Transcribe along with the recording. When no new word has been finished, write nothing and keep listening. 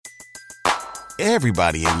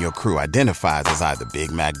Everybody in your crew identifies as either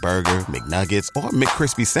Big Mac Burger, McNuggets, or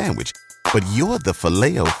McCrispy Sandwich. But you're the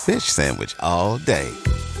Filet-O-Fish Sandwich all day.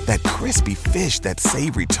 That crispy fish, that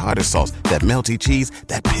savory tartar sauce, that melty cheese,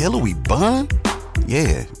 that pillowy bun.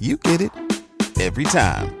 Yeah, you get it. Every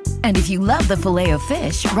time. And if you love the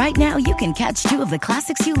Filet-O-Fish, right now you can catch two of the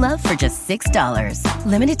classics you love for just $6.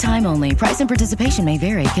 Limited time only. Price and participation may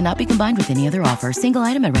vary. Cannot be combined with any other offer. Single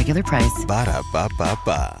item at regular price.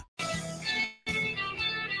 Ba-da-ba-ba-ba.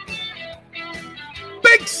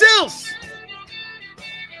 Big Sills!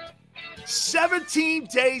 17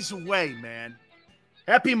 days away, man.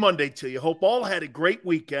 Happy Monday to you. Hope all had a great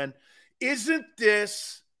weekend. Isn't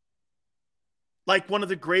this like one of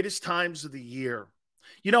the greatest times of the year?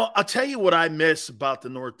 You know, I'll tell you what I miss about the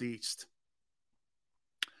Northeast.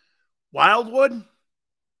 Wildwood,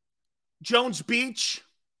 Jones Beach,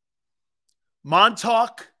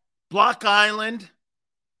 Montauk, Block Island.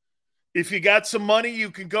 If you got some money,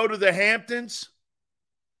 you can go to the Hamptons.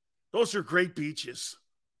 Those are great beaches.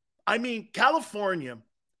 I mean, California,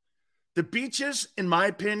 the beaches, in my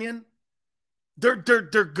opinion, they're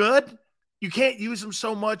good. You can't use them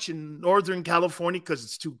so much in Northern California because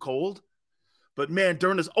it's too cold. But, man,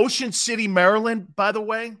 during this Ocean City, Maryland, by the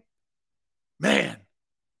way, man,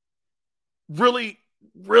 really,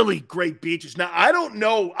 really great beaches. Now, I don't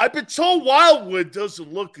know. I've been told Wildwood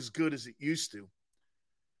doesn't look as good as it used to.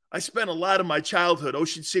 I spent a lot of my childhood,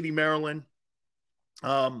 Ocean City, Maryland,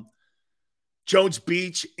 Jones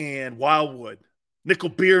Beach, and Wildwood. Nickel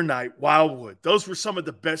Beer Night, Wildwood. Those were some of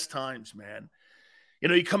the best times, man. You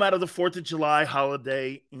know, you come out of the 4th of July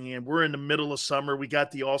holiday, and we're in the middle of summer. We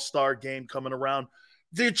got the All-Star game coming around.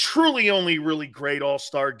 The truly only really great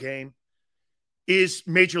All-Star game is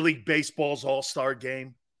Major League Baseball's All-Star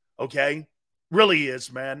game, okay? Really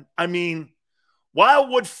is, man. I mean,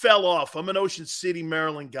 Wildwood fell off. I'm an Ocean City,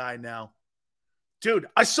 Maryland guy now. Dude,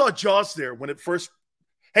 I saw Jaws there when it first –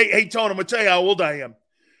 Hey, Tony, I'm going to tell you how old I am.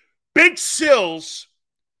 Big Sills,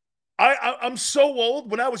 I'm so old.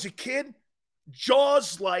 When I was a kid,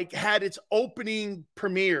 Jaws like had its opening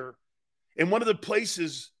premiere, and one of the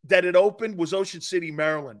places that it opened was Ocean City,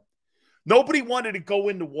 Maryland. Nobody wanted to go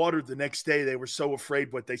in the water the next day. They were so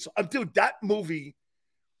afraid what they saw. Dude, that movie,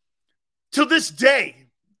 to this day,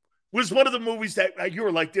 was one of the movies that you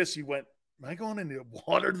were like this. You went, am I going into the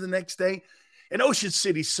water the next day? And Ocean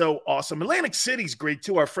City's so awesome. Atlantic City's great,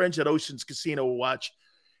 too. Our friends at Ocean's Casino will watch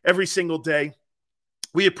every single day.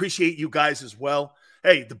 We appreciate you guys as well.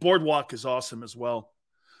 Hey, the boardwalk is awesome as well.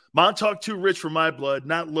 Montauk too rich for my blood,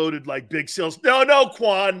 not loaded like Big Sills. No,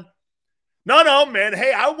 Quan. No, man.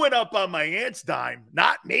 Hey, I went up on my aunt's dime,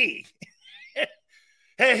 not me.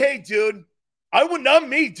 hey, dude. Not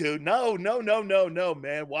me, dude. No,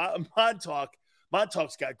 man.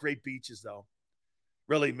 Montauk's got great beaches, though.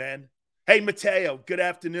 Really, man. Hey, Mateo, good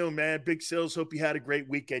afternoon, man. Big Sills, hope you had a great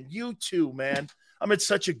weekend. You too, man. I'm in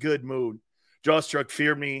such a good mood. Jawstruck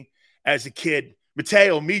feared me as a kid.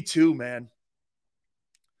 Mateo, me too, man.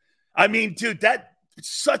 I mean, dude, that's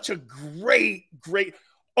such a great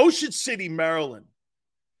Ocean City, Maryland.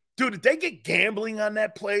 Dude, if they get gambling on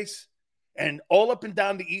that place and all up and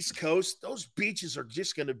down the East Coast, those beaches are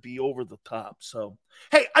just going to be over the top. So,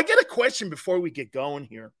 hey, I got a question before we get going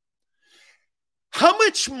here. How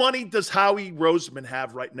much money does Howie Roseman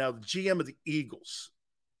have right now, the GM of the Eagles?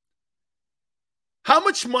 How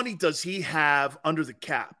much money does he have under the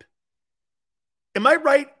cap? Am I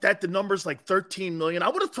right that the number's like $13 million? I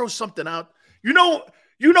want to throw something out. You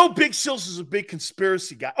know, Big Sills is a big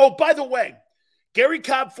conspiracy guy. Oh, by the way, Gary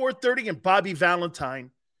Cobb 4:30 and Bobby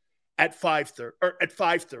Valentine at 5:30 or at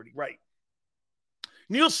 5:30, right?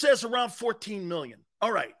 Neil says around $14 million.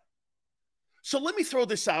 All right. So let me throw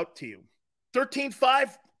this out to you.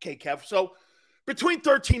 13.5, okay, Kev. So between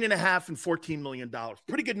 13 and a half and $14 million.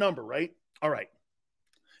 Pretty good number, right? All right.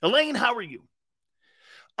 Elaine, how are you?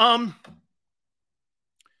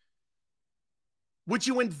 Would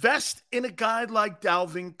you invest in a guy like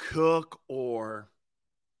Dalvin Cook or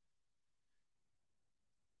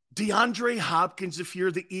DeAndre Hopkins if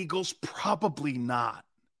you're the Eagles? Probably not,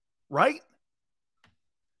 right?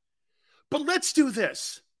 But let's do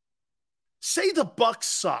this. Say the Bucs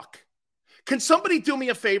suck. Can somebody do me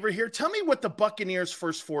a favor here? Tell me what the Buccaneers'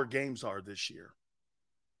 first 4 games are this year.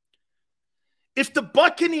 If the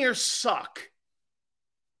Buccaneers suck,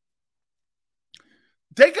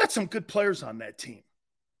 they got some good players on that team.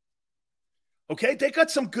 Okay? They got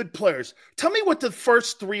some good players. Tell me what the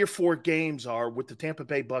first 3 or 4 games are with the Tampa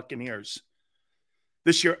Bay Buccaneers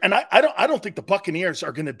this year. And I don't think the Buccaneers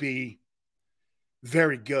are going to be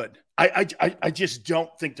very good. I just don't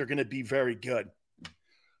think they're going to be very good.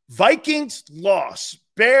 Vikings loss,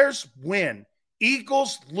 Bears win,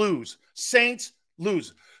 Eagles lose. Saints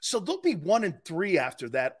lose. So they'll be 1-3 after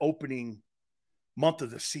that opening month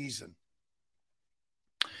of the season.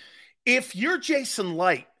 If you're Jason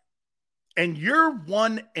Light and you're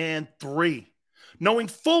 1-3, knowing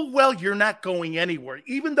full well you're not going anywhere,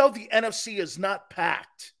 even though the NFC is not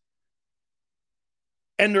packed,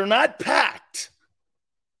 and they're not packed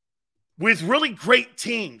with really great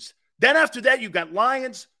teams. Then after that, you've got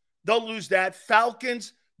Lions, they'll lose that.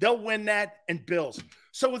 Falcons, they'll win that, and Bills.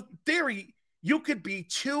 So in theory, you could be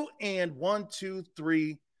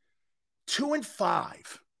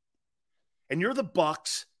 2-5, and you're the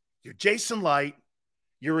Bucks. You're Jason Light.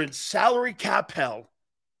 You're in salary cap hell.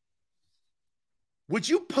 Would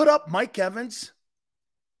you put up Mike Evans,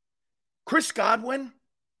 Chris Godwin,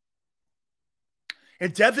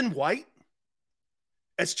 and Devin White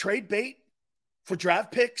as trade bait for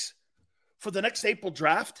draft picks for the next April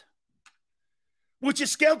draft? Which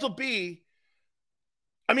is scaled to be,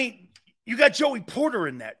 I mean, you got Joey Porter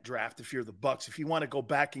in that draft if you're the Bucks, if you want to go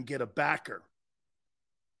back and get a backer.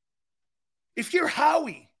 If you're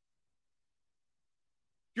Howie,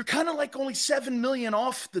 you're kind of like only $7 million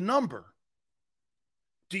off the number.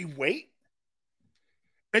 Do you wait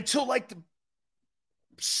until like the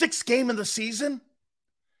 6th game of the season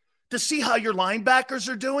to see how your linebackers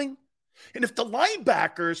are doing? And if the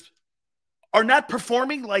linebackers are not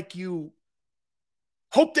performing like you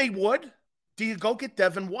hope they would, do you go get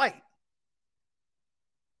Devin White?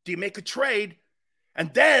 Do you make a trade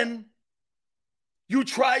and then you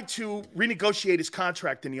try to renegotiate his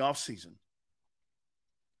contract in the offseason?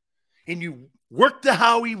 And you work the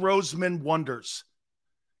Howie Roseman wonders.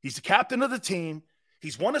 He's the captain of the team.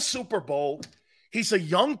 He's won a Super Bowl. He's a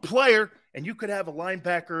young player, and you could have a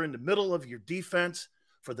linebacker in the middle of your defense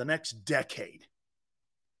for the next decade.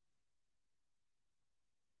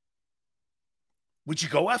 Would you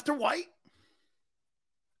go after White?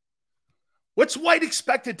 What's White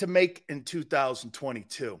expected to make in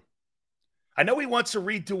 2022? I know he wants to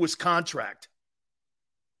redo his contract.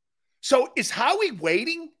 So is Howie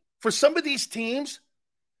waiting for some of these teams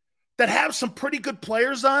that have some pretty good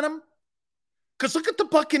players on them? Because look at the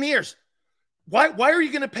Buccaneers. Why are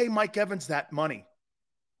you going to pay Mike Evans that money?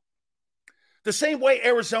 The same way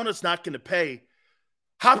Arizona's not going to pay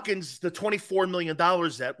Hopkins the $24 million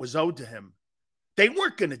that was owed to him. They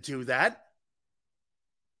weren't going to do that.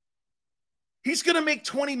 He's going to make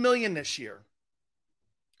 $20 million this year.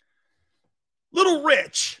 Little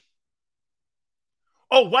rich.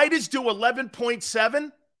 Oh, White is due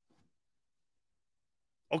 11.7.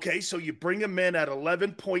 Okay, so you bring him in at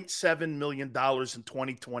 $11.7 million in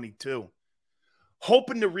 2022,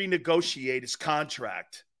 hoping to renegotiate his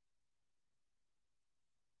contract.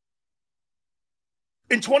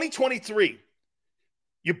 In 2023,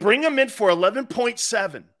 you bring him in for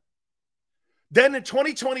 11.7. Then in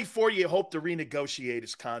 2024, you hope to renegotiate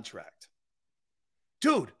his contract.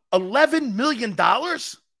 Dude, $11 million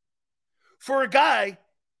for a guy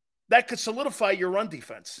that could solidify your run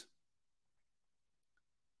defense.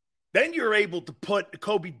 Then you're able to put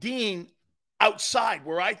Kobe Dean outside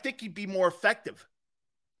where I think he'd be more effective.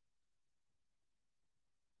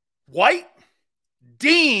 White,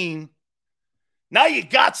 Dean, now you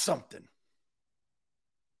got something.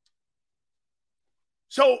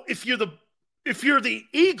 So if you're the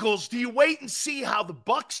Eagles, do you wait and see how the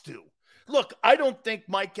Bucks do? Look, I don't think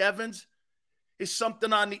Mike Evans is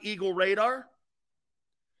something on the Eagle radar.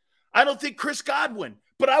 I don't think Chris Godwin.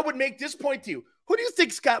 But I would make this point to you. Who do you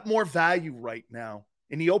think's got more value right now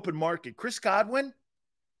in the open market? Chris Godwin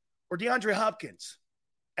or DeAndre Hopkins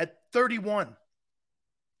at 31?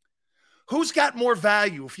 Who's got more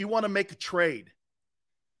value if you want to make a trade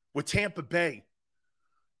with Tampa Bay?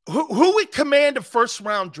 Who would command a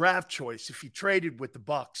first-round draft choice if you traded with the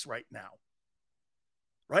Bucks right now?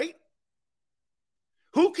 Right?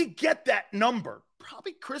 Who could get that number?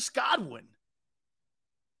 Probably Chris Godwin.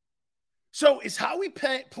 So is Howie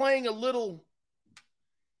playing a little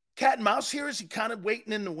cat and mouse here? Is he kind of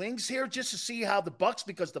waiting in the wings here just to see how the Bucks,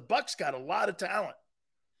 because the Bucks got a lot of talent.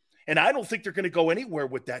 And I don't think they're going to go anywhere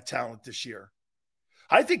with that talent this year.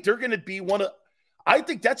 I think they're going to be I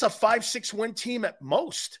think that's a 5-6 win team at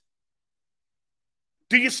most.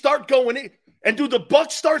 Do you start going in? And do the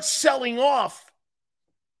Bucks start selling off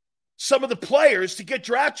some of the players to get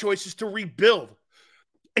draft choices to rebuild?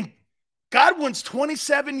 And Godwin's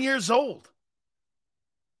 27 years old.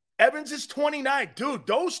 Evans is 29. Dude,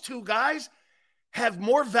 those two guys have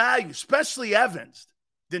more value, especially Evans,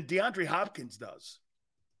 than DeAndre Hopkins does.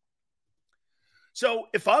 So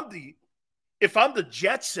if I'm the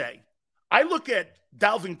Jets, say, I look at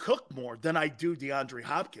Dalvin Cook more than I do DeAndre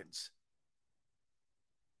Hopkins.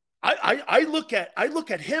 I I look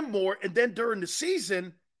at him more, and then during the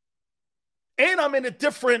season, and I'm in a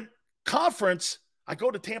different conference, I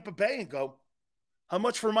go to Tampa Bay and go, how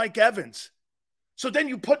much for Mike Evans? So then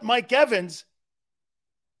you put Mike Evans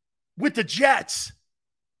with the Jets.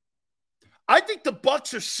 I think the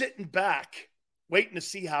Bucs are sitting back, waiting to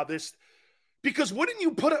see how this, because wouldn't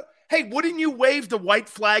you wave the white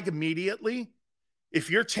flag immediately if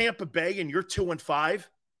you're Tampa Bay and you're 2-5?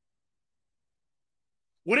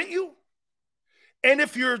 Wouldn't you? And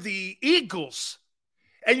if you're the Eagles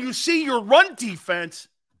and you see your run defense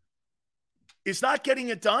is not getting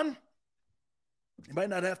it done, you might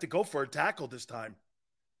not have to go for a tackle this time.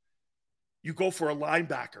 You go for a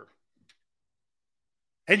linebacker.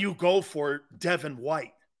 And you go for Devin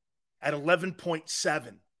White at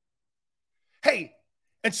 11.7. Hey,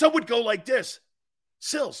 and some would go like this.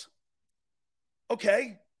 Sills,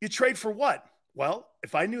 okay, you trade for what? Well,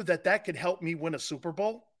 if I knew that could help me win a Super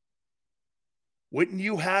Bowl, wouldn't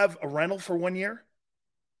you have a rental for 1 year?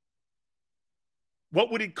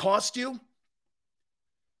 What would it cost you?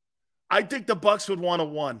 I think the Bucs would want a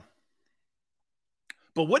 1.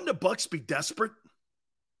 But wouldn't the Bucs be desperate?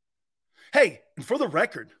 Hey, and for the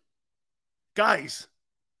record, guys,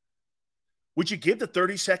 would you give the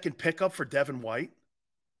 32nd pickup for Devin White?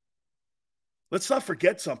 Let's not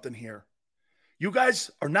forget something here. You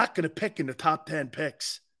guys are not going to pick in the top 10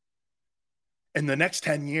 picks in the next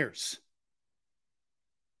 10 years.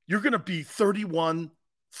 You're going to be 31,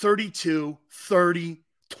 32, 30,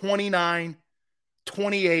 29,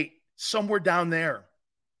 28, somewhere down there.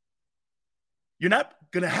 You're not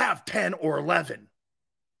going to have 10 or 11.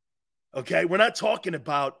 Okay, we're not talking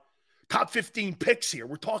about top 15 picks here.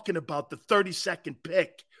 We're talking about the 32nd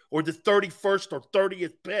pick or the 31st or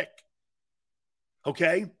 30th pick.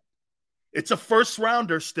 Okay? It's a first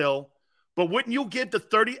rounder still, but wouldn't you give the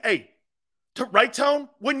 30? Hey, right, Tone?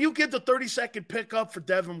 Wouldn't you give the 32nd pick up for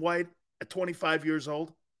Devin White at 25 years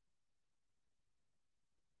old?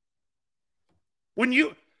 Wouldn't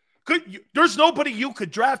you? There's nobody you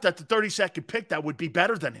could draft at the 32nd pick that would be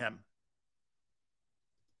better than him.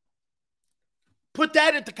 Put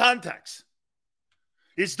that into context.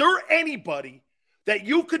 Is there anybody that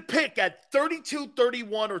you could pick at 32,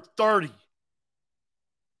 31, or 30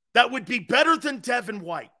 that would be better than Devin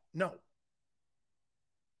White? No.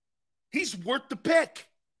 He's worth the pick.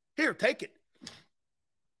 Here, take it.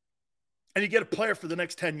 And you get a player for the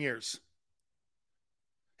next 10 years.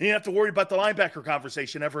 And you don't have to worry about the linebacker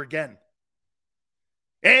conversation ever again.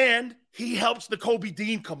 And he helps Nakobe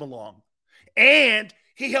Dean come along. And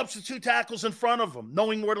he helps the 2 tackles in front of him,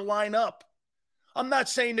 knowing where to line up. I'm not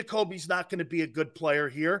saying Nakobe's not going to be a good player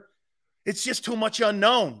here. It's just too much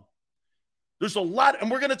unknown. There's a lot,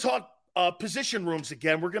 and we're going to talk position rooms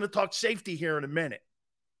again. We're going to talk safety here in a minute.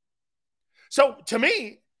 So, to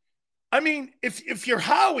me, I mean, if you're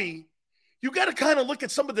Howie, you got to kind of look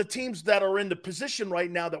at some of the teams that are in the position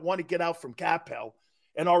right now that want to get out from cap hell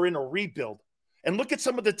and are in a rebuild. And look at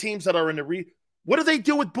some of the teams that are in the what do they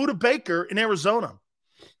do with Budda Baker in Arizona?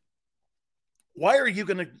 Why are you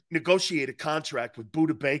going to negotiate a contract with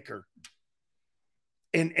Budda Baker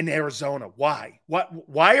in Arizona? Why?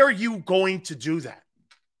 Why are you going to do that?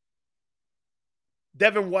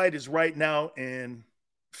 Devin White is right now in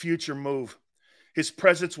future move. His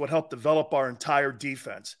presence would help develop our entire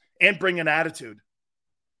defense and bring an attitude.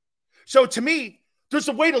 So to me, there's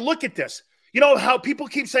a way to look at this. You know how people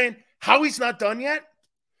keep saying Howie's not done yet?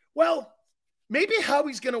 Well, maybe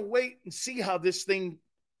Howie's going to wait and see how this thing.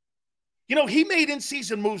 You know, he made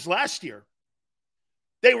in-season moves last year.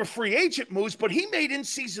 They were free agent moves, but he made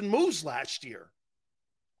in-season moves last year.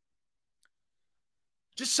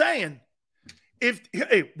 Just saying.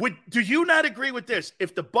 Do you not agree with this?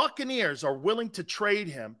 If the Buccaneers are willing to trade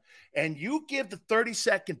him and you give the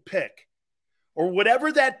 32nd pick or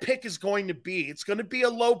whatever that pick is going to be, it's going to be a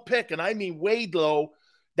low pick, and I mean way low,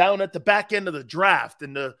 down at the back end of the draft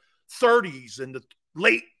in the 30s and the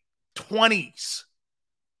late 20s.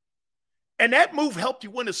 And that move helped you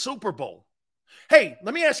win a Super Bowl. Hey,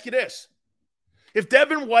 let me ask you this. If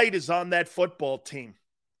Devin White is on that football team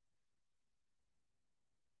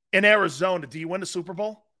in Arizona, do you win the Super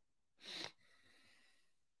Bowl?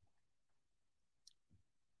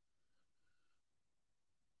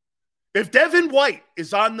 If Devin White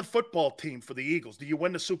is on the football team for the Eagles, do you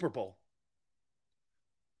win the Super Bowl?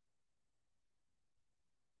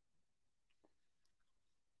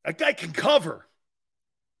 That guy can cover.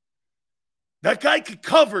 That guy could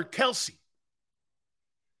cover Kelsey.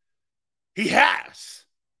 He has.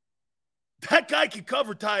 That guy can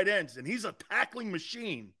cover tight ends, and he's a tackling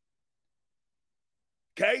machine.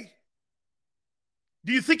 Okay?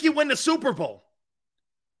 Do you think you win the Super Bowl?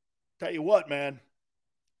 Tell you what, man,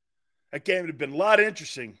 that game would have been a lot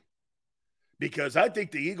interesting because I think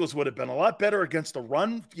the Eagles would have been a lot better against the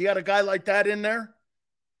run. You got a guy like that in there.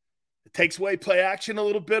 It takes away play action a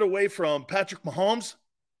little bit away from Patrick Mahomes.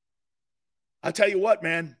 I tell you what,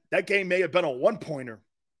 man, that game may have been a 1-pointer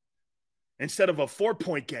instead of a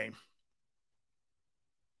 4-point game.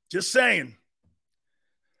 Just saying.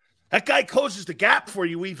 That guy closes the gap for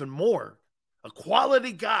you even more. A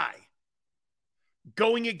quality guy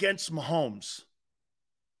going against Mahomes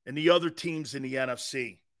and the other teams in the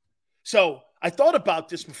NFC. So I thought about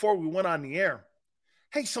this before we went on the air.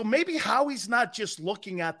 Hey, so maybe Howie's not just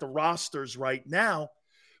looking at the rosters right now,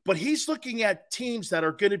 but he's looking at teams that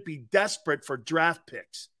are going to be desperate for draft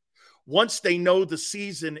picks once they know the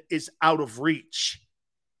season is out of reach.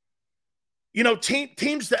 You know,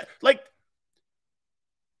 teams that like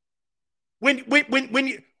when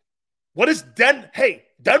you what is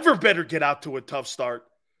Denver better get out to a tough start,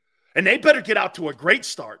 and they better get out to a great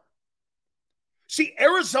start. See,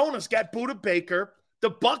 Arizona's got Budda Baker. The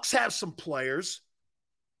Bucks have some players.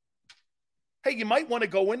 Hey, you might want to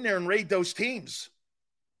go in there and raid those teams.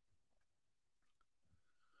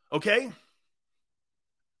 Okay?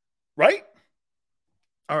 Right?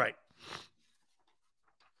 All right.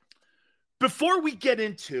 Before we get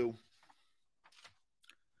into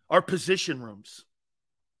our position rooms,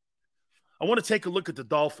 I want to take a look at the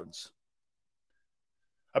Dolphins.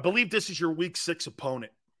 I believe this is your Week 6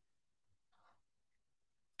 opponent.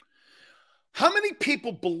 How many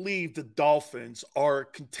people believe the Dolphins are a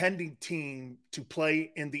contending team to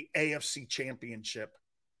play in the AFC Championship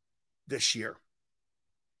this year?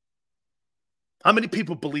 How many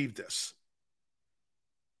people believe this?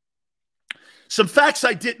 Some facts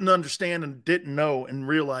I didn't understand and didn't know and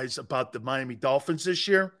realize about the Miami Dolphins this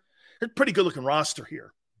year. It's a pretty good-looking roster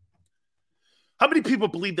here. How many people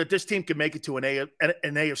believe that this team can make it to an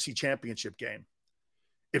AFC Championship game?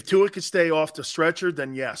 If Tua could stay off the stretcher,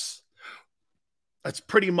 then yes. That's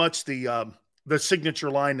pretty much the signature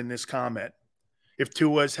line in this comment. If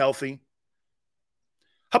Tua is healthy.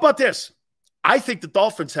 How about this? I think the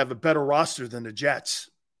Dolphins have a better roster than the Jets.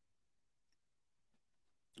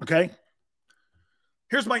 Okay?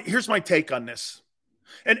 Here's my take on this.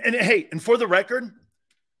 And hey, and for the record,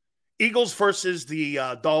 Eagles versus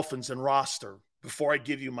the Dolphins in roster, before I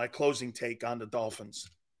give you my closing take on the Dolphins.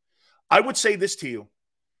 I would say this to you.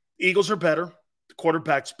 Eagles are better. The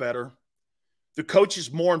quarterback's better. The coach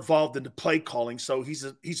is more involved in the play calling, so he's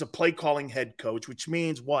a play calling head coach, which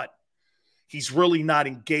means what? He's really not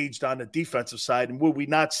engaged on the defensive side. And would we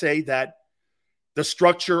not say that the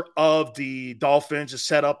structure of the Dolphins is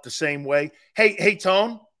set up the same way? Hey,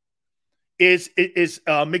 Tone, is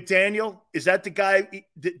McDaniel, is that the guy?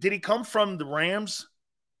 Did he come from the Rams?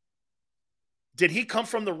 Did he come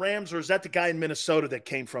from the Rams, or is that the guy in Minnesota that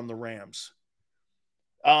came from the Rams?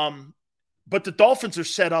 But the Dolphins are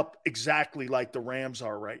set up exactly like the Rams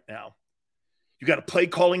are right now. You got a play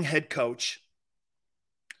calling head coach.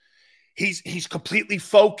 He's completely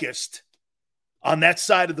focused on that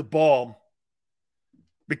side of the ball.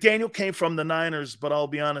 McDaniel came from the Niners, but I'll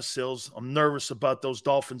be honest, Sills, I'm nervous about those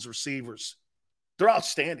Dolphins receivers. They're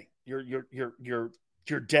outstanding. You're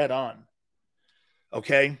dead on.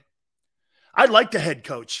 Okay? I like the head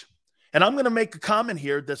coach. And I'm going to make a comment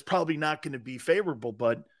here that's probably not going to be favorable,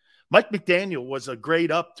 but Mike McDaniel was a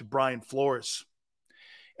grade up to Brian Flores.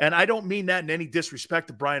 And I don't mean that in any disrespect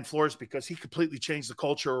to Brian Flores, because he completely changed the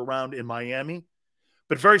culture around in Miami.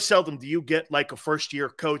 But very seldom do you get like a first-year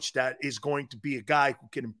coach that is going to be a guy who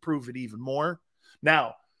can improve it even more.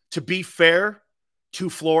 Now, to be fair to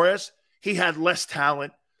Flores, he had less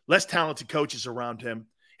talented coaches around him,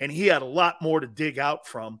 and he had a lot more to dig out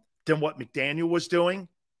from than what McDaniel was doing.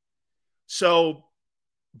 So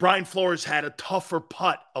Brian Flores had a tougher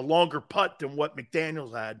putt, a longer putt than what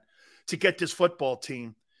McDaniel had to get this football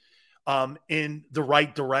team in the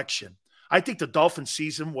right direction. I think the Dolphins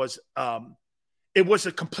season was it was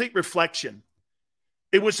a complete reflection.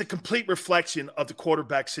 It was a complete reflection of the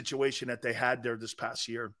quarterback situation that they had there this past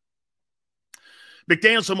year.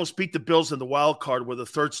 McDaniels almost beat the Bills in the wild card with a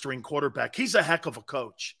third-string quarterback. He's a heck of a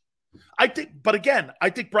coach. I think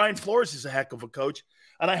Brian Flores is a heck of a coach,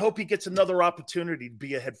 and I hope he gets another opportunity to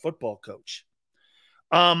be a head football coach.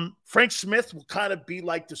 Frank Smith will kind of be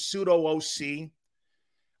like the pseudo OC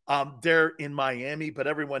there in Miami, but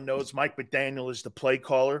everyone knows Mike McDaniel is the play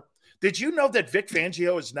caller. Did you know that Vic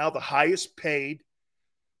Fangio is now the highest paid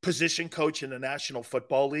position coach in the National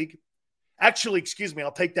Football League? Actually, excuse me,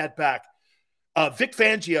 I'll take that back. Vic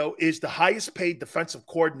Fangio is the highest paid defensive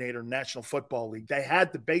coordinator in the National Football League. They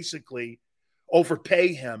had to basically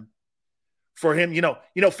overpay him for him.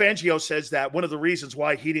 Fangio says that one of the reasons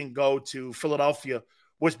why he didn't go to Philadelphia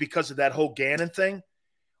was because of that whole Gannon thing.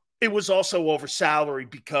 It was also over salary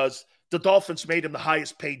because the Dolphins made him the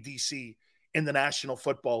highest paid DC in the National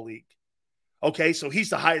Football League. Okay, so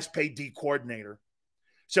he's the highest paid D coordinator.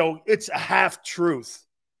 So it's a half truth.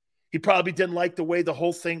 He probably didn't like the way the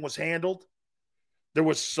whole thing was handled. There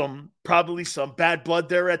was probably some bad blood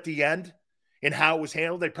there at the end in how it was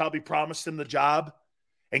handled. They probably promised him the job,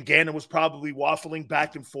 and Gannon was probably waffling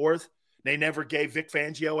back and forth. They never gave Vic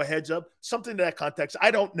Fangio a heads up. Something to that context.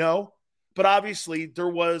 I don't know. But obviously, there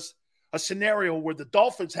was a scenario where the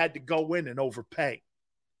Dolphins had to go in and overpay.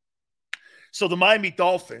 So the Miami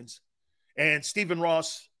Dolphins and Stephen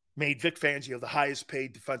Ross made Vic Fangio the highest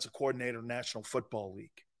paid defensive coordinator in the National Football League.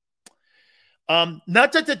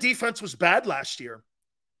 Not that the defense was bad last year.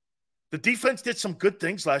 The defense did some good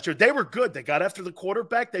things last year. They were good. They got after the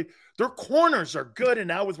quarterback. Their corners are good. And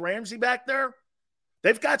now with Ramsey back there,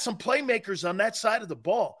 they've got some playmakers on that side of the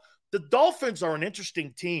ball. The Dolphins are an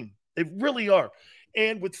interesting team. They really are.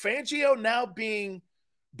 And with Fangio now being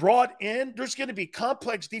brought in, there's going to be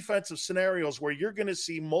complex defensive scenarios where you're going to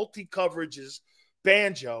see multi-coverages,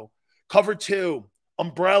 banjo, cover two,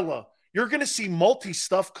 umbrella. You're going to see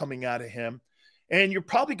multi-stuff coming out of him. And you're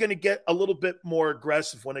probably going to get a little bit more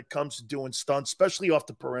aggressive when it comes to doing stunts, especially off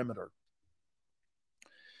the perimeter.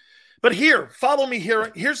 But follow me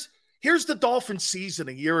here. Here's the Dolphins season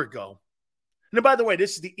a year ago. And by the way,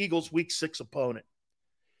 this is the Eagles' Week 6 opponent.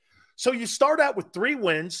 So you start out with 3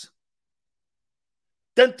 wins,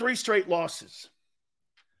 then 3 straight losses.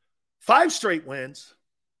 5 straight wins,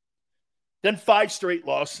 then 5 straight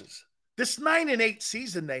losses. This 9-8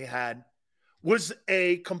 season they had was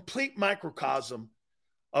a complete microcosm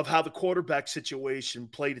of how the quarterback situation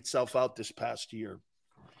played itself out this past year.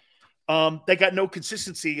 They got no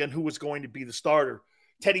consistency in who was going to be the starter.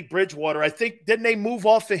 Teddy Bridgewater, I think, didn't they move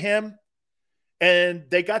off of him? And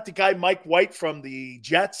they got the guy Mike White from the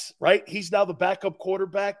Jets, right? He's now the backup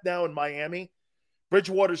quarterback now in Miami.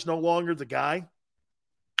 Bridgewater's no longer the guy.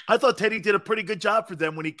 I thought Teddy did a pretty good job for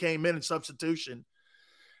them when he came in substitution.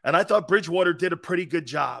 And I thought Bridgewater did a pretty good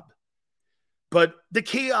job. But the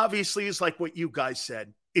key, obviously, is like what you guys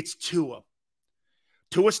said. It's Tua.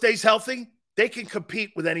 Tua stays healthy. They can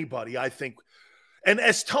compete with anybody, I think. And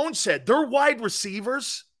as Tone said, their wide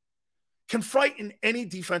receivers can frighten any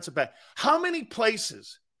defensive back. How many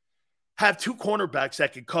places have 2 cornerbacks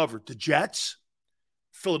that can cover? The Jets,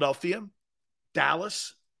 Philadelphia,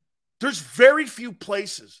 Dallas. There's very few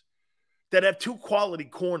places that have 2 quality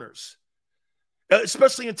corners,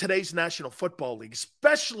 especially in today's National Football League,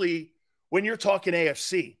 especially when you're talking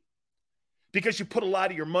AFC, because you put a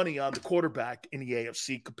lot of your money on the quarterback in the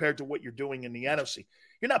AFC compared to what you're doing in the NFC.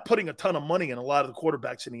 You're not putting a ton of money in a lot of the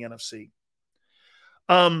quarterbacks in the NFC.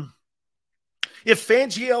 If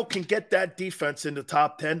Fangio can get that defense in the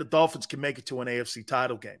top 10, the Dolphins can make it to an AFC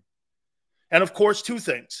title game. And, of course, 2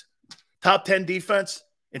 things. Top 10 defense,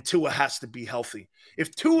 and Tua has to be healthy.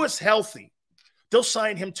 If Tua's healthy, they'll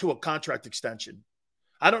sign him to a contract extension.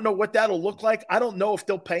 I don't know what that'll look like. I don't know if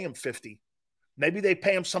they'll pay him $50. Maybe they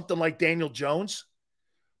pay him something like Daniel Jones.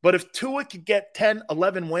 But if Tua could get 10,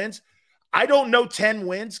 11 wins, I don't know 10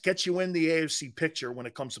 wins gets you in the AFC picture when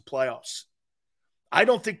it comes to playoffs. I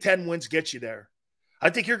don't think 10 wins get you there. I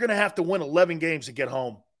think you're going to have to win 11 games to get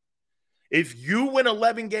home. If you win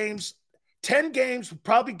 11 games, 10 games will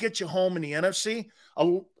probably get you home in the NFC.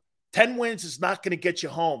 10 wins is not going to get you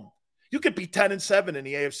home. You could be 10-7 in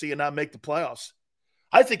the AFC and not make the playoffs.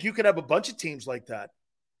 I think you could have a bunch of teams like that.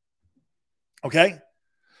 Okay?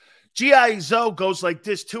 G.I. Zoe goes like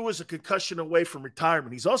this. Tua is a concussion away from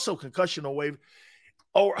retirement. He's also a concussion away.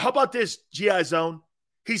 Or how about this, G.I. Zone?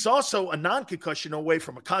 He's also a non-concussion away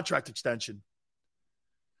from a contract extension.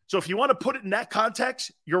 So if you want to put it in that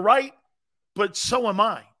context, you're right, but so am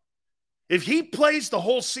I. If he plays the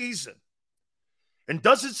whole season and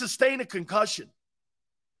doesn't sustain a concussion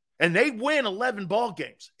and they win 11 ball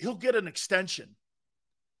games, he'll get an extension.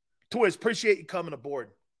 Twizz, appreciate you coming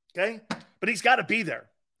aboard, okay? But he's got to be there.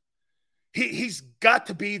 He's got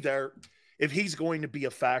to be there if he's going to be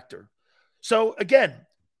a factor. So, again,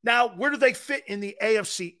 now where do they fit in the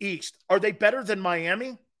AFC East? Are they better than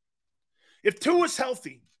Miami? If Tua's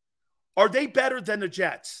healthy, are they better than the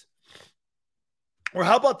Jets? Or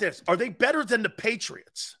how about this? Are they better than the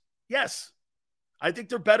Patriots? Yes, I think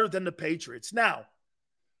they're better than the Patriots. Now,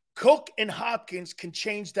 Cook and Hopkins can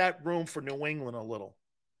change that room for New England a little.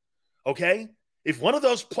 Okay? If one of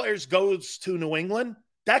those players goes to New England,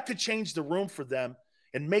 that could change the room for them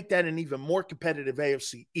and make that an even more competitive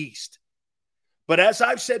AFC East. But as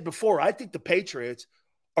I've said before, I think the Patriots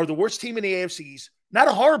are the worst team in the AFC East. Not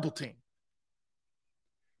a horrible team,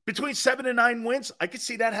 Between 7 and 9 wins, I could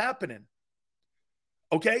see that happening.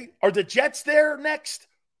 Okay? Are the Jets there next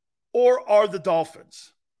or are the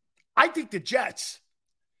Dolphins? I think the Jets.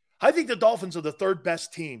 I think the Dolphins are the third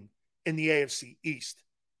best team in the AFC East.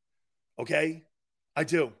 Okay? I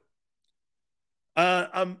do.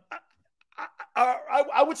 I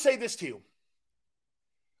would say this to you.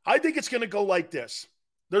 I think it's going to go like this.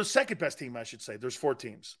 They're the second best team, I should say. There's 4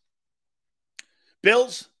 teams.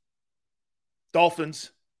 Bills,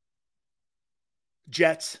 Dolphins,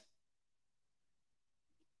 Jets,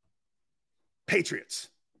 Patriots.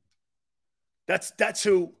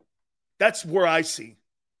 That's where I see.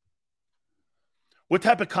 What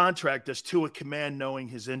type of contract does Tua command knowing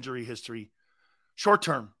his injury history? Short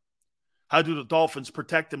term. How do the Dolphins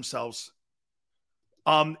protect themselves?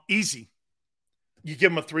 Easy. You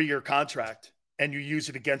give them a 3-year contract and you use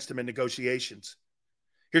it against them in negotiations.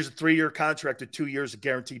 Here's a 3-year contract with 2 years of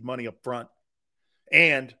guaranteed money up front.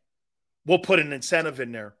 And we'll put an incentive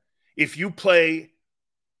in there. If you play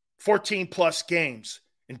 14 plus games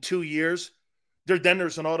in 2 years, then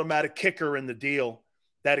there's an automatic kicker in the deal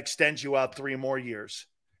that extends you out 3 more years.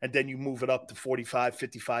 And then you move it up to $45,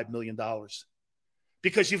 $55 million.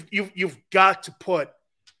 Because you've got to put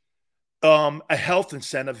a health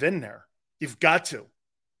incentive in there. You've got to.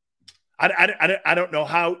 I don't know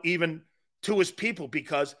how even Tua's people,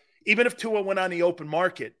 because even if Tua went on the open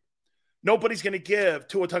market, nobody's going to give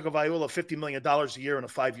Tua Tagovailoa $50 million a year in a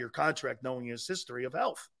 5-year contract knowing his history of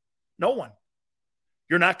health. No one.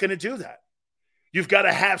 You're not going to do that. You've got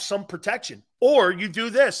to have some protection. Or you do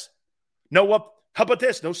this. How about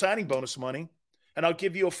this? No signing bonus money. And I'll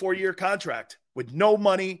give you a 4-year contract with no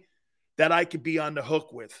money that I could be on the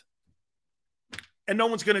hook with. And no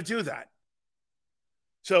one's going to do that.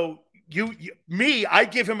 So I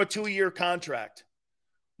give him a 2-year contract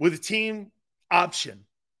with a team option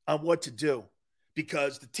on what to do,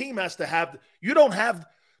 because the team has to have,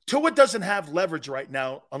 Tua doesn't have leverage right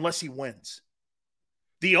now unless he wins.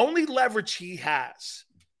 The only leverage he has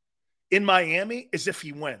in Miami is if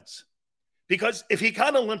he wins. Because if he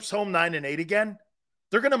kind of limps home 9-8 again,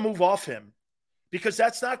 they're going to move off him, because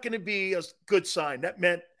that's not going to be a good sign. That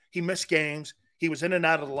meant he missed games. He was in and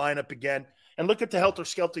out of the lineup again. And look at the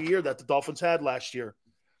helter-skelter year that the Dolphins had last year.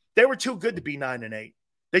 They were too good to be 9-8.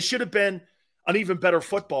 They should have been an even better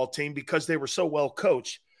football team because they were so well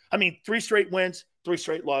coached. I mean, 3 straight wins, 3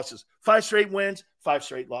 straight losses. 5 straight wins, 5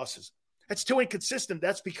 straight losses. That's too inconsistent.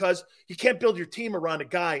 That's because you can't build your team around a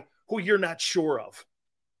guy who you're not sure of.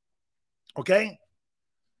 Okay?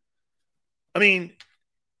 I mean,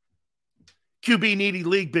 QB needy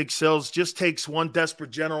league, Big Sills, just takes one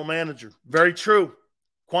desperate general manager. Very true.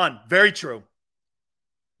 Quan, very true.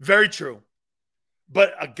 Very true.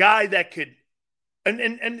 But a guy that could,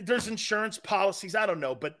 and there's insurance policies, I don't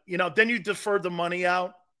know, but, then you defer the money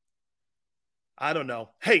out. I don't know.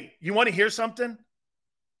 Hey, you want to hear something?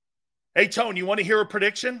 Hey, Tone, you want to hear a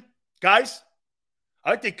prediction? Guys,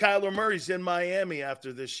 I think Kyler Murray's in Miami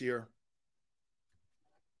after this year.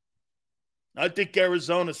 I think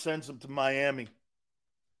Arizona sends him to Miami.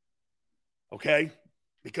 Okay?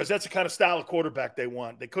 Because that's the kind of style of quarterback they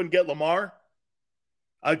want. They couldn't get Lamar.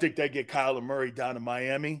 I think they get Kyler Murray down to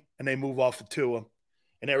Miami, and they move off of Tua.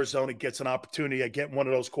 And Arizona gets an opportunity at getting one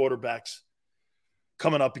of those quarterbacks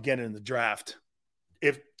coming up again in the draft.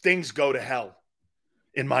 If things go to hell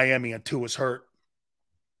in Miami and Tua's hurt,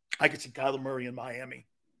 I could see Kyler Murray in Miami.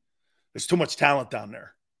 There's too much talent down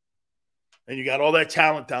there. And you got all that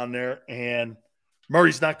talent down there, and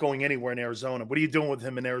Murray's not going anywhere in Arizona. What are you doing with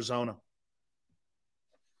him in Arizona?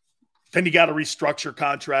 Then you got to restructure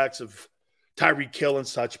contracts of Tyreek Hill and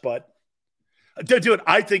such. But, dude,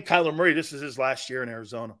 I think Kyler Murray, this is his last year in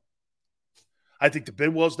Arizona. I think the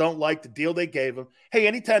Bidwells don't like the deal they gave him. Hey,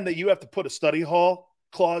 anytime that you have to put a study hall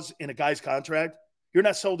clause in a guy's contract, you're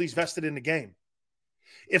not sold he's vested in the game.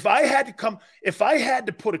 If I had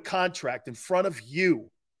to put a contract in front of you,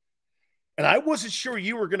 and I wasn't sure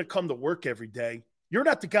you were going to come to work every day, you're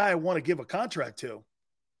not the guy I want to give a contract to.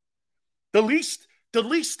 The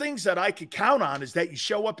least things that I could count on is that you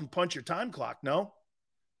show up and punch your time clock, no?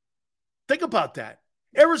 Think about that.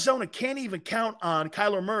 Arizona can't even count on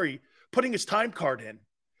Kyler Murray putting his time card in.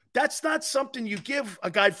 That's not something you give a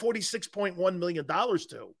guy $46.1 million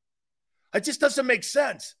to. It just doesn't make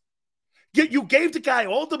sense. You gave the guy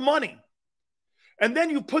all the money, and then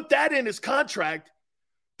you put that in his contract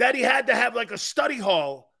that he had to have like a study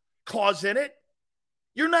hall clause in it.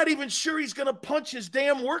 You're not even sure he's going to punch his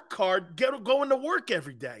damn work card, going to work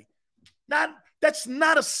every day. That's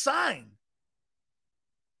not a sign.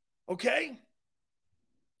 Okay?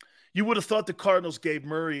 You would have thought the Cardinals gave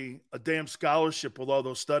Murray a damn scholarship with all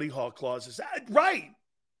those study hall clauses. Right.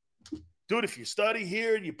 Dude, if you study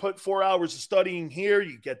here, you put 4 hours of studying here,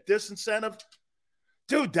 you get this incentive.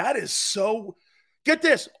 Dude, that is so – get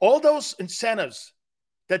this. All those incentives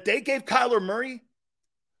that they gave Kyler Murray,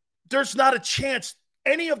 there's not a chance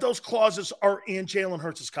any of those clauses are in Jalen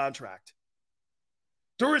Hurts' contract.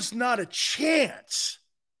 There is not a chance.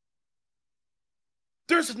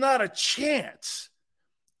 There's not a chance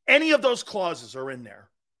any of those clauses are in there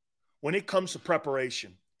when it comes to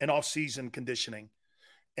preparation and off-season conditioning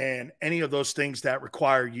and any of those things that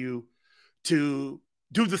require you to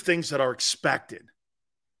do the things that are expected.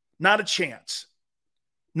 Not a chance.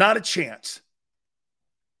 Not a chance.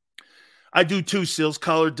 I do too, Sills.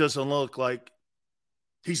 Kyler doesn't look like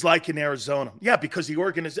he's like in Arizona. Yeah, because the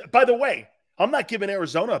organization. By the way, I'm not giving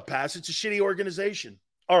Arizona a pass. It's a shitty organization.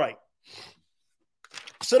 All right.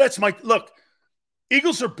 So that's my look.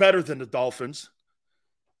 Eagles are better than the Dolphins.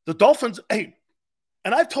 The Dolphins, hey,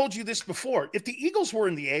 and I've told you this before. If the Eagles were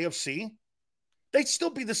in the AFC, they'd still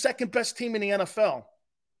be the second best team in the NFL.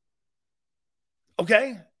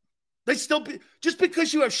 Okay? They'd still be, just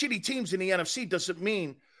because you have shitty teams in the NFC doesn't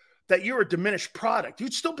mean that you're a diminished product.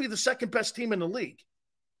 You'd still be the second best team in the league.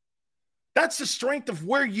 That's the strength of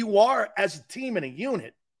where you are as a team and a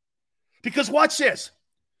unit. Because watch this.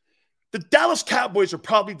 The Dallas Cowboys are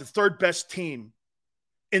probably the third best team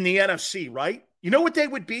in the NFC, right? You know what they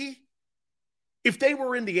would be if they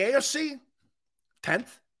were in the AFC? 10th?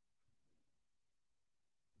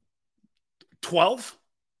 12th?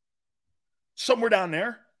 Somewhere down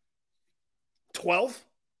there? 12th?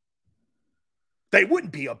 They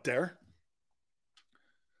wouldn't be up there.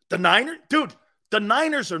 The Niners? Dude, the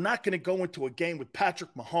Niners are not going to go into a game with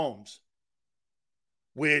Patrick Mahomes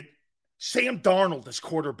with Sam Darnold as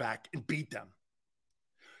quarterback and beat them.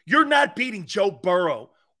 You're not beating Joe Burrow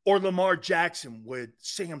or Lamar Jackson with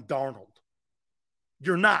Sam Darnold.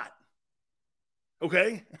 You're not.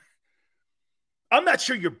 Okay? I'm not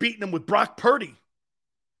sure you're beating them with Brock Purdy.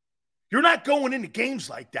 You're not going into games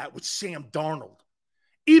like that with Sam Darnold,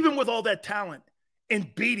 even with all that talent,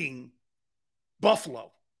 and beating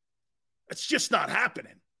Buffalo. It's just not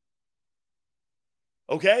happening.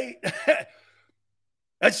 Okay?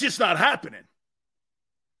 That's just not happening.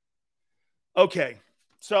 Okay.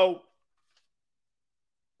 So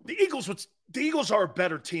the Eagles are a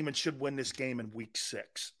better team and should win this game in week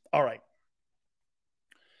 6. All right.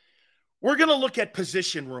 We're going to look at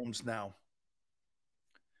position rooms now.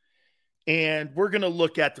 And we're going to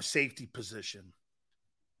look at the safety position.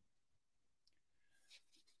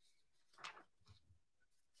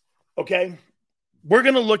 Okay? We're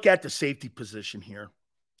going to look at the safety position here.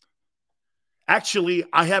 Actually,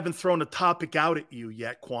 I haven't thrown a topic out at you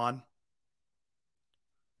yet, Quan.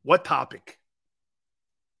 What topic?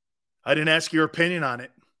 I didn't ask your opinion on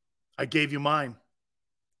it. I gave you mine.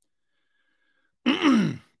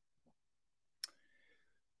 I'm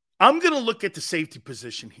going to look at the safety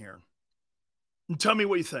position here. And tell me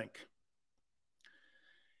what you think.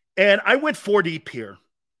 And I went 4 deep here.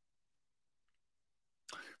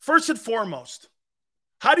 First and foremost,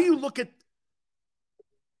 how do you look,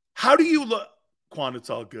 Quan, it's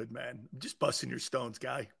all good, man. I'm just busting your stones,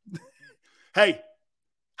 guy. Hey,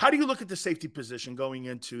 how do you look at the safety position going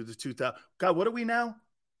into the 2000? God, what are we now?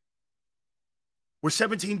 We're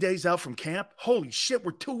 17 days out from camp. Holy shit,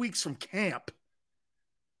 we're 2 weeks from camp.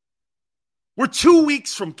 We're 2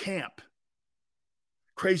 weeks from camp.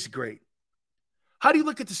 Crazy great. How do you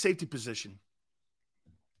look at the safety position?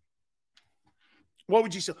 What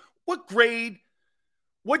would you say? What grade,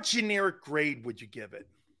 what generic grade would you give it?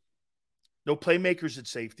 No playmakers at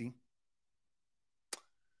safety.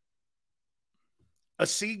 A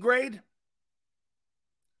C grade?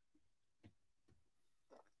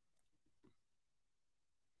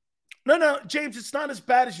 No, James, it's not as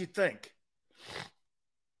bad as you think.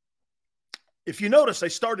 If you notice, I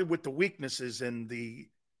started with the weaknesses in the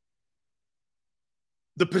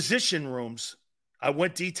position rooms. I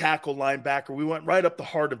went D tackle, linebacker. We went right up the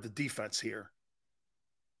heart of the defense here.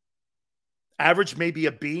 Average maybe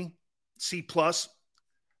a B, C plus.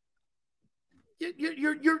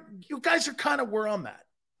 You guys are kind of where I'm at.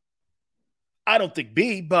 I don't think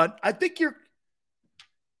B, but I think you're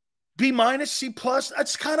B minus, C plus.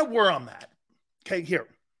 That's kind of where I'm at. Okay, here.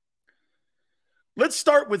 Let's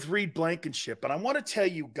start with Reed Blankenship. And I want to tell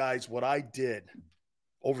you guys what I did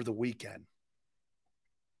over the weekend.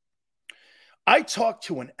 I talked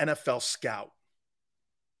to an NFL scout.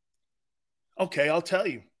 Okay, I'll tell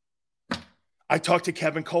you. I talked to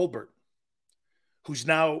Kevin Colbert, who's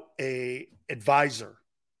now an advisor.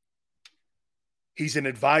 He's an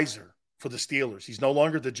advisor for the Steelers. He's no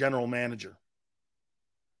longer the general manager.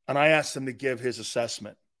 And I asked him to give his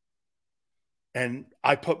assessment. and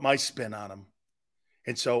I put my spin on him.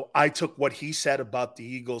 And so I took what he said about the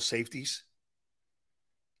Eagles safeties,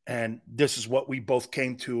 and this is what we both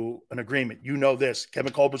came to an agreement. You know this.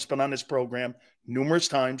 Kevin Colbert's been on this program numerous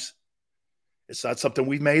times. It's not something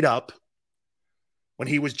we've made up. When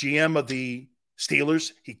he was GM of the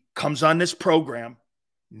Steelers, he comes on this program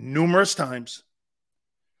numerous times.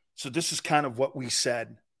 So this is kind of what we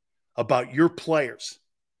said about your players.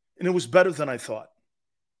 And it was better than I thought.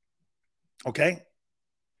 Okay?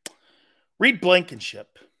 Reed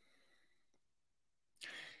Blankenship.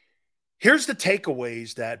 Here's the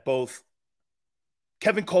takeaways that both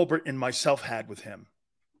Kevin Colbert and myself had with him.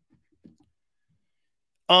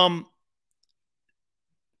 The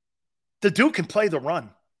dude can play the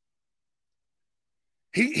run.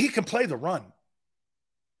 He can play the run.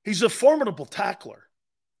 He's a formidable tackler.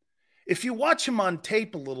 If you watch him on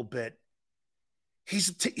tape a little bit,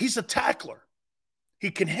 he's a tackler.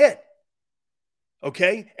 He can hit.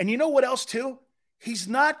 Okay? And you know what else too? He's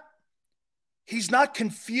not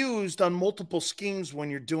confused on multiple schemes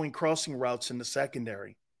when you're doing crossing routes in the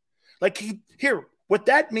secondary. Like what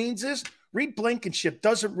that means is Reed Blankenship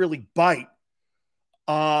doesn't really bite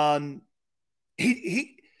on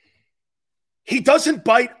he doesn't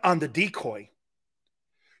bite on the decoy.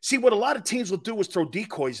 See, what a lot of teams will do is throw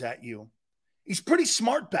decoys at you. He's pretty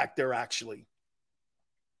smart back there, actually.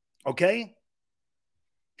 Okay?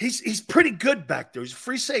 He's pretty good back there. He's a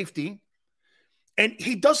free safety. And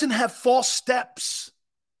he doesn't have false steps.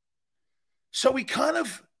 So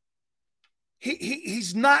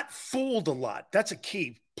he's not fooled a lot. That's a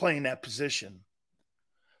key, playing that position.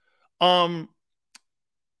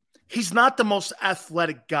 He's not the most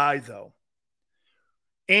athletic guy, though.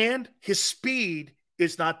 And his speed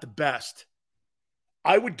is not the best.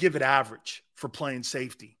 I would give it average for playing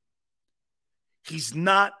safety. He's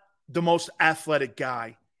not the most athletic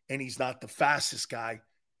guy, and he's not the fastest guy.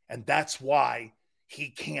 And that's why he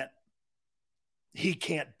can't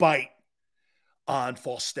bite on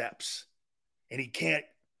false steps, and he can't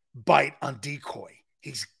bite on decoy.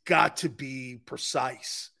 He's got to be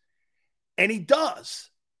precise, and he does.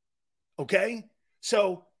 Okay?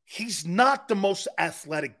 So he's not the most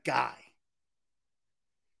athletic guy.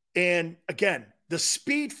 And again, the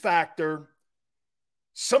speed factor,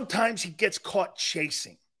 sometimes he gets caught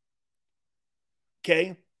chasing.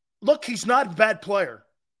 Okay? Look, he's not a bad player.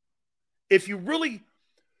 If you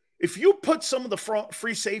put some of the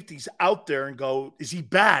free safeties out there and go, is he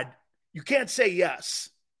bad? You can't say yes,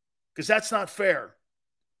 because that's not fair.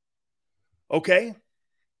 Okay?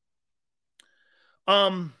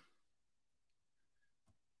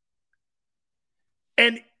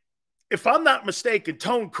 And if I'm not mistaken,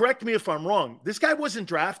 Tone, correct me if I'm wrong, this guy wasn't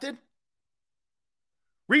drafted.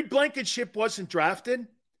 Reed Blankenship wasn't drafted.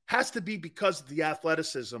 Has to be because of the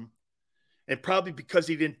athleticism, and probably because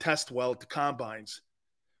he didn't test well at the combines,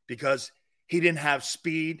 because he didn't have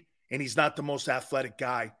speed, and he's not the most athletic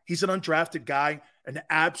guy. He's an undrafted guy, an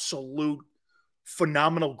absolute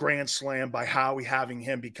phenomenal grand slam by Howie having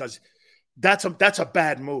him, because that's a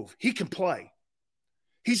bad move. He can play.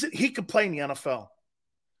 He can play in the NFL.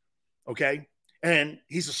 Okay? And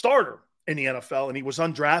he's a starter in the NFL, and he was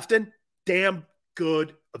undrafted. Damn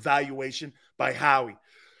good evaluation by Howie.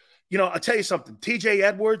 You know, I'll tell you something. TJ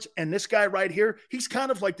Edwards and this guy right here, he's kind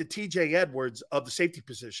of like the TJ Edwards of the safety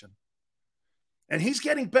position. And he's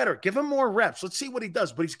getting better. Give him more reps. Let's see what he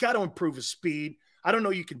does. But he's got to improve his speed. I don't know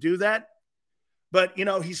you can do that. But, you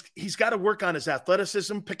know, he's got to work on his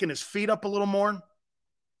athleticism, picking his feet up a little more.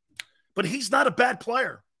 But he's not a bad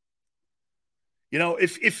player. You know,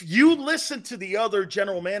 if you listen to the other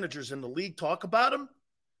general managers in the league talk about him,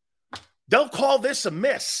 they'll call this a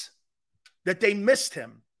miss, that they missed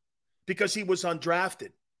him because he was undrafted.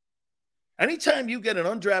 Anytime you get an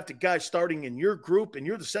undrafted guy starting in your group and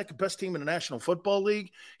you're the second best team in the National Football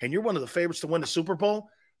League and you're one of the favorites to win the Super Bowl,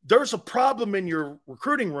 there's a problem in your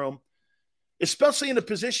recruiting room, especially in a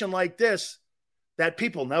position like this, that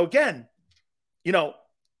people, now again, you know,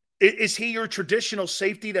 is he your traditional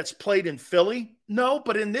safety that's played in Philly? No,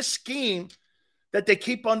 but in this scheme that they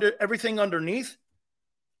keep under everything underneath,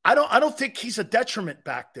 I don't think he's a detriment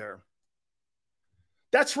back there.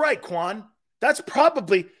 That's right, Quan. That's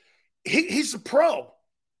probably he's a pro.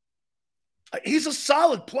 He's a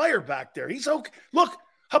solid player back there. He's okay. Look,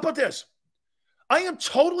 how about this? I am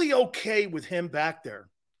totally okay with him back there.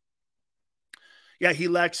 Yeah, he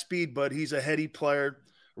lacks speed, but he's a heady player,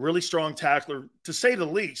 a really strong tackler, to say the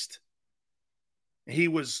least. He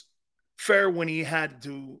was fair when he had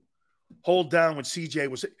to hold down when CJ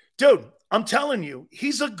was. Dude, I'm telling you,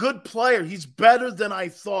 he's a good player. He's better than I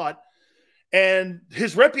thought. And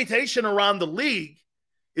his reputation around the league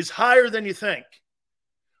is higher than you think.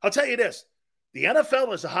 I'll tell you this. The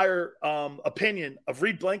NFL has a higher opinion of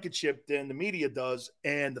Reed Blankenship than the media does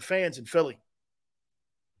and the fans in Philly.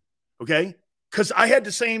 Okay? Because I had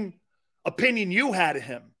the same opinion you had of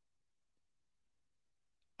him.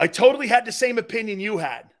 I totally had the same opinion you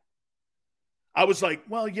had. I was like,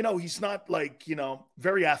 well, he's not like,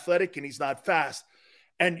 very athletic and he's not fast.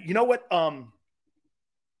 And you know what?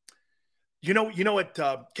 You know what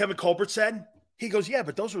Kevin Colbert said? He goes, yeah,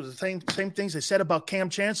 but those were the same things they said about Cam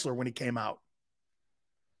Chancellor when he came out.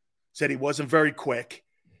 Said he wasn't very quick,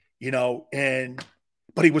 but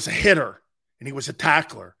he was a hitter and he was a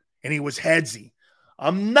tackler and he was headsy.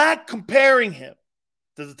 I'm not comparing him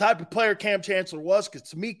to the type of player Cam Chancellor was, because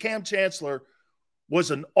to me, Cam Chancellor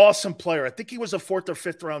was an awesome player. I think he was a 4th or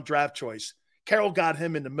 5th round draft choice. Carroll got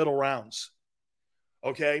him in the middle rounds.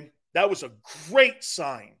 Okay? That was a great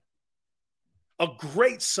sign. A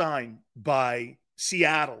great sign by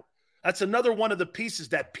Seattle. That's another one of the pieces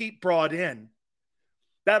that Pete brought in.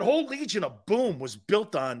 That whole Legion of Boom was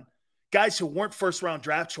built on guys who weren't first-round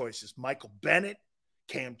draft choices. Michael Bennett,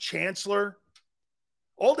 Cam Chancellor,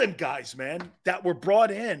 all them guys, man, that were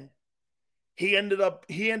brought in. He ended up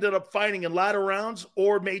finding in latter rounds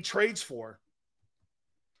or made trades for.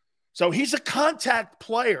 So he's a contact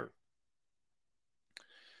player.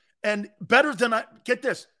 And better than get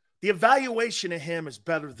this, the evaluation of him is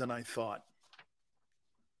better than I thought.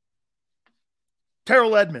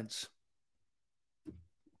 Terrell Edmonds.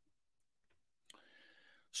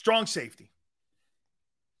 Strong safety.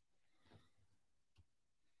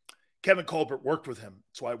 Kevin Colbert worked with him.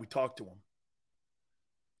 That's why we talked to him.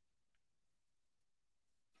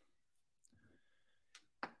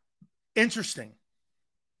 Interesting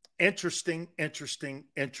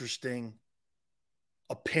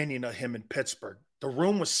opinion of him in Pittsburgh. The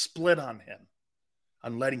room was split on him,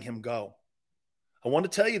 on letting him go. I want to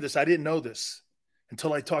tell you this. I didn't know this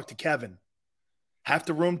until I talked to Kevin. Half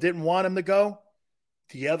the room didn't want him to go.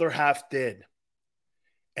 The other half did.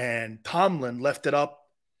 And Tomlin left it up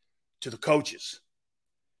to the coaches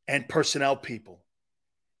and personnel people.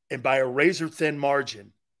 And by a razor-thin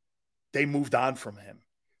margin, they moved on from him.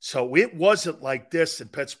 So it wasn't like this in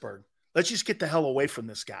Pittsburgh. Let's just get the hell away from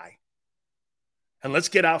this guy. And let's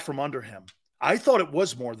get out from under him. I thought it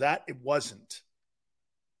was more that. It wasn't.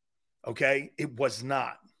 Okay? It was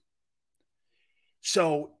not.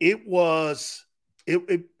 So it was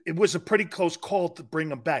a pretty close call to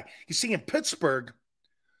bring him back. You see, in Pittsburgh,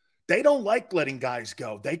 they don't like letting guys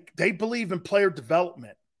go. They believe in player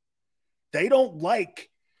development. They don't like,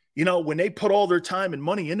 when they put all their time and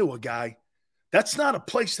money into a guy, that's not a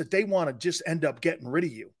place that they want to just end up getting rid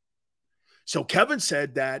of you. So Kevin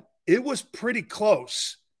said that it was pretty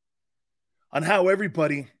close on how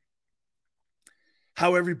everybody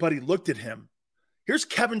looked at him. Here's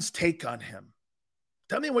Kevin's take on him.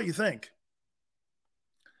 Tell me what you think.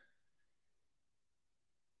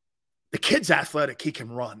 The kid's athletic. He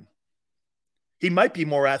can run. He might be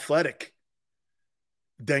more athletic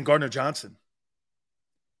than Gardner Johnson.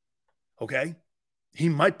 Okay? He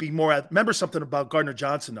might be more. Remember something about Gardner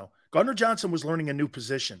Johnson, though. Gardner Johnson was learning a new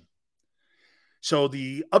position. So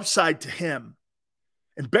the upside to him,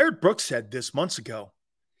 and Barrett Brooks said this months ago,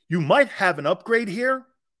 you might have an upgrade here.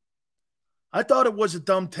 I thought it was a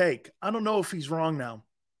dumb take. I don't know if he's wrong now.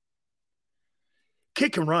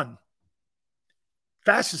 Kid can run.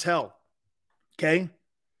 Fast as hell. Okay?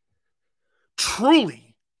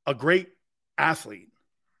 Truly a great athlete.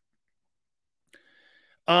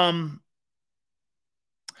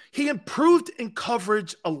 He improved in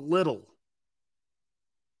coverage a little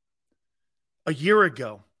a year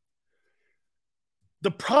ago.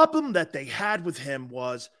 The problem that they had with him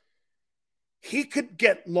was he could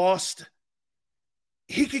get lost.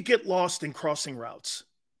 He could get lost in crossing routes,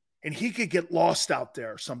 and he could get lost out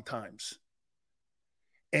there sometimes.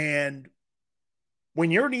 And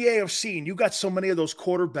when you're in the AFC and you got so many of those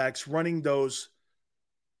quarterbacks running those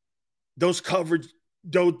coverage,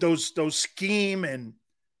 those scheme, and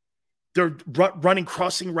they're running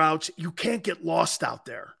crossing routes, you can't get lost out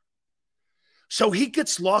there. So he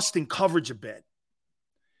gets lost in coverage a bit.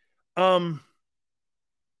 I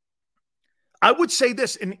would say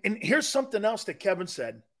this, and here's something else that Kevin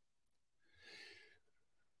said.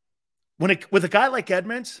 With a guy like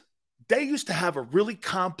Edmonds, they used to have a really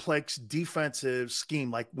complex defensive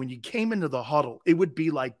scheme. Like when you came into the huddle, it would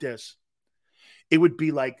be like this. It would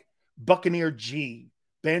be like Buccaneer G,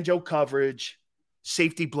 banjo coverage,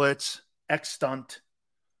 safety blitz, X stunt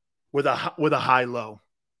with a high-low.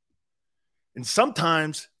 And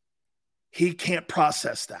sometimes he can't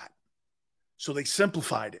process that. So they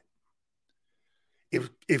simplified it.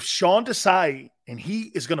 If Sean Desai and he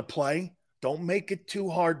is going to play, don't make it too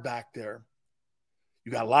hard back there.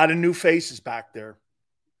 You got a lot of new faces back there.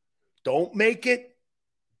 Don't make it.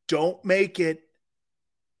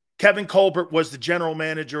 Kevin Colbert was the general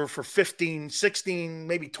manager for 15, 16,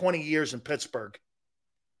 maybe 20 years in Pittsburgh.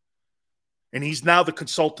 And he's now the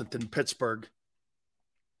consultant in Pittsburgh.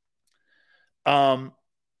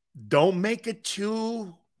 Don't make it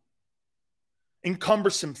too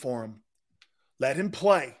encumbersome for him. Let him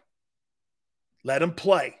play.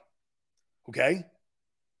 Okay?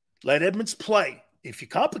 Let Edmonds play. If you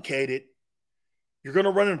complicate it, you're going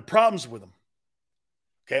to run into problems with him.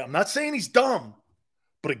 Okay? I'm not saying he's dumb,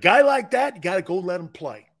 but a guy like that, you got to go let him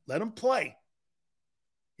play. Let him play.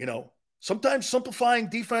 You know, sometimes simplifying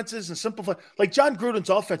defenses and like John Gruden's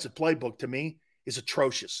offensive playbook to me is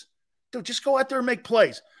atrocious. Dude, just go out there and make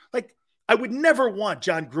plays. Like, I would never want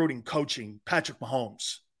John Gruden coaching Patrick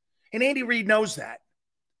Mahomes. And Andy Reid knows that.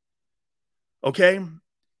 Okay?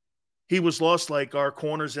 He was lost like our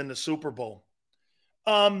corners in the Super Bowl.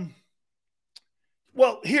 Well,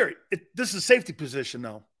 here, this is a safety position,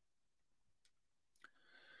 though.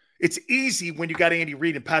 It's easy when you got Andy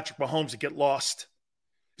Reid and Patrick Mahomes to get lost,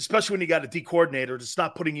 especially when you got a D coordinator that's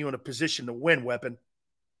not putting you in a position to win, Weapon.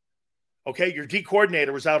 Okay, your D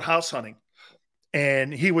coordinator was out house hunting,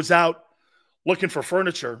 and he was out looking for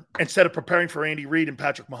furniture instead of preparing for Andy Reid and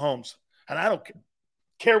Patrick Mahomes. And I don't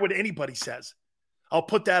care what anybody says. I'll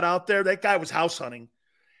put that out there. That guy was house hunting,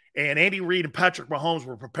 and Andy Reid and Patrick Mahomes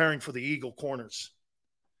were preparing for the Eagle corners.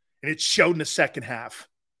 And it showed in the second half.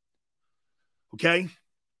 Okay?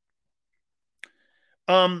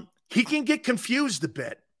 He can get confused a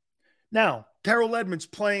bit. Now, Terrell Edmonds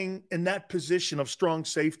playing in that position of strong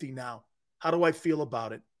safety now. How do I feel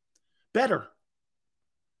about it? Better.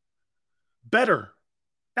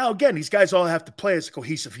 Now, again, these guys all have to play as a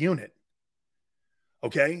cohesive unit.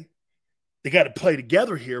 Okay? They got to play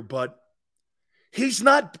together here, but he's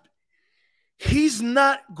not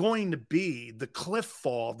going to be the cliff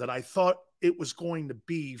fall that I thought it was going to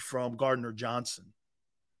be from Gardner Johnson.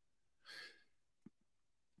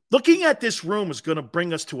 Looking at this room is going to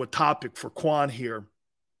bring us to a topic for Quan here.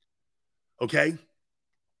 Okay?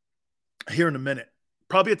 Here in a minute.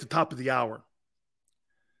 Probably at the top of the hour.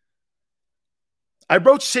 I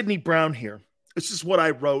wrote Sidney Brown here. This is what I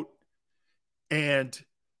wrote. And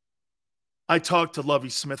I talked to Lovie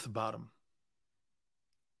Smith about him.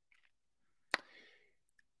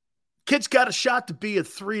 Kid's got a shot to be a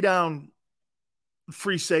 3-down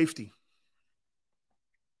free safety.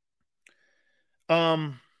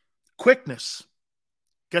 Quickness.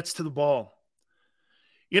 Gets to the ball.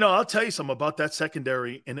 You know, I'll tell you something about that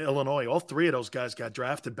secondary in Illinois. All three of those guys got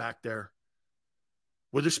drafted back there.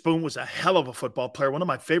 Witherspoon was a hell of a football player, one of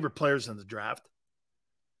my favorite players in the draft.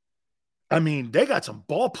 I mean, they got some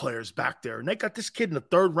ball players back there, and they got this kid in the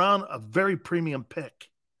third round, a very premium pick.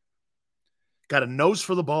 Got a nose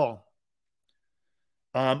for the ball.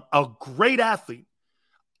 A great athlete.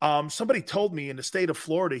 Somebody told me in the state of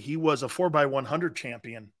Florida he was a 4x100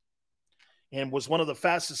 champion and was one of the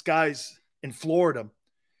fastest guys in Florida.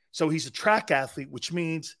 So he's a track athlete, which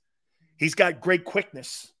means he's got great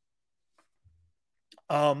quickness.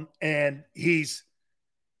 And he's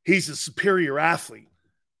a superior athlete.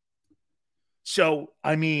 So,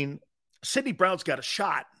 I mean, Sidney Brown's got a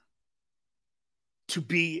shot to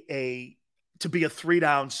be a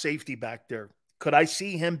 3-down safety back there. Could I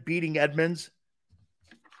see him beating Edmonds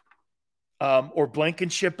or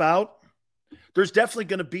Blankenship out? There's definitely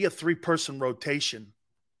going to be a 3-person rotation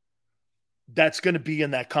that's going to be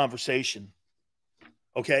in that conversation.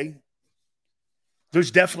 Okay?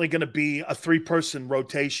 There's definitely going to be a 3-person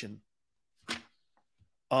rotation.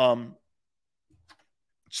 So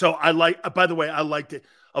I liked it.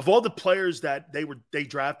 Of all the players that they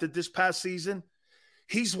drafted this past season,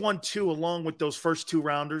 he's 1-2 along with those first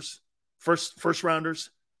rounders.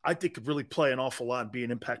 I think could really play an awful lot and be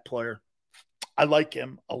an impact player. I like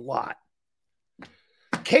him a lot.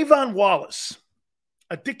 Kayvon Wallace.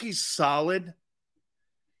 I think he's solid.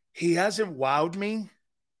 He hasn't wowed me.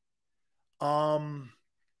 I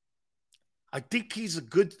think he's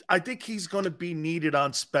going to be needed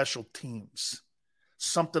on special teams.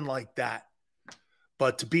 Something like that.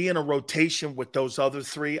 But to be in a rotation with those other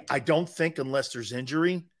three, I don't think unless there's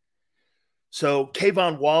injury. So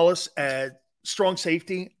Kayvon Wallace at strong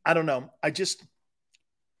safety, I don't know.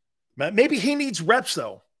 Maybe he needs reps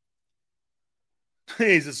though.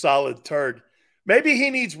 He's a solid turd. Maybe he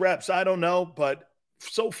needs reps. I don't know. But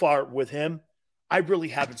so far with him, I really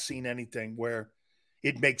haven't seen anything where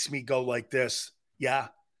it makes me go like this. Yeah,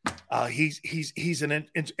 he's an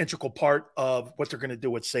integral part of what they're going to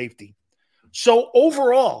do at safety. So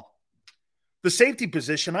overall, the safety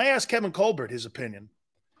position, I asked Kevin Colbert his opinion.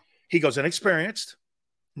 He goes, inexperienced,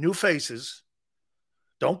 new faces,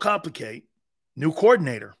 don't complicate, new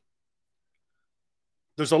coordinator.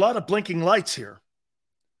 There's a lot of blinking lights here,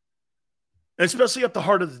 especially at the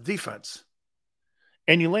heart of the defense.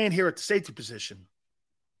 And you land here at the safety position.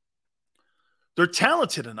 They're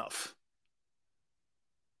talented enough.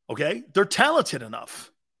 Okay? They're talented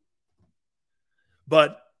enough.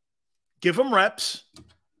 But give them reps.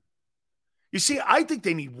 You see, I think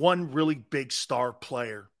they need one really big star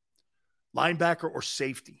player, linebacker or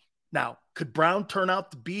safety. Now, could Brown turn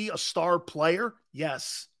out to be a star player?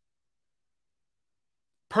 Yes.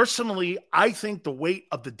 Personally, I think the weight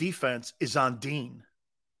of the defense is on Dean.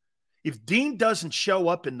 If Dean doesn't show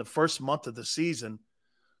up in the first month of the season,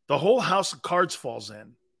 the whole house of cards falls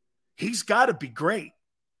in. He's got to be great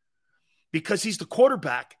because he's the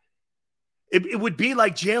quarterback. It would be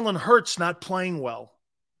like Jalen Hurts not playing well.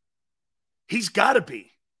 He's got to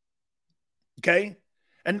be. Okay?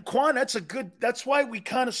 And Quan, that's why we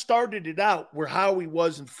kind of started it out where Howie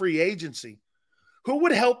was in free agency. Who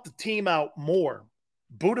would help the team out more?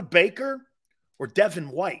 Budda Baker or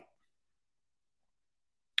Devin White?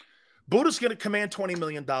 Buda's going to command $20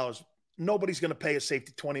 million. Nobody's going to pay a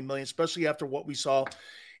safety $20 million, especially after what we saw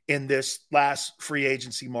in this last free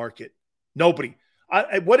agency market. Nobody.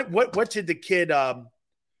 What did the kid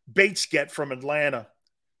Bates get from Atlanta?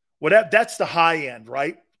 That's the high end,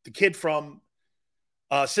 right? The kid from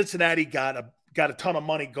Cincinnati got a ton of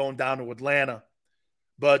money going down to Atlanta.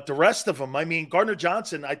 But the rest of them, I mean, Gardner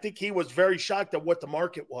Johnson, I think he was very shocked at what the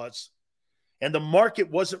market was. And the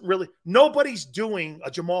market wasn't really – nobody's doing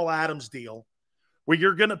a Jamal Adams deal where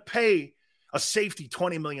you're going to pay a safety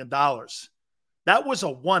 $20 million. That was a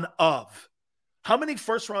one of. How many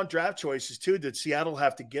first-round draft choices, too, did Seattle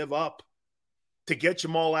have to give up to get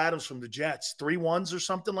Jamal Adams from the Jets? 3 ones or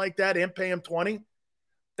something like that and pay him 20?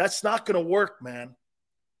 That's not going to work, man.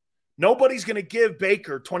 Nobody's going to give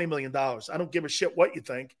Baker $20 million. I don't give a shit what you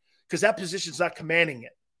think because that position's not commanding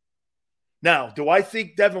it. Now, do I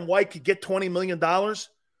think Devin White could get $20 million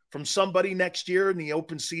from somebody next year in the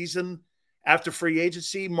open season after free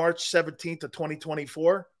agency, March 17th of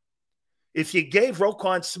 2024? If you gave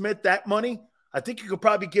Roquan Smith that money, I think you could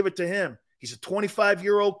probably give it to him. He's a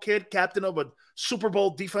 25-year-old kid, captain of a Super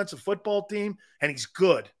Bowl defensive football team, and he's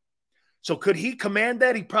good. So could he command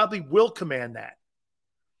that? He probably will command that.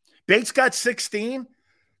 Bates got 16.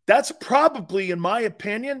 That's probably, in my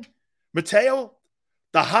opinion, Mateo,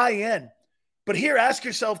 the high end. But here, ask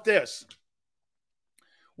yourself this.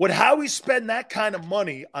 Would Howie spend that kind of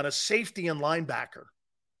money on a safety and linebacker?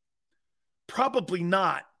 Probably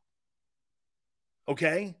not.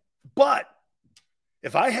 Okay? But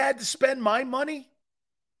if I had to spend my money,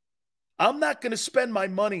 I'm not going to spend my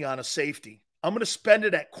money on a safety. I'm going to spend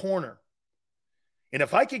it at corner. And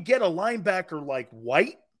if I could get a linebacker like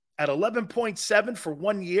White at 11.7 for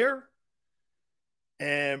 1 year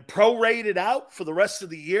and prorate it out for the rest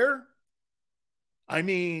of the year, I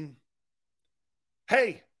mean,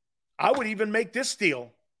 hey, I would even make this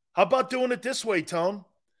deal. How about doing it this way, Tone?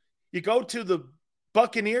 You go to the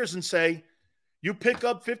Buccaneers and say, you pick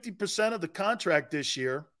up 50% of the contract this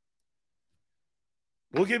year.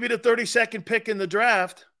 We'll give you the 32nd pick in the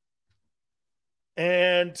draft.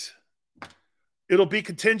 And it'll be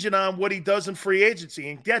contingent on what he does in free agency.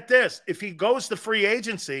 And get this, if he goes to free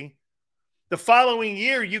agency, the following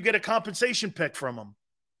year, you get a compensation pick from him.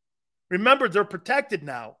 Remember, they're protected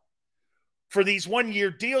now for these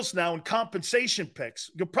one-year deals now and compensation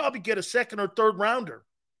picks. You'll probably get a second or third rounder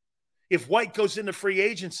if White goes into free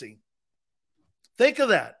agency. Think of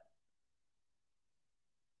that.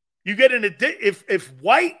 You get if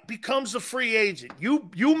White becomes a free agent,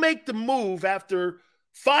 you make the move after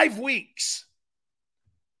 5 weeks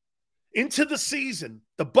into the season.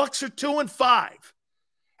 The Bucs are 2-5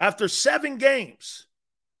 after 7 games.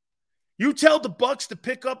 You tell the Bucs to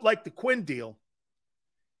pick up like the Quinn deal.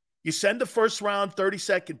 You send a first round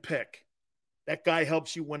 32nd pick. That guy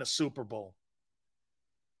helps you win a Super Bowl.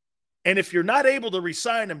 And if you're not able to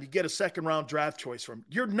re-sign him, you get a second round draft choice from him.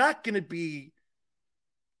 You're not going to be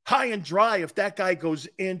high and dry if that guy goes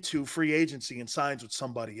into free agency and signs with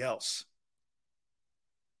somebody else.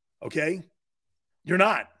 Okay? You're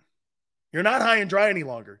not. You're not high and dry any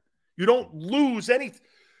longer. You don't lose anything.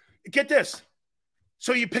 Get this.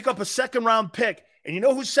 So you pick up a second round pick. And you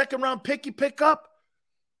know whose second round pick you pick up?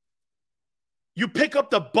 You pick up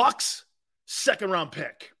the Bucs' second round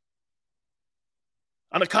pick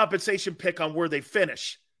on a compensation pick on where they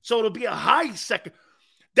finish. So it'll be a high second.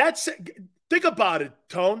 Think about it,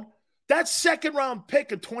 Tone. That second round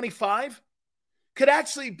pick in 25 could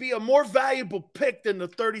actually be a more valuable pick than the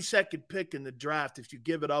 32nd pick in the draft if you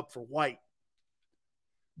give it up for White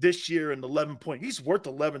this year in 11 point. He's worth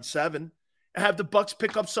 11.7 and have the Bucks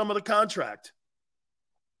pick up some of the contract.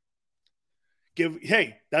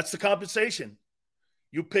 Hey, that's the compensation.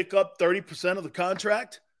 You pick up 30% of the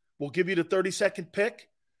contract. We'll give you the 32nd pick.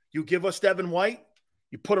 You give us Devin White.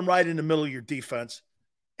 You put him right in the middle of your defense,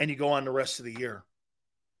 and you go on the rest of the year.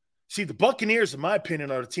 See, the Buccaneers, in my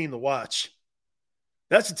opinion, are the team to watch.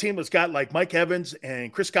 That's a team that's got like Mike Evans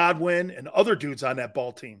and Chris Godwin and other dudes on that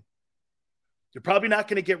ball team. You're probably not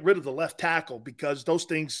going to get rid of the left tackle because those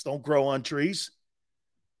things don't grow on trees.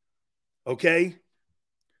 Okay?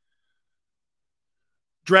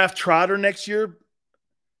 Draft Trotter next year.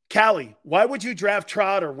 Callie, why would you draft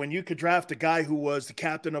Trotter when you could draft a guy who was the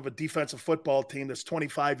captain of a defensive football team that's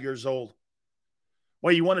 25 years old?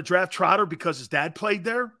 Well, you want to draft Trotter because his dad played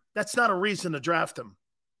there? That's not a reason to draft him.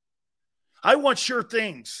 I want sure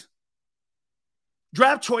things.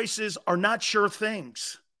 Draft choices are not sure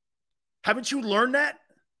things. Haven't you learned that?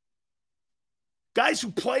 Guys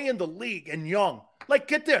who play in the league and young. Like,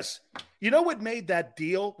 get this. You know what made that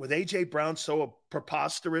deal with A.J. Brown so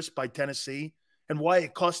preposterous by Tennessee and why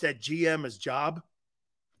it cost that GM his job?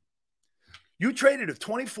 You traded a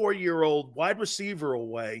 24-year-old wide receiver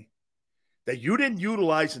away that you didn't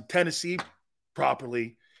utilize in Tennessee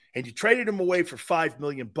properly, and you traded him away for $5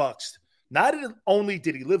 million. Not only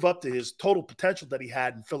did he live up to his total potential that he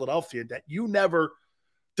had in Philadelphia, that you never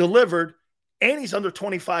delivered, and he's under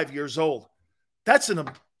 25 years old. That's an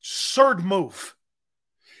absurd move.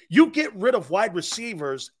 You get rid of wide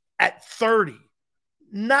receivers at 30,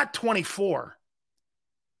 not 24.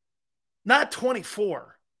 Not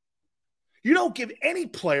 24. You don't give any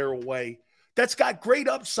player away that's got great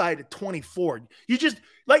upside at 24. You just,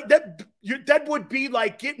 like, that would be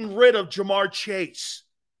like getting rid of Jamar Chase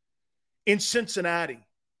in Cincinnati.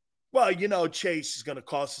 Well, you know, Chase is going to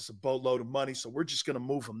cost us a boatload of money, so we're just going to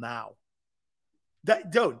move him now.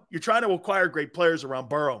 Dude, you're trying to acquire great players around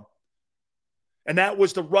Burrow. And that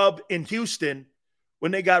was the rub in Houston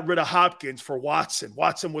when they got rid of Hopkins for Watson.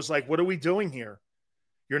 Watson was like, what are we doing here?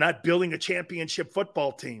 You're not building a championship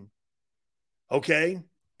football team. Okay?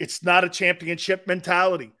 It's not a championship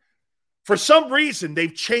mentality. For some reason,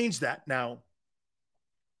 they've changed that now.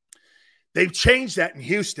 They've changed that in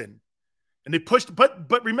Houston. And they pushed,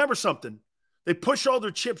 but remember something. They push all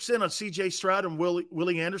their chips in on C.J. Stroud and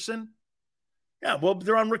Willie Anderson. Yeah, well,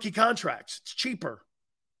 they're on rookie contracts. It's cheaper.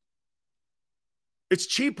 It's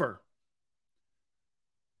cheaper.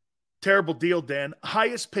 Terrible deal, Dan.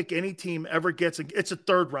 Highest pick any team ever gets. It's a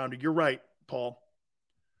third rounder. You're right, Paul.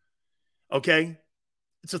 Okay?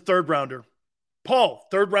 It's a third rounder. Paul,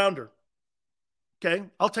 third rounder. Okay?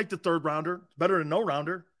 I'll take the third rounder. It's better than no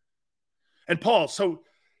rounder. And Paul, so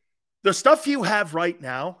the stuff you have right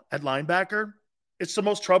now at linebacker, it's the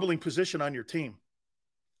most troubling position on your team.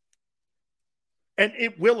 And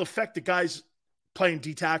it will affect the guys playing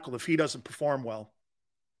D-tackle if he doesn't perform well.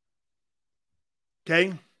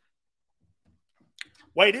 Okay?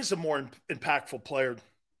 White is a more impactful player.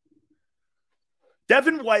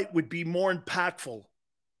 Devin White would be more impactful.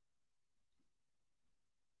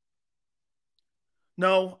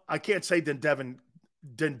 No, I can't say than Devin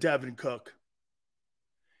Cook.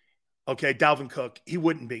 Okay, Dalvin Cook. He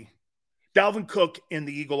wouldn't be. Dalvin Cook in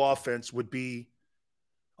the Eagle offense would be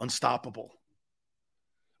unstoppable.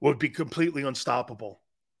 Would be completely unstoppable.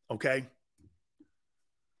 Okay?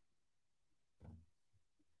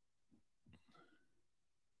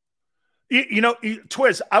 You know,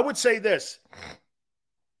 Twiz, I would say this.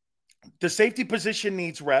 The safety position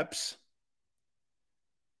needs reps.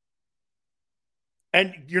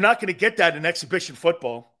 And you're not going to get that in exhibition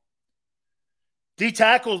football.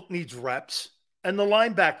 D-tackle needs reps, and the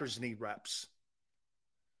linebackers need reps.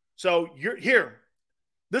 So you're here.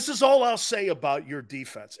 This is all I'll say about your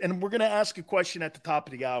defense. And we're going to ask a question at the top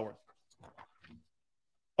of the hour.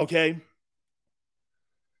 Okay?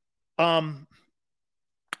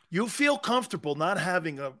 You feel comfortable not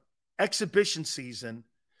having an exhibition season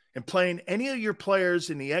and playing any of your players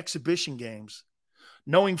in the exhibition games,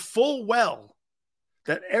 knowing full well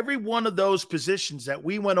that every one of those positions that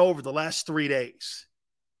we went over the last 3 days,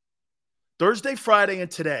 Thursday, Friday,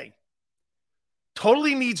 and today,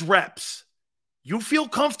 totally needs reps. You feel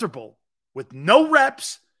comfortable with no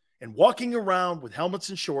reps and walking around with helmets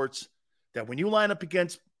and shorts that when you line up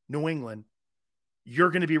against New England,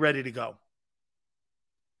 you're going to be ready to go.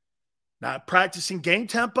 Not practicing game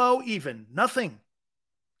tempo, even. Nothing.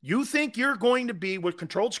 You think you're going to be with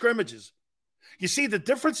controlled scrimmages. You see, the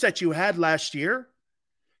difference that you had last year,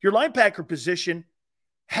 your linebacker position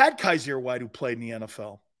had Kaiser White, who played in the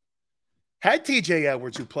NFL. Had TJ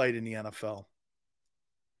Edwards, who played in the NFL.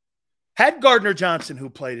 Had Gardner Johnson, who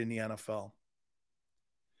played in the NFL.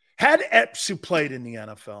 Had Epps, who played in the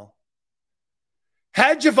NFL.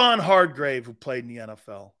 Had Javon Hargrave, who played in the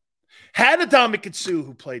NFL. Had Adama Sue,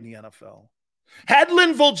 who played in the NFL. Had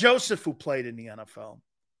Linval Joseph, who played in the NFL.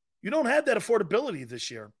 You don't have that affordability this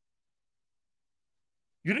year.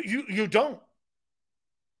 You don't.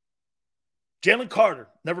 Jalen Carter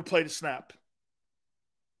never played a snap.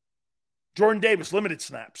 Jordan Davis, limited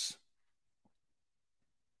snaps.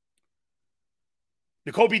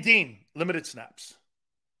 Nakobe Dean, limited snaps.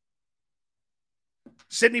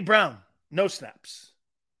 Sidney Brown, no snaps.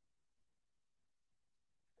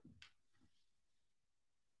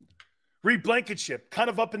 Reed Blankenship, kind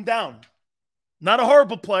of up and down. Not a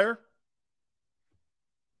horrible player.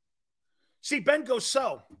 See, Ben goes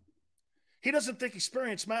so. He doesn't think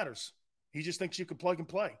experience matters. He just thinks you can plug and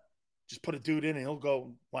play. Just put a dude in and he'll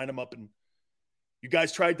go line him up. And you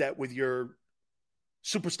guys tried that with your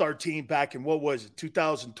superstar team back in, what was it,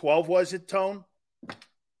 2012 was it, Tone?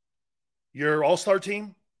 Your all-star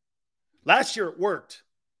team? Last year it worked.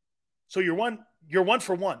 So you're one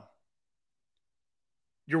for one.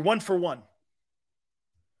 You're 1 for 1.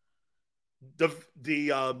 The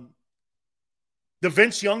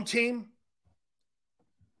Vince Young team,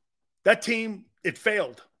 that team, it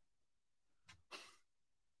failed.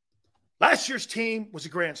 Last year's team was a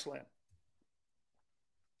grand slam.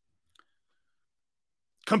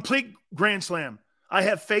 Complete grand slam. I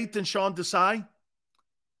have faith in Sean Desai.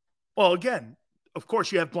 Well, again, of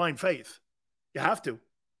course you have blind faith. You have to.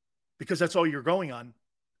 Because that's all you're going on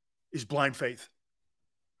is blind faith.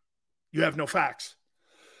 You have no facts.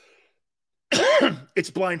 It's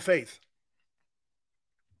blind faith.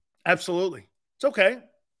 Absolutely. It's okay.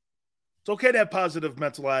 It's okay to have positive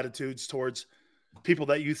mental attitudes towards people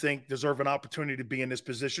that you think deserve an opportunity to be in this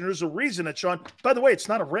position. There's a reason that Sean, by the way, it's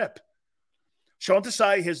not a rip. Sean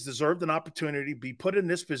Desai has deserved an opportunity to be put in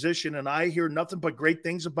this position, and I hear nothing but great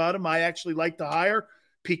things about him. I actually like to hire.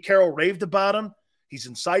 Pete Carroll raved about him. He's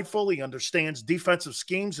insightful. He understands defensive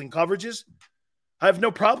schemes and coverages. I have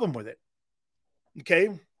no problem with it. Okay?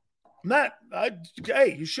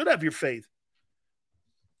 Hey, you should have your faith.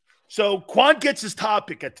 So Quan gets his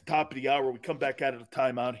topic at the top of the hour. We come back out of the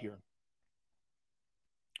timeout here.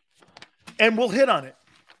 And we'll hit on it.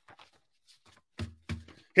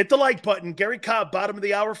 Hit the like button. Gary Cobb, bottom of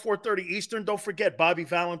the hour, 4:30 Eastern. Don't forget, Bobby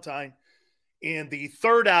Valentine in the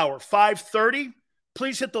third hour, 5:30.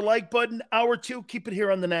 Please hit the like button. Hour 2, keep it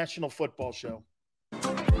here on the National Football Show.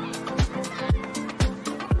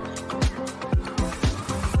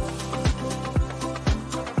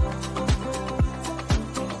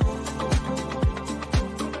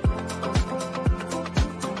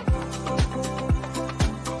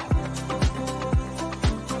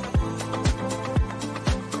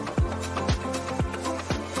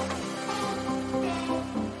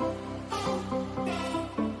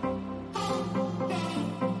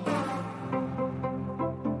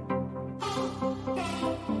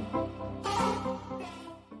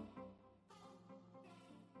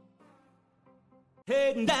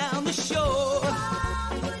 Heading down the shore,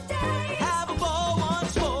 have a ball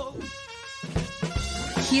once more.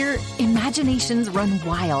 Here, imaginations run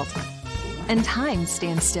wild and time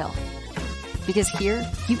stands still. Because here,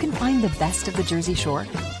 you can find the best of the Jersey Shore,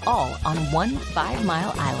 all on one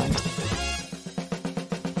 5-mile island.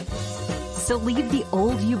 So leave the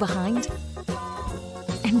old you behind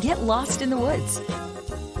and get lost in the woods.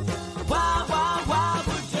 Wild, wild,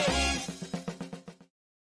 wildwood days.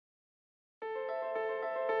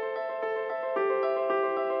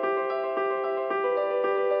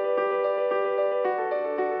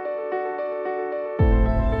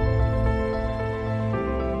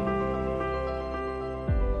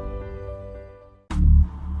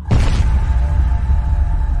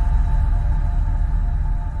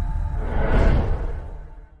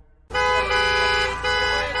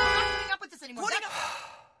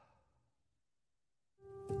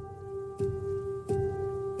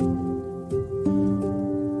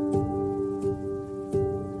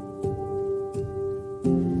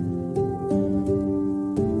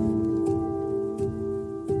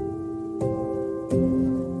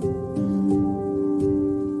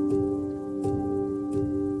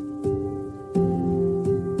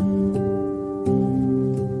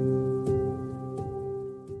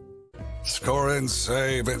 Score and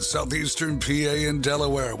save in southeastern PA and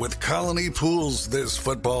Delaware with Colony Pools this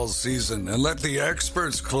football season, and let the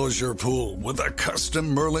experts close your pool with a custom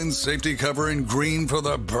Merlin safety cover in green for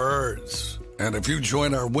the birds. And if you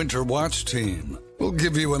join our Winter Watch team, we'll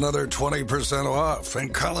give you another 20% off,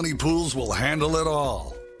 and Colony Pools will handle it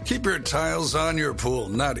all. Keep your tiles on your pool,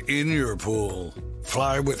 not in your pool.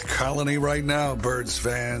 Fly with Colony right now, Birds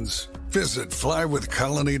fans. Visit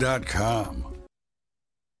flywithcolony.com.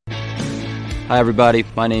 Hi everybody,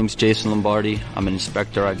 my name's Jason Lombardi. I'm an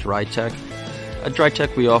inspector at DryTech. At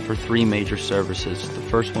DryTech we offer 3 major services, the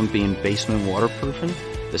first one being basement waterproofing.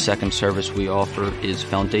 The second service we offer is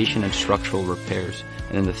foundation and structural repairs.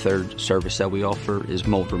 And then the third service that we offer is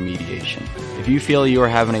mold remediation. If you feel you are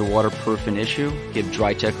having a waterproofing issue, give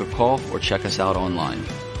DryTech a call or check us out online.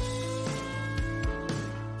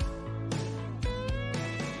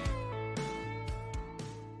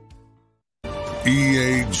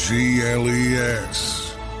 EAGLES,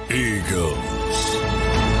 Eagles.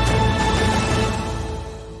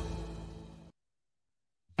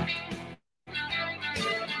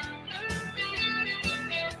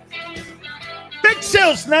 Big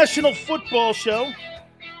Sales National Football Show.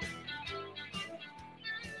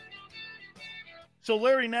 So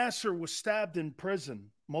Larry Nassar was stabbed in prison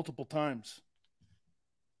multiple times.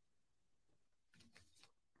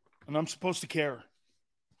 And I'm supposed to care.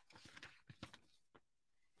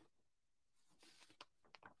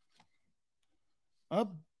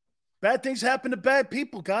 Bad things happen to bad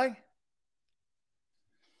people, guy.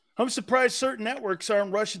 I'm surprised certain networks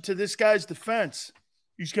aren't rushing to this guy's defense.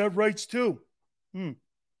 He's got rights too.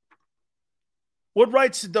 What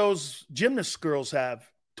rights did those gymnast girls have?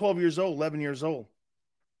 12 years old, 11 years old.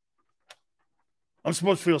 I'm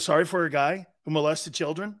supposed to feel sorry for a guy who molested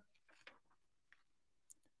children?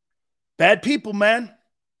 Bad people, man.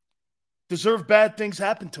 Deserve bad things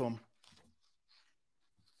happen to them.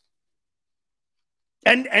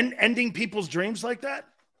 And ending people's dreams like that?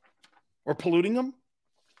 Or polluting them?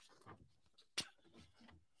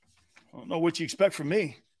 I don't know what you expect from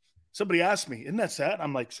me. Somebody asked me, isn't that sad?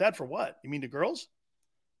 I'm like, sad for what? You mean the girls?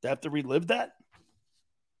 They have to relive that?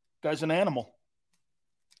 Guy's an animal.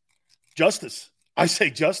 Justice. I say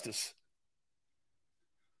justice.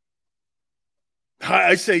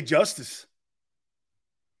 I say justice.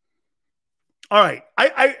 All right.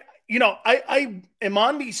 I am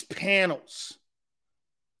on these panels.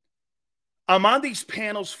 I'm on these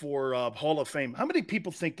panels for Hall of Fame. How many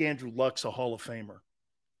people think Andrew Luck's a Hall of Famer?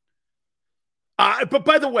 But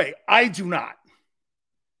by the way, I do not.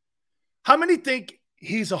 How many think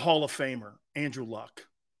he's a Hall of Famer, Andrew Luck?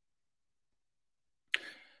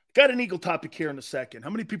 Got an Eagle topic here in a second. How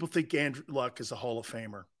many people think Andrew Luck is a Hall of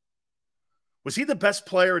Famer? Was he the best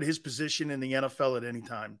player at his position in the NFL at any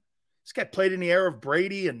time? This guy played in the era of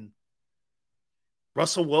Brady and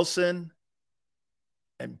Russell Wilson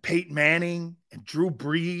and Peyton Manning and Drew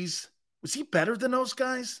Brees. Was he better than those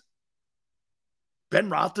guys? Ben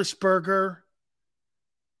Roethlisberger?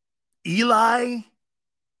 Eli?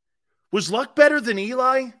 Was Luck better than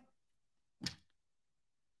Eli?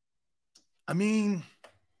 I mean,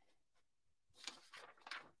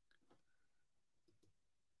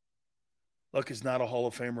 Luck is not a Hall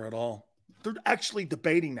of Famer at all. They're actually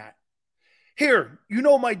debating that. Here, you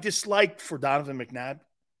know my dislike for Donovan McNabb.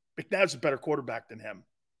 McNabb's a better quarterback than him.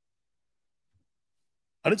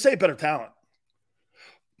 I didn't say better talent.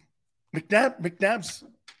 McNabb's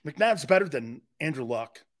better than Andrew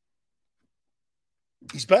Luck.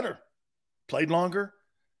 He's better. Played longer.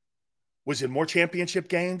 Was in more championship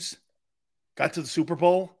games. Got to the Super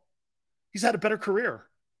Bowl. He's had a better career.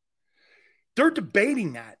 They're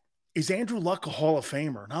debating that. Is Andrew Luck a Hall of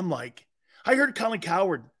Famer? And I'm like, I heard Colin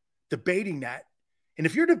Cowherd debating that. And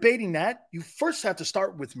if you're debating that, you first have to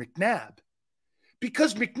start with McNabb.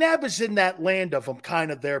 Because McNabb is in that land of I'm kind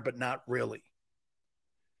of there, but not really.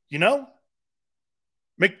 You know?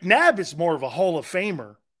 McNabb is more of a Hall of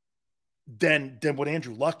Famer than what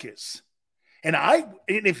Andrew Luck is. And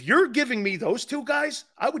if you're giving me those two guys,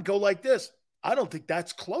 I would go like this. I don't think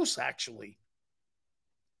that's close, actually.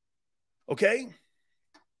 Okay?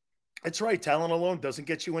 That's right. Talent alone doesn't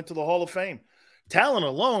get you into the Hall of Fame. Talent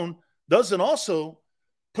alone doesn't also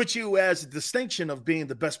put you as a distinction of being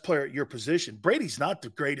the best player at your position. Brady's not the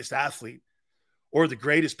greatest athlete or the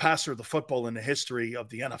greatest passer of the football in the history of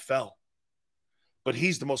the NFL. But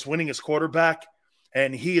he's the most winningest quarterback,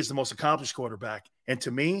 and he is the most accomplished quarterback. And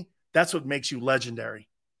to me, that's what makes you legendary.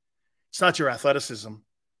 It's not your athleticism.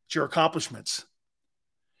 It's your accomplishments.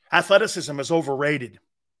 Athleticism is overrated.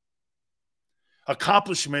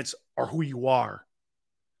 Accomplishments are who you are.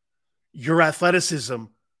 Your athleticism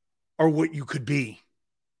are what you could be.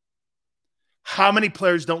 How many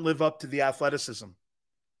players don't live up to the athleticism?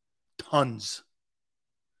 Tons.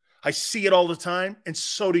 I see it all the time, and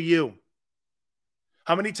so do you.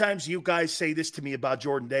 How many times do you guys say this to me about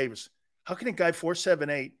Jordan Davis? How can a guy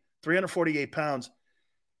 4'7", 348 pounds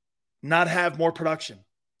not have more production?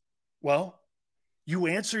 Well, You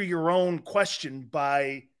answer your own question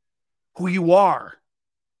by who you are.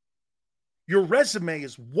 Your resume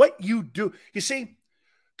is what you do. You see,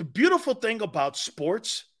 the beautiful thing about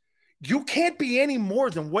sports, you can't be any more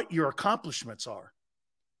than what your accomplishments are.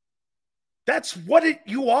 That's what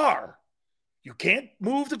you are. You can't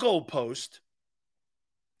move the goalpost.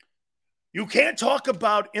 You can't talk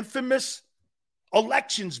about infamous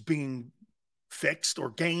elections being fixed or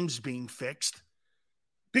games being fixed,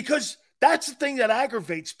 because that's the thing that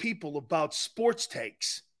aggravates people about sports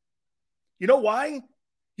takes. You know why?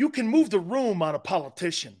 You can move the room on a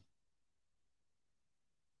politician.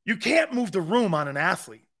 You can't move the room on an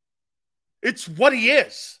athlete. It's what he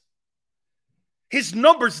is. His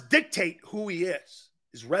numbers dictate who he is.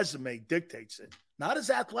 His resume dictates it, not his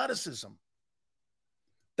athleticism.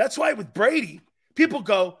 That's why with Brady, people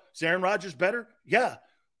go, is Aaron Rodgers better? Yeah.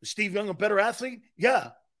 Is Steve Young a better athlete?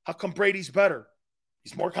 Yeah. How come Brady's better?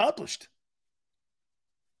 He's more accomplished.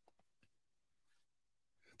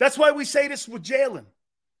 That's why we say this with Jalen.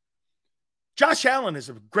 Josh Allen is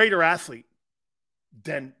a greater athlete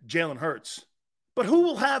than Jalen Hurts. But who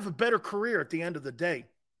will have a better career at the end of the day?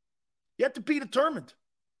 You have to be determined.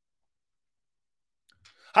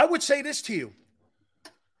 I would say this to you.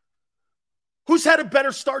 Who's had a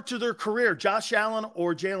better start to their career, Josh Allen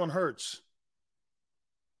or Jalen Hurts?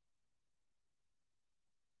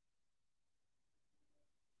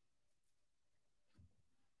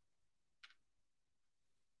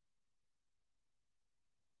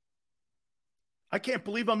 I can't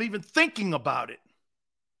believe I'm even thinking about it.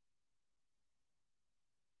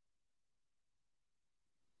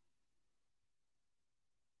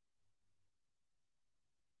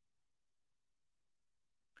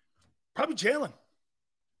 Probably Jalen.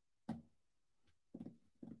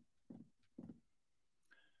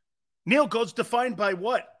 Neil goes defined by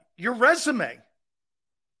what? Your resume.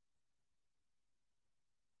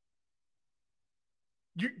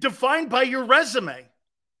 You're defined by your resume.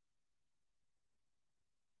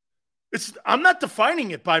 I'm not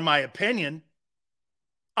defining it by my opinion.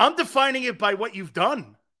 I'm defining it by what you've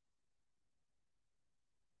done.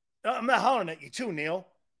 I'm not hollering at you too, Neil.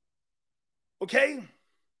 Okay?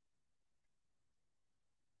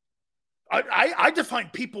 I define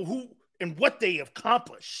people who and what they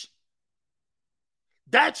accomplish.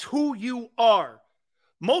 That's who you are.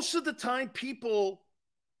 Most of the time, people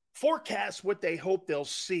forecast what they hope they'll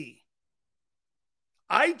see.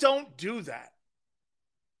 I don't do that.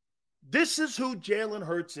 This is who Jalen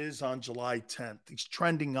Hurts is on July 10th. He's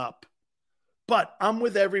trending up. But I'm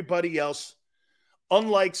with everybody else.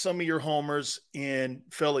 Unlike some of your homers in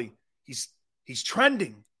Philly, he's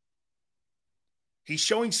trending. He's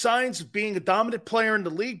showing signs of being a dominant player in the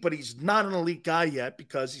league, but he's not an elite guy yet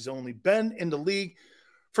because he's only been in the league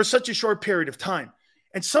for such a short period of time.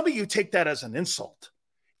 And some of you take that as an insult.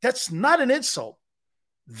 That's not an insult.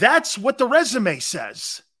 That's what the resume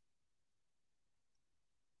says.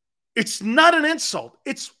 It's not an insult.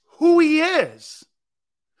 It's who he is,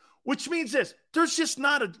 which means this. There's just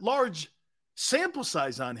not a large sample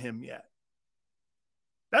size on him yet.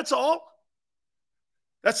 That's all.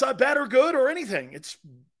 That's not bad or good or anything. It's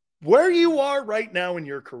where you are right now in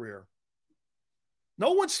your career.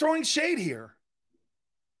 No one's throwing shade here.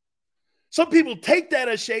 Some people take that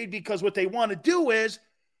as shade because what they want to do is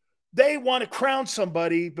they want to crown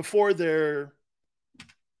somebody before their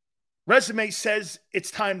resume says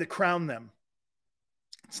it's time to crown them.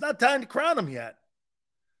 It's not time to crown them yet.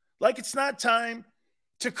 Like it's not time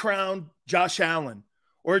to crown Josh Allen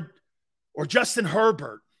or Justin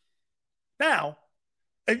Herbert. Now,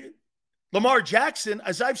 Lamar Jackson,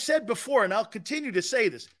 as I've said before, and I'll continue to say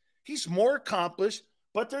this, he's more accomplished,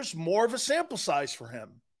 but there's more of a sample size for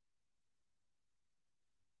him.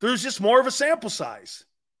 There's just more of a sample size.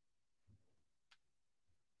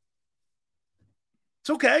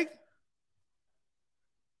 It's okay.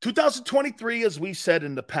 2023, as we've said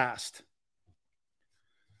in the past,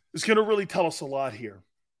 is going to really tell us a lot here.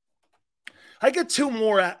 I got two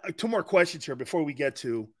more questions here before we get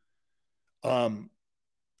to the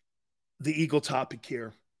Eagle topic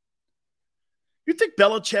here. You think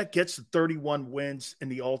Belichick gets the 31 wins in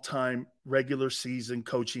the all-time regular season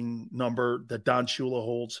coaching number that Don Shula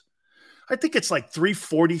holds? I think it's like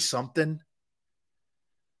 340 something.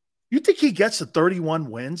 You think he gets the 31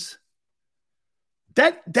 wins?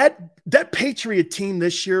 That Patriot team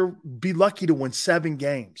this year be lucky to win 7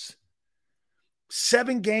 games.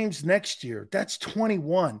 7 games next year. That's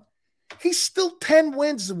 21. He's still 10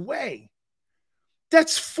 wins away.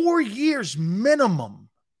 That's 4 years minimum.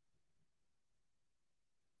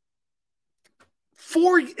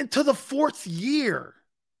 4 into the 4th year.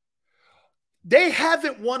 They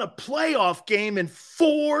haven't won a playoff game in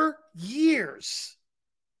 4 years.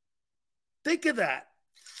 Think of that.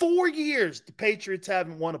 4 years the Patriots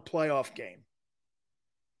haven't won a playoff game.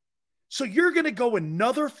 So you're going to go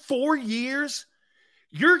another 4 years?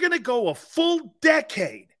 You're going to go a full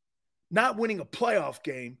decade not winning a playoff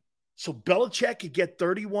game so Belichick could get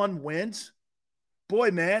 31 wins?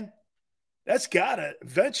 Boy, man, that's got to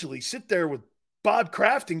eventually sit there with Bob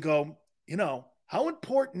Kraft and go, how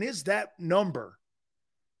important is that number?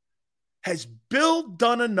 Has Bill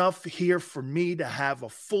done enough here for me to have a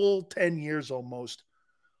full 10 years almost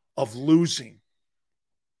of losing?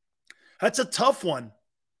 That's a tough one.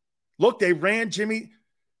 Look, they ran Jimmy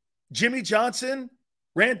Johnson,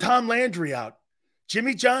 ran Tom Landry out.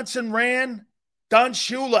 Jimmy Johnson ran Don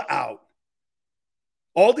Shula out.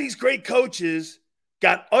 All these great coaches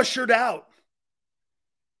got ushered out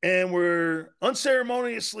and were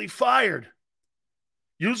unceremoniously fired.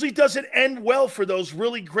 Usually doesn't end well for those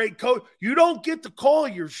really great coaches. You don't get to call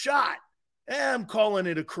your shot. I'm calling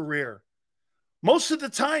it a career. Most of the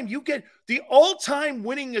time, you get the all-time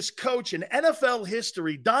winningest coach in NFL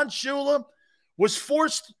history. Don Shula was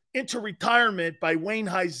forced into retirement by Wayne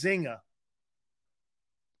Huizenga.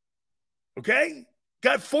 Okay?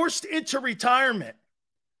 Got forced into retirement.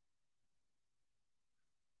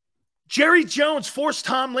 Jerry Jones forced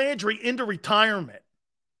Tom Landry into retirement.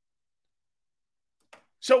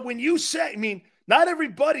 So when you say, not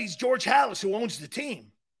everybody's George Halas who owns the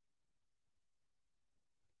team.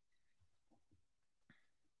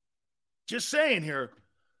 Just saying here,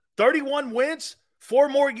 31 wins, 4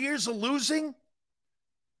 more years of losing.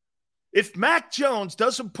 If Mac Jones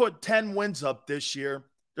doesn't put 10 wins up this year,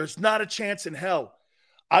 there's not a chance in hell.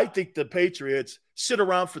 I think the Patriots sit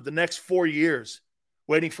around for the next 4 years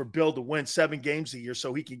waiting for Bill to win 7 games a year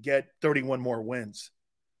so he can get 31 more wins.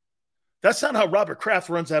 That's not how Robert Kraft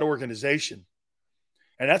runs that organization.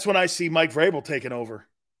 And that's when I see Mike Vrabel taking over.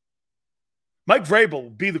 Mike Vrabel will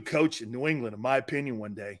be the coach in New England, in my opinion,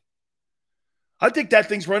 one day. I think that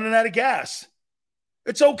thing's running out of gas.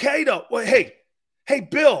 It's okay, though. Well, hey,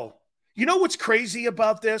 Bill, you know what's crazy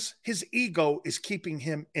about this? His ego is keeping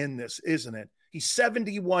him in this, isn't it? He's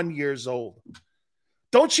 71 years old.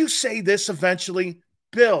 Don't you say this eventually?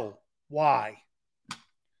 Bill, why?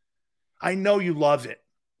 I know you love it,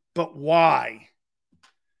 but why?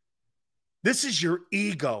 This is your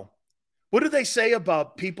ego. What do they say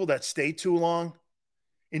about people that stay too long?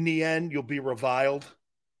 In the end, you'll be reviled.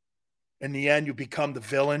 In the end, you become the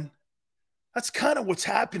villain. That's kind of what's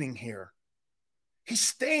happening here. He's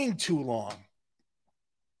staying too long.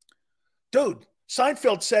 Dude,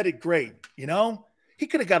 Seinfeld said it great, He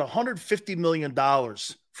could have got $150 million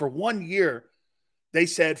for 1 year, they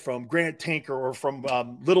said, from Grant Tinker or from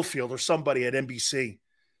Littlefield or somebody at NBC.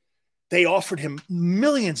 They offered him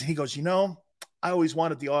millions, and he goes, I always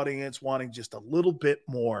wanted the audience wanting just a little bit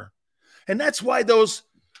more. And that's why those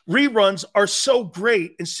reruns are so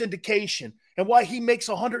great in syndication and why he makes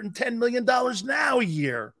 $110 million now a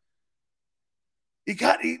year.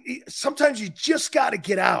 Sometimes you just got to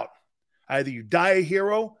get out. Either you die a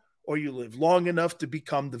hero or you live long enough to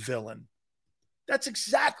become the villain. That's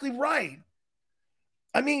exactly right.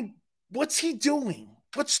 What's he doing?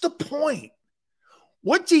 What's the point?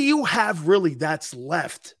 What do you have really that's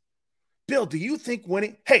left? Bill, do you think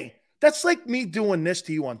winning? Hey, that's like me doing this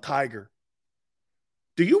to you on Tiger.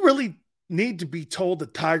 Do you really need to be told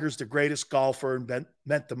that Tiger's the greatest golfer and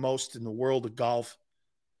meant the most in the world of golf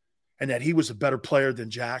and that he was a better player than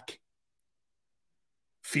Jack?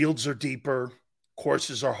 Fields are deeper.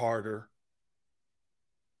 Courses are harder.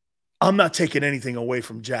 I'm not taking anything away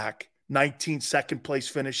from Jack. 19 second-place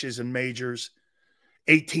finishes in majors,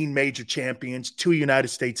 18 major champions, 2 United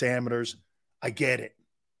States amateurs. I get it.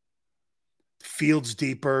 Fields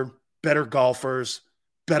deeper, better golfers,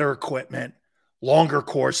 better equipment, longer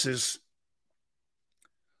courses.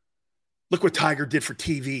 Look what Tiger did for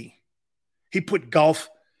TV. He put golf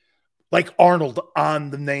like Arnold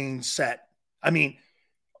on the main set.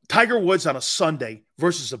 Tiger Woods on a Sunday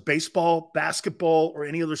versus a baseball, basketball, or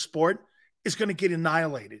any other sport is going to get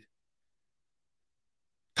annihilated.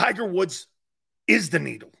 Tiger Woods is the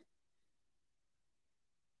needle.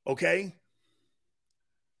 Okay?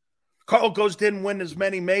 Carl Ghost didn't win as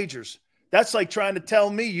many majors. That's like trying to tell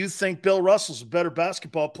me you think Bill Russell's a better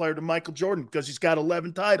basketball player than Michael Jordan because he's got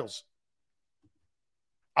 11 titles.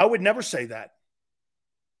 I would never say that.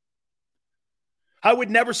 I would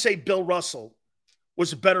never say Bill Russell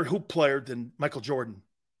was a better hoop player than Michael Jordan.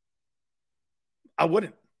 I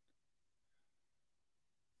wouldn't.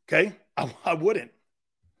 Okay? I wouldn't.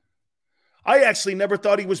 I actually never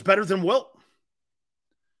thought he was better than Wilt.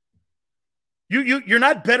 You're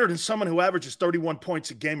not better than someone who averages 31 points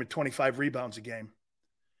a game and 25 rebounds a game.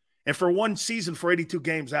 And for one season, for 82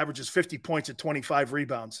 games, averages 50 points and 25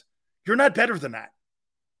 rebounds. You're not better than that.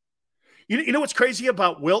 You know what's crazy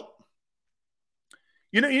about Wilt?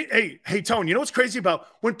 Hey, Tone, you know what's crazy about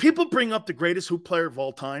when people bring up the greatest hoop player of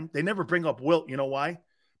all time, they never bring up Wilt. You know why?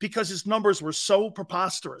 Because his numbers were so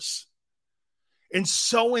preposterous and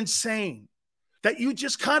so insane that you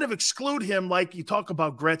just kind of exclude him like you talk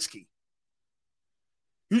about Gretzky.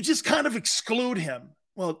 You just kind of exclude him.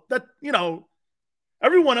 Well, that,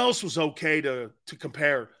 everyone else was okay to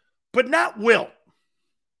compare, but not Wilt.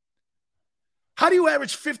 How do you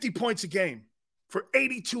average 50 points a game for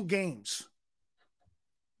 82 games?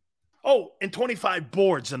 Oh, and 25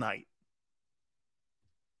 boards a night.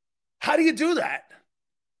 How do you do that?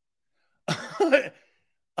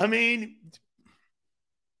 I mean,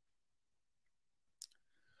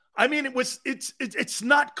 it's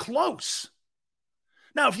not close.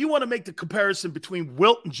 Now, if you want to make the comparison between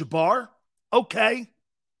Wilt and Jabbar, okay,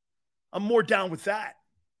 I'm more down with that.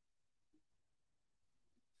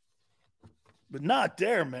 But not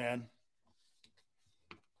there, man.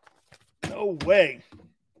 No way.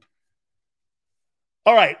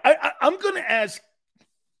 All right, I'm going to ask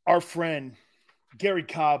our friend Gary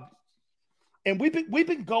Cobb, and we've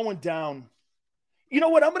been going down. You know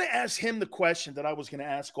what? I'm going to ask him the question that I was going to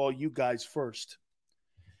ask all you guys first.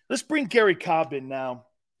 Let's bring Gary Cobb in now.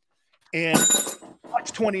 And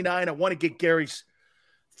watch 29. I want to get Gary's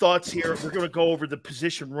thoughts here. We're going to go over the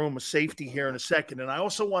position room of safety here in a second. And I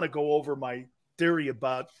also want to go over my theory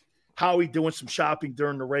about Howie doing some shopping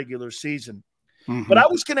during the regular season. Mm-hmm. But I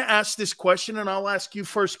was going to ask this question, and I'll ask you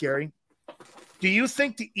first, Gary. Do you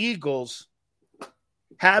think the Eagles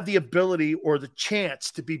have the ability or the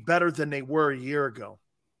chance to be better than they were a year ago?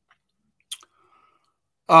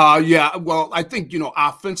 Yeah, well, I think,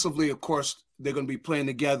 offensively, of course, they're going to be playing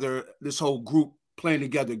together, this whole group playing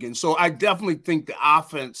together again. So I definitely think the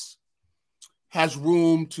offense has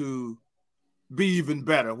room to be even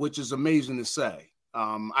better, which is amazing to say.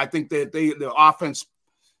 I think that the offense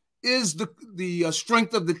is the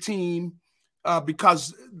strength of the team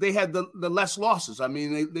because they had the less losses. I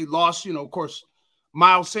mean, they lost, of course,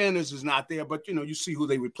 Miles Sanders is not there, but, you see who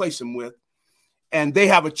they replace him with. And they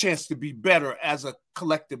have a chance to be better as a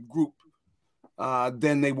collective group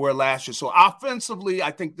than they were last year. So offensively,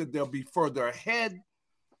 I think that they'll be further ahead.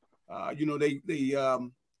 They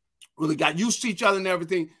really got used to each other and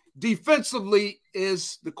everything. Defensively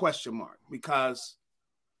is the question mark because,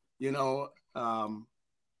 there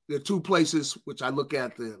are two places which I look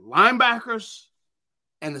at: the linebackers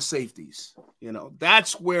and the safeties.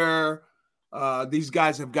 That's where these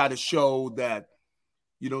guys have got to show that,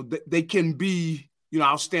 they can be,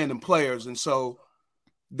 outstanding players. And so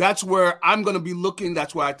that's where I'm going to be looking.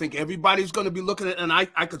 That's where I think everybody's going to be looking at. And I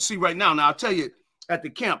could see right now. Now, I'll tell you, at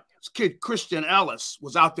the camp, this kid Christian Ellis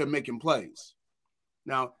was out there making plays.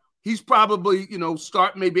 Now, he's probably,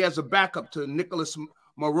 start maybe as a backup to Nicholas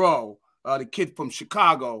Moreau, the kid from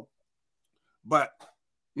Chicago. But,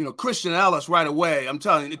 Christian Ellis right away, I'm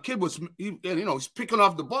telling you, the kid he's picking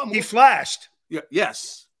off the ball. He flashed. Yeah,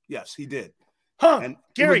 yes, he did. And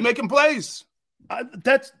Gary, he was making plays.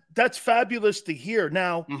 That's fabulous to hear.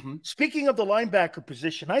 Now, Speaking of the linebacker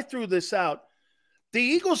position, I threw this out. The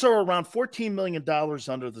Eagles are around $14 million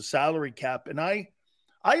under the salary cap, and I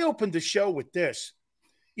opened the show with this.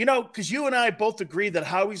 Because you and I both agree that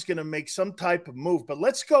Howie's going to make some type of move. But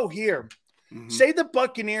let's go here. Mm-hmm. Say the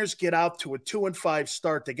Buccaneers get out to a 2-5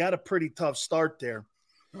 start. They got a pretty tough start there.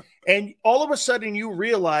 And all of a sudden you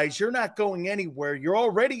realize you're not going anywhere. You're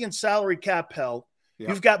already in salary cap hell. Yeah.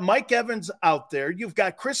 You've got Mike Evans out there. You've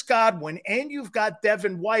got Chris Godwin, and you've got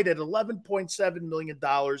Devin White at $11.7 million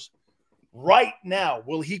right now.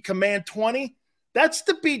 Will he command 20? That's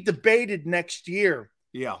to be debated next year.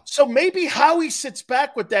 Yeah. So maybe Howie sits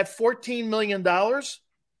back with that $14 million,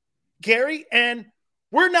 Gary, and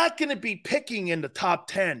we're not going to be picking in the top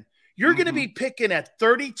 10. You're going to be picking at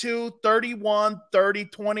 32, 31, 30,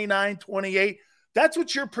 29, 28. That's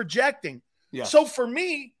what you're projecting. Yeah. So for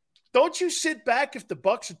me, don't you sit back if the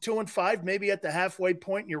Bucs are 2-5, maybe at the halfway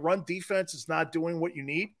point, and your run defense is not doing what you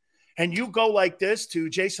need, and you go like this to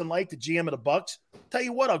Jason Light, the GM of the Bucs. Tell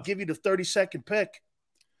you what, I'll give you the 32nd pick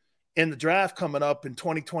in the draft coming up in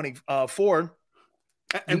 2024.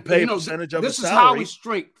 And pay a percentage of his salary.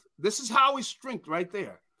 This is Howie's strength right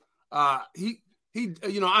there. I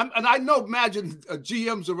know, imagine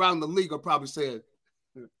GMs around the league are probably saying,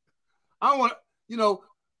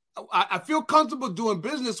 I feel comfortable doing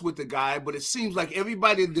business with the guy, but it seems like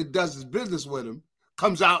everybody that does his business with him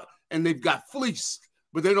comes out and they've got fleeced,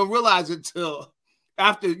 but they don't realize it till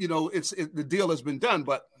after the deal has been done.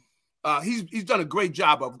 But he's done a great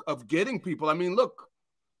job of getting people. I mean, look,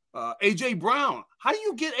 A.J. Brown. How do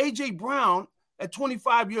you get A.J. Brown at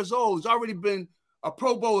 25 years old? He's already been a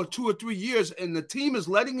Pro Bowler 2 or 3 years, and the team is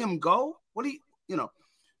letting him go? What do you.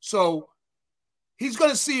 So he's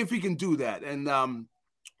going to see if he can do that. And,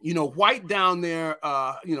 White down there,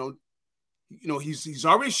 he's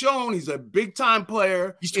already shown he's a big-time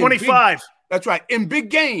player. He's 25. That's right. In big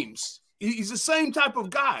games, he's the same type of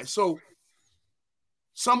guy. So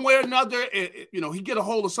somewhere or another, he get a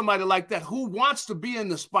hold of somebody like that who wants to be in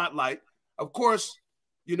the spotlight. Of course,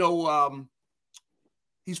 he's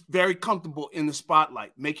very comfortable in the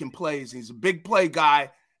spotlight, making plays. He's a big play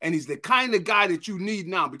guy, and he's the kind of guy that you need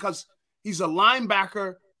now because he's a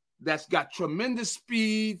linebacker that's got tremendous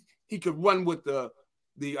speed. He could run with the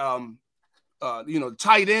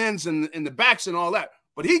tight ends and the backs and all that.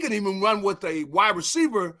 But he can even run with a wide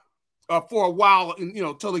receiver for a while,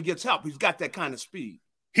 until he gets help. He's got that kind of speed.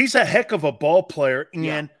 He's a heck of a ball player,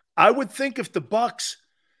 and I would think if the Bucs,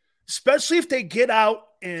 especially if they get out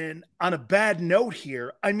and on a bad note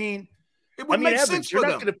here, it would make Evans, sense. You're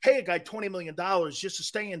not going to pay a guy $20 million just to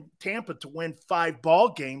stay in Tampa to win 5 ball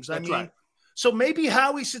games. That's right. So maybe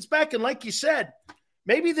Howie sits back and, like you said,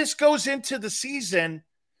 maybe this goes into the season,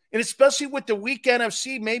 and especially with the weak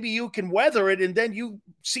NFC, maybe you can weather it, and then you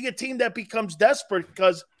see a team that becomes desperate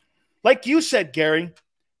because, like you said, Gary,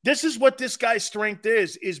 this is what this guy's strength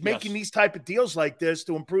is making these type of deals like this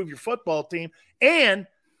to improve your football team. And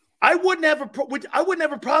I wouldn't have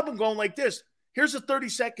a problem going like this. Here's a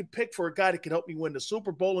 30-second pick for a guy that can help me win the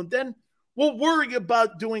Super Bowl, and then we'll worry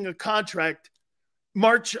about doing a contract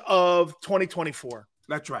March of 2024.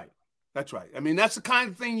 That's right. That's right. That's the kind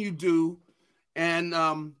of thing you do. And,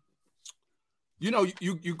 you're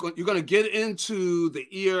going to get into the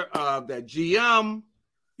ear of that GM.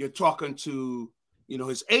 You're talking to,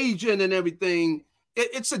 his agent and everything.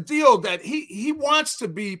 It's a deal that he wants to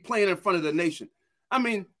be playing in front of the nation.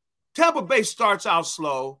 Tampa Bay starts out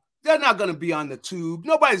slow. They're not going to be on the tube.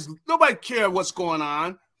 Nobody cares what's going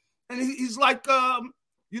on. And he's like,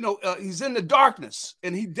 he's in the darkness,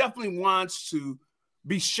 and he definitely wants to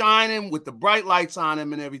be shining with the bright lights on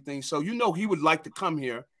him and everything. So, he would like to come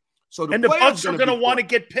here. So the Bucs are going to want to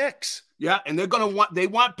get picks. Yeah. And they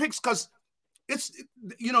want picks because it's,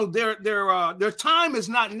 their time is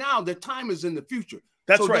not now. Their time is in the future.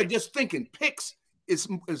 That's right. They're just thinking picks it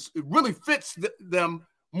really fits them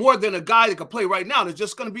more than a guy that can play right now. They're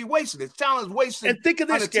just going to be wasted. His talent is wasted. And think of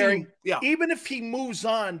this, Gary. Yeah. Even if he moves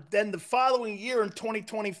on, then the following year in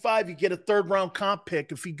 2025, you get a 3rd-round comp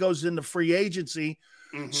pick if he goes into free agency.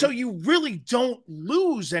 Mm-hmm. So you really don't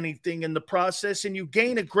lose anything in the process, and you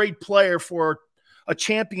gain a great player for a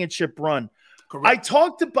championship run. Correct. I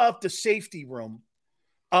talked about the safety room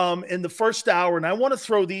in the first hour, and I want to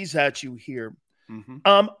throw these at you here.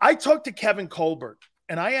 Mm-hmm. I talked to Kevin Colbert,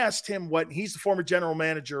 and I asked him he's the former general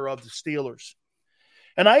manager of the Steelers.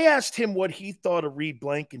 And I asked him what he thought of Reed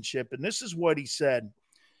Blankenship, and this is what he said.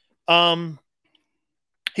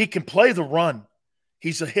 He can play the run.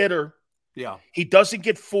 He's a hitter. Yeah. He doesn't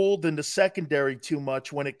get fooled in the secondary too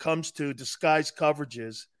much when it comes to disguised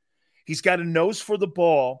coverages. He's got a nose for the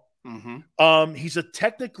ball. Mm-hmm. He's a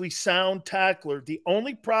technically sound tackler. The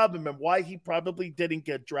only problem and why he probably didn't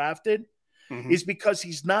get drafted is because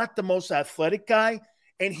he's not the most athletic guy,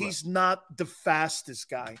 and he's not the fastest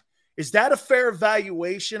guy. Is that a fair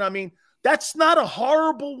evaluation? That's not a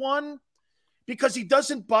horrible one because he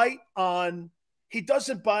doesn't bite on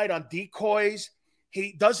decoys.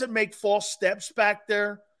 He doesn't make false steps back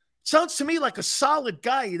there. Sounds to me like a solid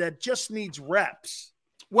guy that just needs reps.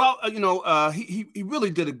 Well, he really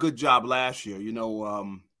did a good job last year,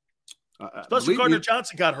 Especially Gardner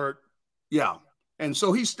Johnson got hurt. Yeah. And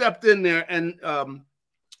so he stepped in there, and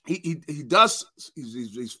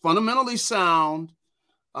he's fundamentally sound.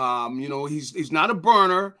 He's not a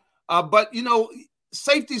burner, but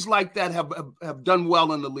safeties like that have done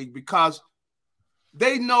well in the league because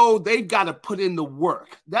they know they've got to put in the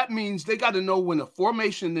work. That means they got to know when the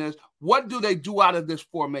formation is. What do they do out of this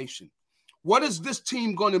formation? What is this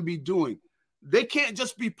team going to be doing? They can't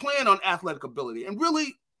just be playing on athletic ability. And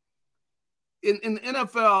really, in the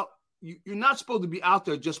NFL, you're not supposed to be out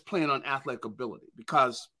there just playing on athletic ability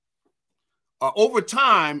because over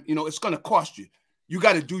time, it's going to cost you. You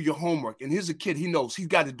got to do your homework. And here's a kid, he knows he's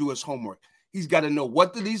got to do his homework. He's got to know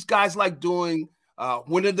what do these guys like doing,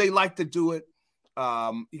 when do they like to do it.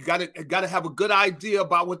 You got to have a good idea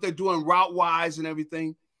about what they're doing route-wise and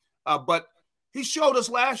everything. But he showed us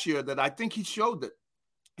last year that I think he showed that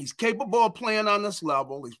he's capable of playing on this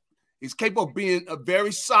level. He's capable of being a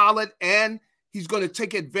very solid, and he's going to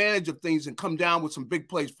take advantage of things and come down with some big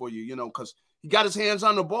plays for you, because he got his hands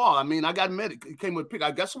on the ball. I mean, I got to admit, he came with a pick.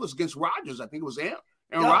 I guess it was against Rodgers. I think it was Aaron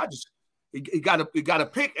Rodgers. He got a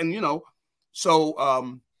pick, and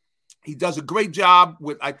so he does a great job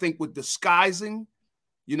with disguising.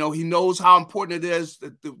 He knows how important it is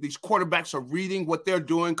that these quarterbacks are reading what they're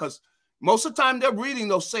doing, because most of the time they're reading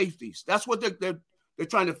those safeties. That's what they're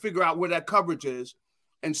trying to figure out where that coverage is.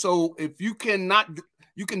 And so if you can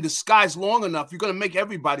disguise long enough, you're going to make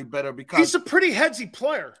everybody better, because he's a pretty headsy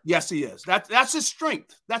player. Yes, he is. That's his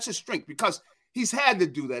strength. That's his strength, because he's had to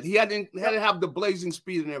do that. He had to have the blazing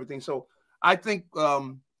speed and everything. So I think it's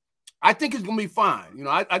going to be fine.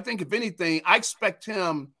 I think if anything, I expect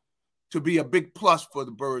him to be a big plus for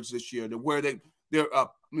the Birds this year, to where they're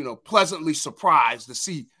pleasantly surprised to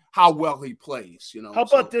see how well he plays. How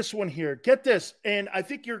about this one here? Get this, and I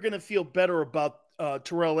think you're going to feel better about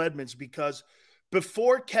Terrell Edmunds, because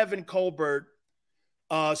before Kevin Colbert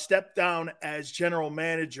stepped down as general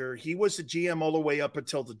manager, he was the GM all the way up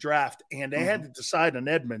until the draft, and they had to decide on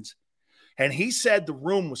Edmunds. And he said the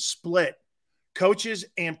room was split, coaches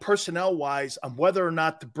and personnel-wise, on whether or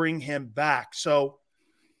not to bring him back. So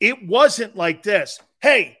it wasn't like this,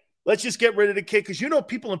 hey, let's just get rid of the kid, because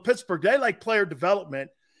people in Pittsburgh, they like player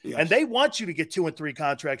development, and they want you to get 2 and 3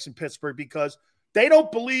 contracts in Pittsburgh, because they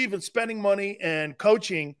don't believe in spending money and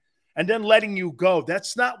coaching and then letting you go.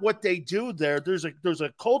 That's not what they do there. There's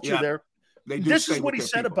a culture there. This is what he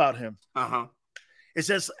said about him. It's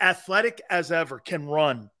as athletic as ever, can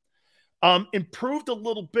run. Improved a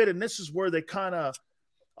little bit, and this is where they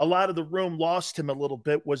a lot of the room lost him a little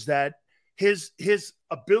bit, was that his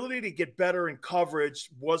ability to get better in coverage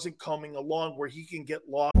wasn't coming along, where he can get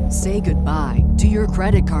lost. Say goodbye to your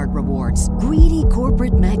credit card rewards. Greedy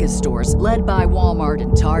corporate mega stores, led by Walmart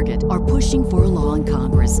and Target, are pushing for a law in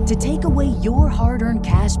Congress to take away your hard-earned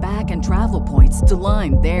cash back and travel points to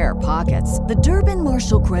line their pockets. The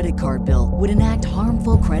Durbin-Marshall credit card bill would enact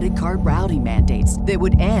harmful credit card routing mandates that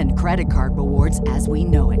would end credit card rewards as we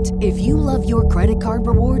know it. If you love your credit card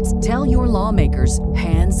rewards, tell your lawmakers,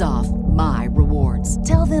 hands off my rewards.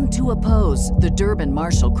 Tell them to oppose the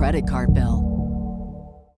Durbin-Marshall credit card bill.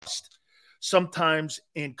 Sometimes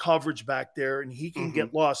in coverage back there, and he can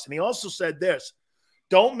get lost. And he also said this,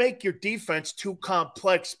 don't make your defense too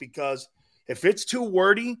complex, because if it's too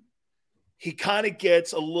wordy, he kind of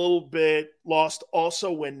gets a little bit lost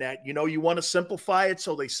also in that. You want to simplify it,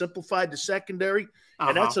 so they simplified the secondary,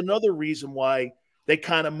 and that's another reason why they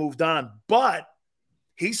kind of moved on. But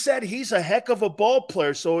he said he's a heck of a ball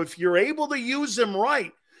player, so if you're able to use him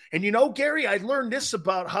right, and Gary, I learned this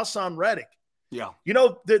about Hassan Reddick. Yeah.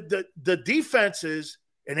 The defenses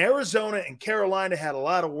in Arizona and Carolina had a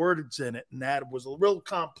lot of words in it, and that was a real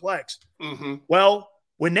complex. Well,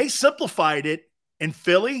 when they simplified it in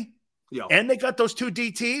Philly, and they got those 2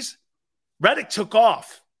 DTs, Reddick took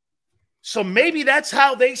off. So maybe that's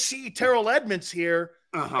how they see Terrell Edmunds here,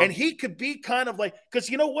 and he could be kind of like, because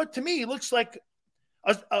to me, he looks like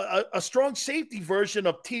a strong safety version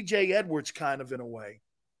of TJ Edwards, kind of, in a way.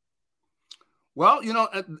 Well,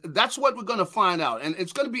 that's what we're going to find out. And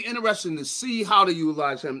it's going to be interesting to see how to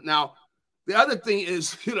utilize him. Now, the other thing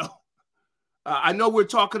is, I know we're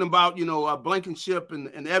talking about, Blankenship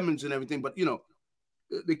and Edmonds and everything, but,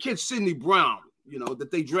 the kid Sidney Brown, that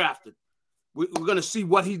they drafted, we're going to see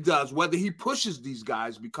what he does, whether he pushes these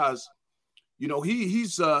guys, because, he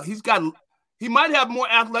might have more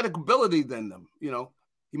athletic ability than them.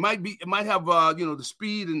 He might have, the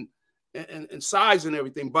speed and size and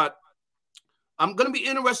everything, but I'm going to be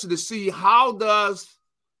interested to see how does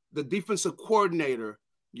the defensive coordinator,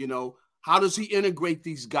 how does he integrate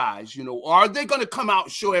these guys? Are they going to come out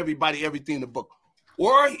and show everybody everything in the book?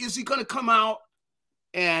 Or is he going to come out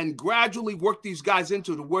and gradually work these guys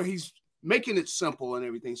into where he's making it simple and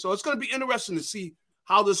everything? So it's going to be interesting to see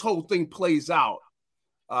how this whole thing plays out.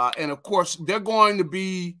 And, of course, they're going to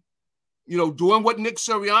be, doing what Nick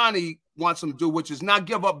Sirianni wants them to do, which is not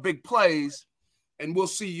give up big plays. And we'll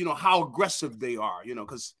see, how aggressive they are,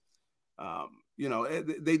 because,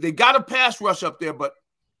 they got a pass rush up there, but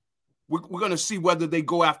we're going to see whether they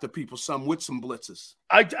go after people with some blitzes.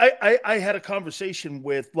 I had a conversation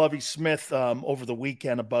with Lovie Smith over the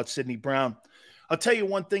weekend about Sidney Brown. I'll tell you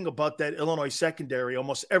one thing about that Illinois secondary.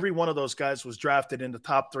 Almost every one of those guys was drafted in the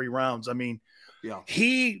top 3 rounds. I mean,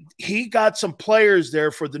 he got some players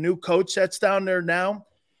there for the new coach that's down there now.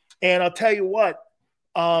 And I'll tell you what.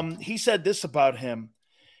 He said this about him.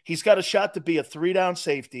 He's got a shot to be a 3-down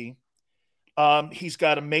safety. He's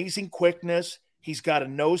got amazing quickness. He's got a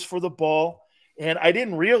nose for the ball. And I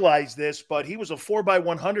didn't realize this, but he was a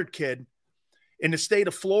 4x100 kid in the state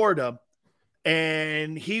of Florida.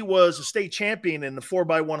 and he was a state champion in the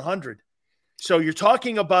 4x100. So you're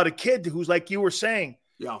talking about a kid who's, like you were saying,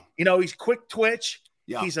 he's quick twitch.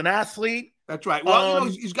 Yeah. He's an athlete. That's right. Well,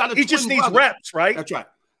 he's got he just needs reps, right? That's right.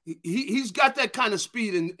 He's got that kind of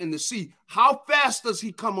speed in the C. How fast does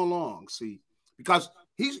he come along? See, because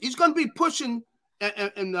he's going to be pushing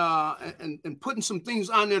and putting some things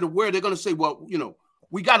on there to where they're going to say, well,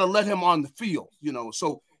 we got to let him on the field,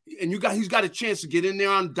 So, and he's got a chance to get in there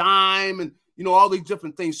on dime and all these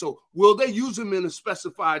different things. So, will they use him in a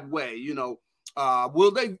specified way?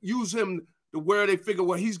 Will they use him to where they figure,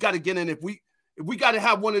 well, he's got to get in. If we got to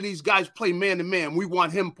have one of these guys play man to man, we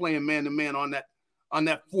want him playing man to man on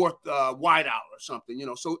that fourth wide out or something.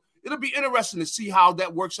 So it'll be interesting to see how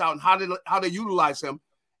that works out and how they utilize him.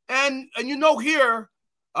 And here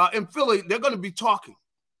in Philly, they're going to be talking.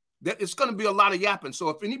 It's going to be a lot of yapping. So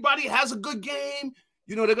if anybody has a good game,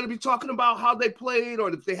 they're going to be talking about how they played,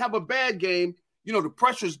 or if they have a bad game, the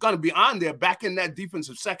pressure is going to be on there back in that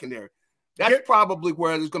defensive secondary. That's probably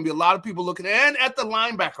where there's going to be a lot of people looking, and at the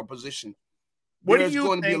linebacker position, there's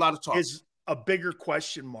going to be a lot of talk. Is a bigger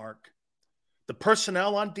question mark the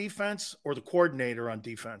personnel on defense or the coordinator on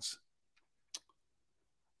defense?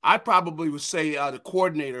 I probably would say the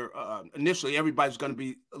coordinator. Initially, everybody's going to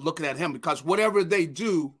be looking at him, because whatever they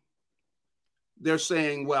do, they're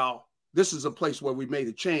saying, well, this is a place where we made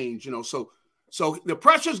a change, So the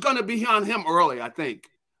pressure is going to be on him early, I think.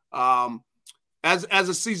 As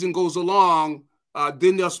the season goes along,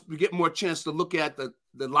 then they'll get more chance to look at the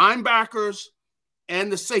linebackers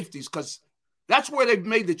and the safeties, because that's where they've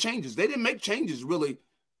made the changes. They didn't make changes really.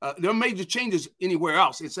 There major changes anywhere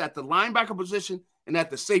else. It's at the linebacker position and at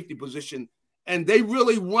the safety position, and they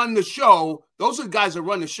really run the show. Those are the guys that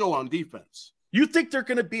run the show on defense. You think they're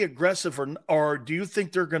going to be aggressive, or do you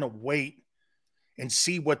think they're going to wait and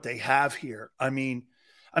see what they have here? I mean,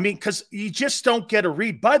 because you just don't get a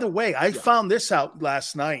read. By the way, I found this out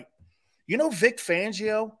last night. Vic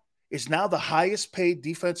Fangio is now the highest paid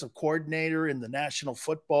defensive coordinator in the National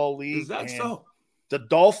Football League. Is that so? The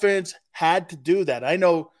Dolphins had to do that. I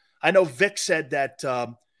know Vic said that,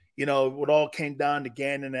 it all came down to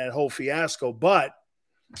Gannon, that whole fiasco, but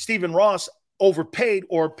Stephen Ross overpaid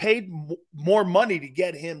or paid more money to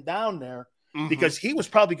get him down there because he was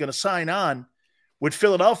probably going to sign on with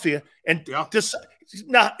Philadelphia. And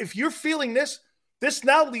now, if you're feeling this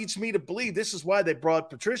now leads me to believe this is why they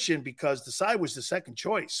brought Patricia in, because Desai was the second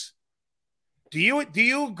choice. Do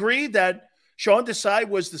you agree that Sean Desai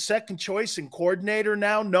was the second choice and coordinator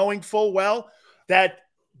now, knowing full well that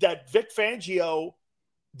Vic Fangio,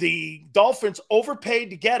 the Dolphins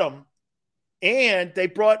overpaid to get him, and they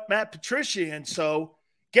brought Matt Patricia in? So,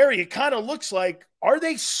 Gary, it kind of looks like, are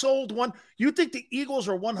they sold one? You think the Eagles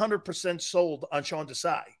are 100% sold on Sean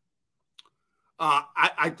Desai?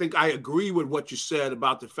 I think I agree with what you said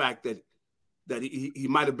about the fact that he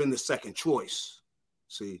might have been the second choice.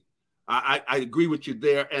 See, I agree with you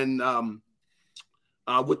there, and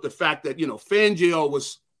with the fact that Fangio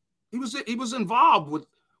was involved with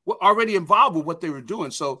already involved with what they were doing,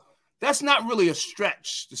 so that's not really a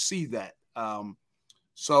stretch to see that.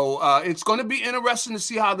 So it's going to be interesting to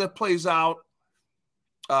see how that plays out,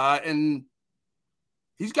 and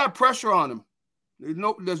he's got pressure on him.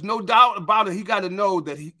 There's no doubt about it. He got to know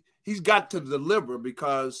that he's got to deliver,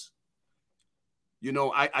 because,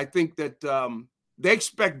 I think that they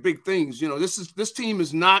expect big things. This team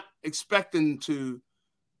is not expecting to,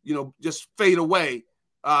 just fade away.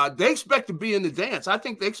 They expect to be in the dance. I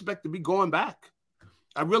think they expect to be going back.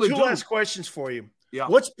 I really do. Two last questions for you. Yeah.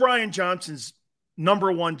 What's Brian Johnson's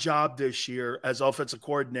number one job this year as offensive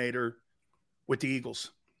coordinator with the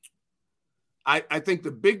Eagles? I think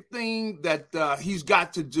the big thing that he's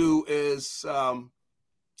got to do is,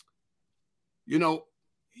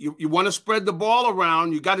 you want to spread the ball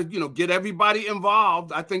around. You got to, get everybody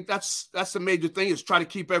involved. I think that's the major thing, is try to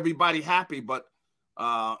keep everybody happy. But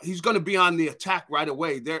he's going to be on the attack right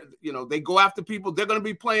away. They go after people. They're going to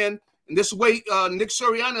be playing in this way. Nick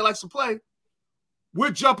Sirianni likes to play.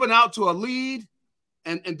 We're jumping out to a lead,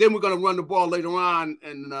 and then we're going to run the ball later on.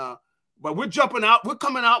 But we're jumping out. We're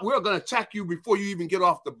coming out. We're going to attack you before you even get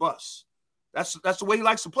off the bus. That's the way he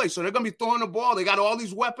likes to play. So they're going to be throwing the ball. They got all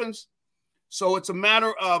these weapons. So it's a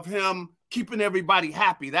matter of him keeping everybody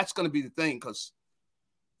happy. That's going to be the thing, because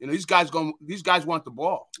these guys want the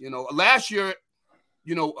ball. Last year,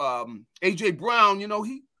 AJ Brown,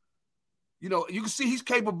 you can see he's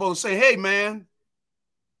capable of saying, "Hey, man,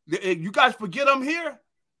 you guys forget I'm here.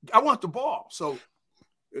 I want the ball." So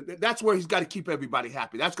that's where he's got to keep everybody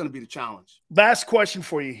happy. That's going to be the challenge. Last question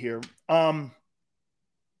for you here.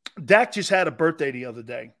 Dak just had a birthday the other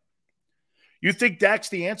day. You think Dak's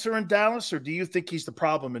the answer in Dallas, or do you think he's the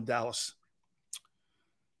problem in Dallas?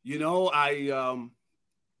 You know, I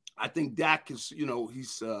think Dak is,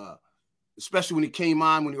 he's especially when he came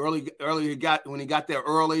on, when he got there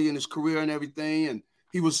early in his career and everything, and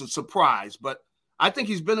he was a surprise. But I think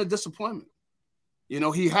he's been a disappointment.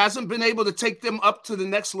 He hasn't been able to take them up to the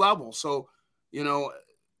next level. So,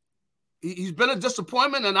 he's been a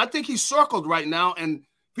disappointment, and I think he's circled right now. And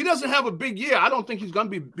if he doesn't have a big year, I don't think he's going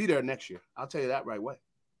to be there next year. I'll tell you that right away.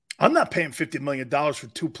 I'm not paying $50 million for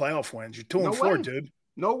 2 playoff wins. You're 2-4, dude.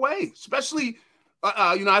 No way. Especially,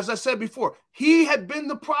 as I said before, he had been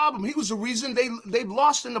the problem. He was the reason they've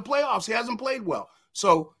lost in the playoffs. He hasn't played well.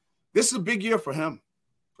 So this is a big year for him.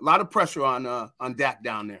 A lot of pressure on Dak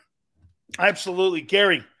down there. Absolutely.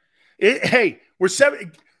 Gary, we're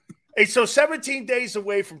 17 days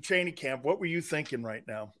away from training camp. What were you thinking right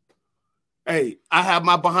now? Hey, I have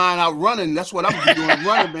my behind out running. That's what I'm doing. I'm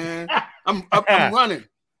running, man. I'm running.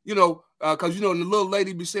 Because the little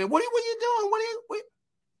lady be saying, "What are you doing? What are you?"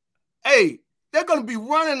 Hey, they're gonna be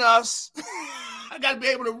running us. I gotta be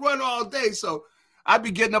able to run all day, so I be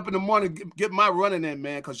getting up in the morning, get my running in,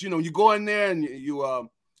 man. Because you go in there and you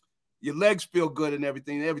your legs feel good and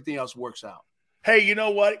everything else works out. Hey, you know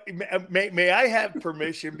what? May I have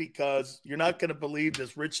permission, because you're not going to believe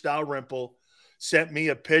this. Rich Dalrymple sent me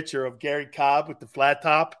a picture of Gary Cobb with the flat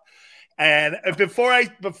top. And before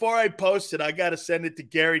I post it, I got to send it to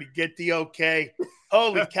Gary to get the okay.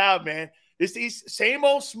 Holy cow, man. He's same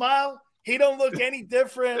old smile. He don't look any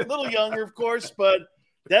different. A little younger, of course, but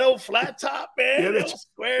that old flat top, man, yeah,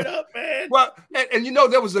 squared up, man. Well, and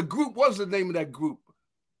there was a group. What was the name of that group?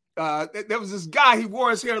 There was this guy. He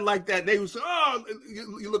wore his hair like that. They was,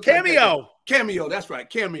 you look Cameo. Like Cameo. That's right.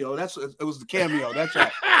 Cameo. It was the Cameo. That's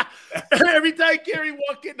right. Every time Gary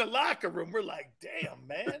walked in the locker room, we're like, "Damn,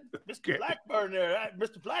 man, Mr. Blackburn there,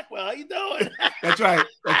 Mr. Blackwell, how you doing?" That's right.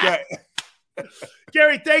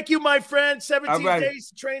 Gary, thank you, my friend. 17 days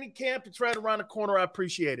to training camp. It's right around the corner. I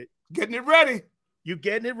appreciate it. Getting it ready. You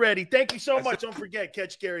getting it ready. Thank you so much. Don't forget,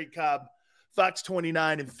 catch Gary Cobb, Fox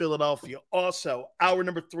 29 in Philadelphia. Also, hour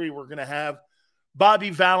number 3, we're going to have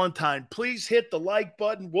Bobby Valentine. Please hit the like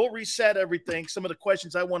button. We'll reset everything. Some of the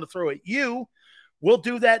questions I want to throw at you, we'll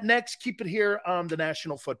do that next. Keep it here on the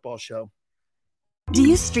National Football Show. Do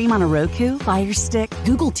you stream on a Roku, Fire Stick,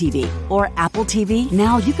 Google TV, or Apple TV?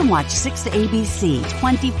 Now you can watch 6ABC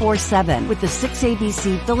 24/7 with the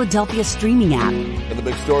 6ABC Philadelphia streaming app. And the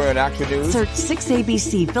big story on Action News? Search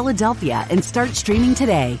 6ABC Philadelphia and start streaming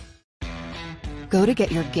today. Go to get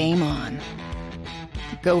your game on.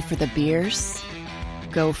 Go for the beers.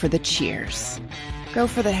 Go for the cheers. Go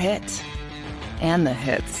for the hit and the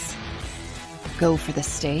hits. Go for the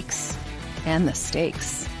stakes and the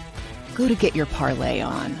stakes. Go to get your parlay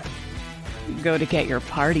on. Go to get your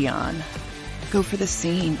party on. Go for the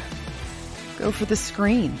scene. Go for the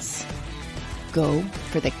screens. Go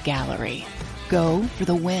for the gallery. Go for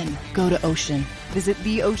the win. Go to Ocean. Visit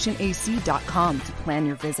theoceanac.com to plan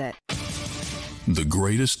your visit. The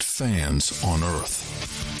greatest fans on earth.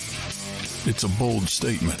 It's a bold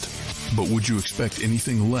statement, but would you expect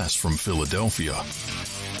anything less from Philadelphia?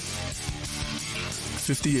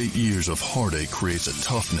 58 years of heartache creates a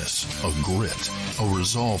toughness, a grit, a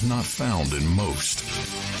resolve not found in most.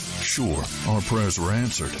 Sure, our prayers were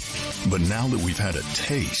answered, but now that we've had a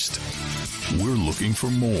taste, we're looking for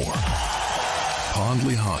more.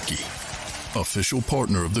 Pondley Hockey, official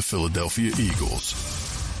partner of the Philadelphia Eagles.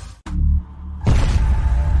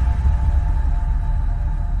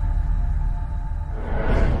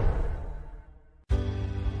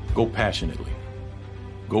 Go passionately.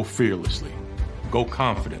 Go fearlessly. Go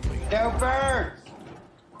confidently. Go Birds!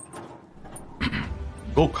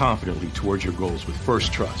 Go confidently towards your goals with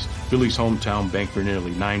First Trust, Philly's hometown bank for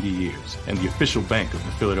nearly 90 years, and the official bank of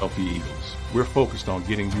the Philadelphia Eagles. We're focused on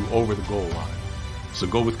getting you over the goal line. So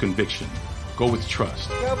go with conviction. Go with trust.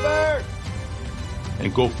 Go Birds!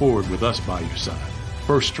 And go forward with us by your side.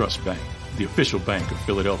 First Trust Bank, the official bank of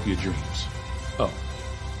Philadelphia Dreams. Oh,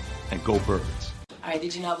 and go Birds. All right,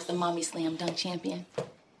 did you know I was the Mommy Slam Dunk Champion?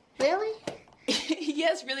 Really?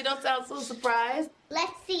 Yes, really don't sound so surprised.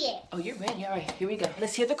 Let's see it. Oh, you're ready. All right, here we go.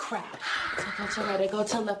 Let's hear the crowd. So go to right, go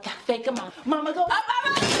to left, fake a mom. Mama, go up,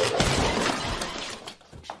 mama!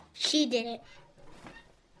 She did it.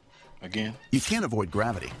 Again? You can't avoid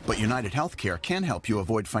gravity, but United Healthcare can help you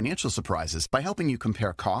avoid financial surprises by helping you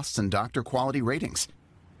compare costs and doctor quality ratings.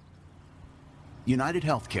 United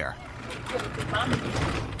Healthcare.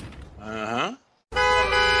 Uh-huh.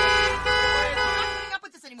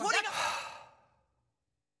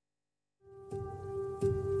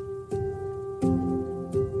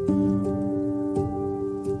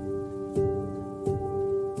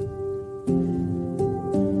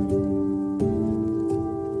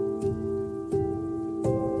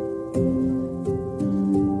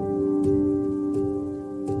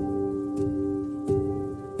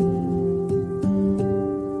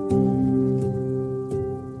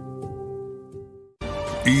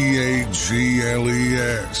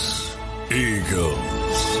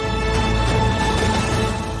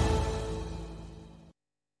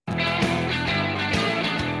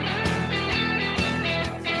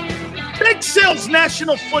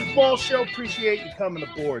 National Football Show. Appreciate you coming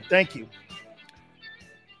aboard. Thank you.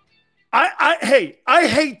 I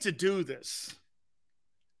hate to do this,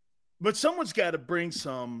 but someone's got to bring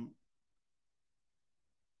some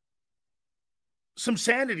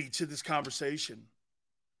sanity to this conversation.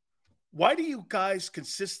 Why do you guys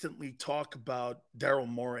consistently talk about Daryl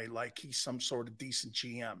Morey like he's some sort of decent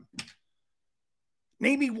GM?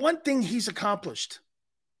 Name me one thing he's accomplished.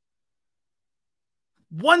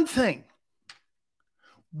 One thing.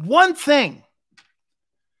 One thing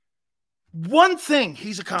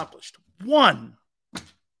he's accomplished. One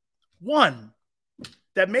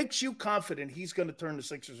that makes you confident he's going to turn the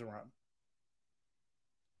Sixers around.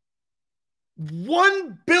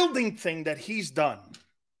 One building thing that he's done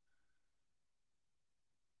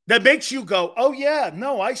that makes you go, oh, yeah,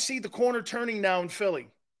 no, I see the corner turning now in Philly.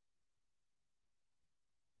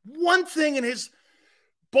 One thing in his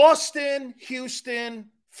Boston, Houston,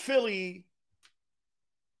 Philly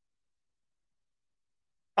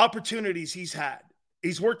opportunities he's had.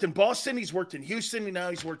 He's worked in Boston, he's worked in Houston, and now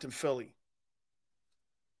he's worked in Philly.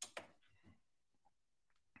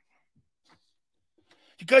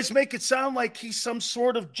 You guys make it sound like he's some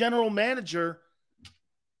sort of general manager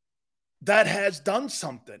that has done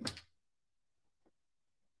something.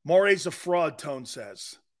 Morey's a fraud, Tone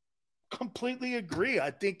says. Completely agree. I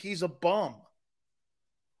think he's a bum.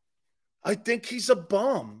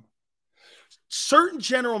 Certain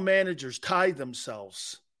general managers tie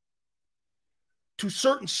themselves to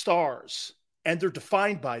certain stars, and they're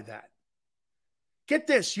defined by that. Get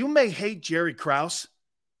this, you may hate Jerry Krause,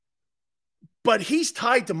 but he's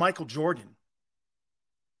tied to Michael Jordan.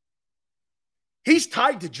 He's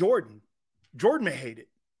tied to Jordan. Jordan may hate it.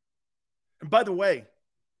 And by the way,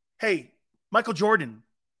 hey, Michael Jordan,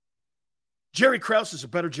 Jerry Krause is a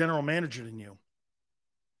better general manager than you.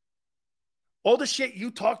 All the shit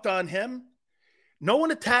you talked on him, no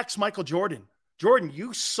one attacks Michael Jordan. Jordan,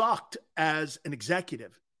 you sucked as an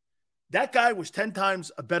executive. That guy was 10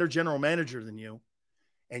 times a better general manager than you,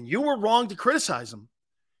 and you were wrong to criticize him.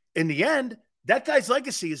 In the end, that guy's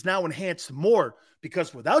legacy is now enhanced more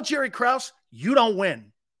because without Jerry Krause, you don't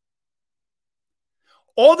win.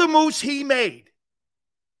 All the moves he made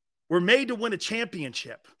were made to win a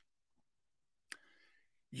championship.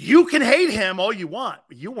 You can hate him all you want,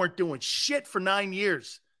 but you weren't doing shit for 9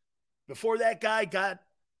 years before that guy got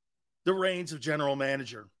the reins of general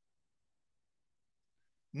manager.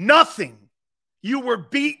 Nothing. You were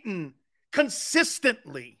beaten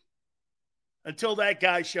consistently until that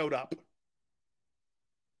guy showed up.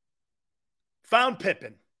 Found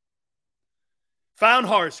Pippen. Found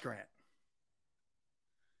Horace Grant.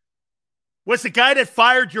 Was the guy that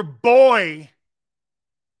fired your boy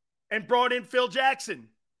and brought in Phil Jackson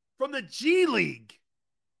from the G League.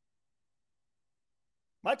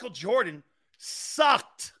 Michael Jordan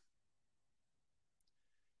sucked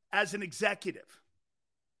as an executive.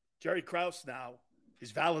 Jerry Krause now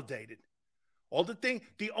is validated.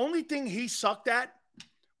 The only thing he sucked at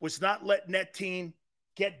was not letting that team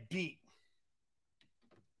get beat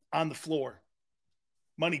on the floor.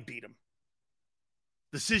 Money beat him.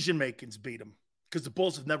 Decision-making's beat him because the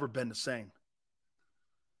Bulls have never been the same.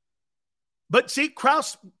 But see,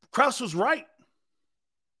 Krause was right.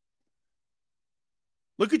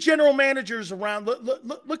 Look at general managers around.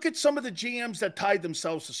 Look at some of the GMs that tied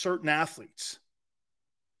themselves to certain athletes.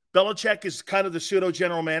 Belichick is kind of the pseudo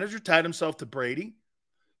general manager, tied himself to Brady.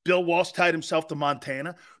 Bill Walsh tied himself to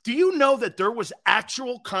Montana. Do you know that there was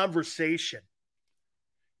actual conversation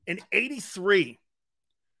in '83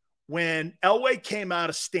 when Elway came out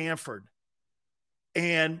of Stanford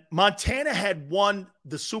and Montana had won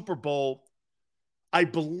the Super Bowl, I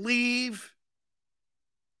believe,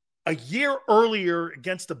 a year earlier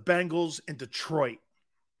against the Bengals in Detroit.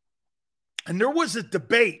 And there was a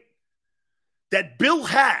debate that Bill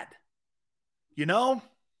had,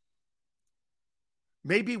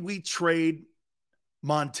 maybe we trade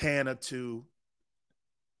Montana to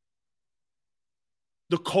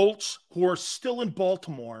the Colts, who are still in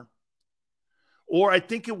Baltimore, or I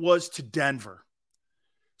think it was to Denver.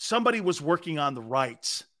 Somebody was working on the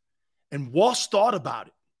rights, and Walsh thought about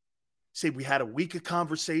it. Say we had a week of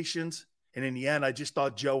conversations, and in the end, I just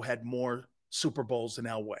thought Joe had more Super Bowls than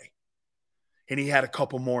Elway. And he had a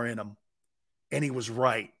couple more in him. And he was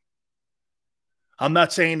right. I'm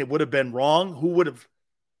not saying it would have been wrong. Who would have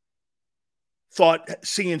thought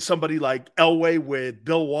seeing somebody like Elway with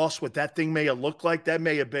Bill Walsh, what that thing may have looked like, that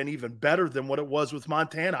may have been even better than what it was with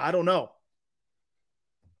Montana. I don't know.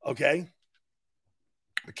 Okay?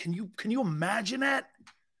 But can you imagine that?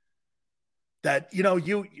 That,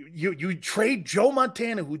 you trade Joe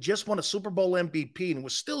Montana, who just won a Super Bowl MVP and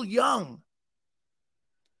was still young,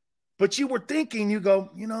 But you were thinking, you go,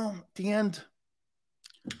 at the end,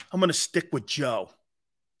 I'm going to stick with Joe.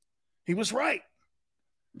 He was right.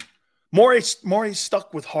 Morey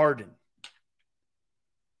stuck with Harden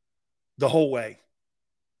the whole way.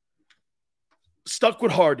 Stuck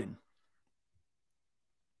with Harden.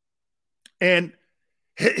 And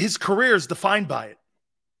his career is defined by it.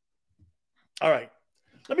 All right.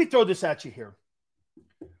 Let me throw this at you here.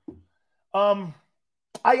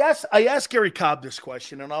 I asked Gary Cobb this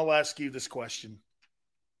question, and I'll ask you this question.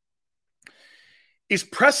 Is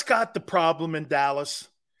Prescott the problem in Dallas?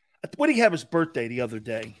 What did he have his birthday the other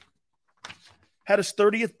day? Had his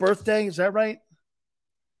 30th birthday, is that right?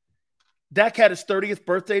 Dak had his 30th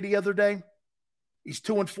birthday the other day. He's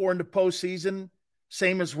 2-4 in the postseason,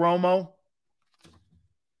 same as Romo.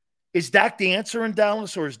 Is Dak the answer in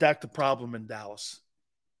Dallas, or is Dak the problem in Dallas?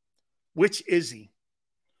 Which is he?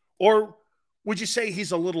 Or would you say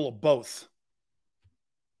he's a little of both?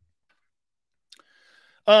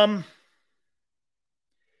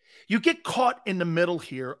 You get caught in the middle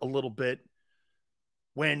here a little bit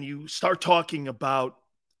when you start talking about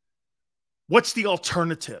what's the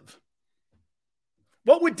alternative.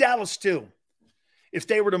 What would Dallas do if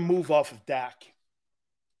they were to move off of Dak?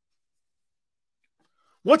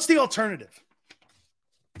 What's the alternative?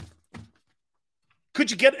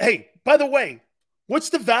 Could you get, hey, by the way, what's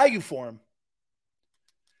the value for him?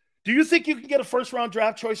 Do you think you can get a first-round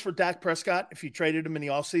draft choice for Dak Prescott if you traded him in the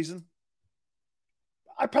offseason?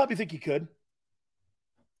 I probably think you could.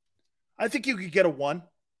 I think you could get a 1,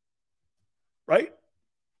 right?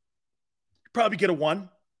 Probably get a 1.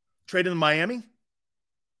 Trade him to Miami.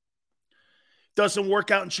 Doesn't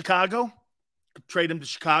work out in Chicago. Trade him to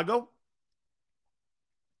Chicago.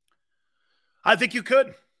 I think you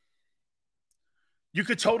could. You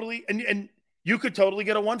could totally, and you could totally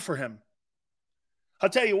get a 1 for him. I'll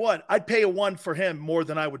tell you what, I'd pay a 1 for him more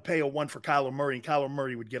than I would pay a 1 for Kyler Murray, and Kyler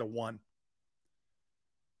Murray would get a 1.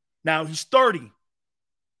 Now, he's 30,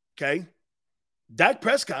 okay? Dak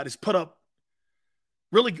Prescott has put up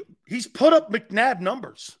he's put up McNabb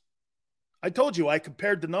numbers. I told you, I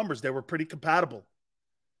compared the numbers. They were pretty compatible.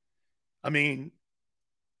 I mean,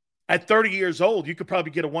 at 30 years old, you could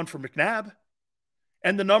probably get a 1 for McNabb.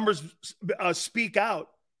 And the numbers speak out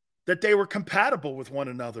that they were compatible with one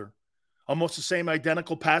another. Almost the same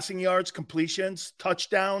identical passing yards, completions,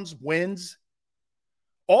 touchdowns, wins,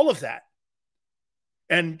 all of that.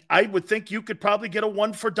 And I would think you could probably get a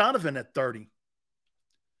 1 for Donovan at 30.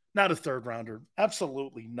 Not a third rounder.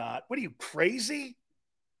 Absolutely not. What are you, crazy?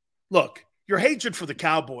 Look, your hatred for the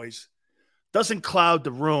Cowboys doesn't cloud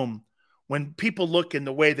the room when people look in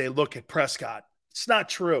the way they look at Prescott. It's not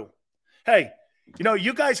true. Hey,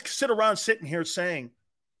 you guys sit around sitting here saying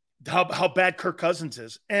how bad Kirk Cousins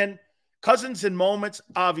is. And Cousins in moments,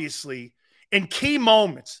 obviously, in key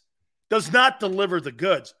moments, does not deliver the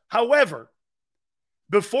goods. However,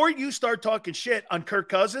 before you start talking shit on Kirk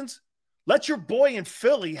Cousins, let your boy in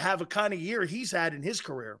Philly have a kind of year he's had in his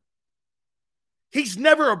career. He's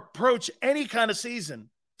never approached any kind of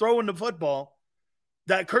season throwing the football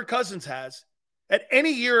that Kirk Cousins has at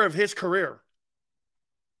any year of his career.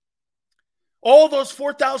 All those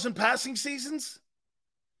 4,000 passing seasons,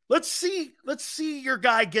 let's see your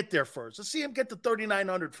guy get there first. Let's see him get to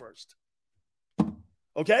 3,900 first.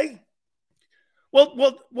 Okay?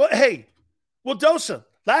 Well, hey, Dosa,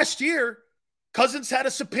 last year, Cousins had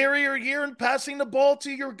a superior year in passing the ball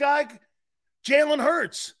to your guy, Jalen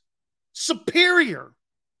Hurts. Superior.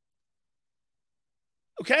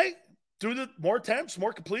 Okay? Through the more attempts,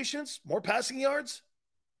 more completions, more passing yards.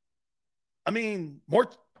 I mean, more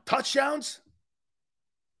touchdowns.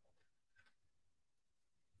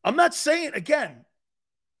 I'm not saying, again,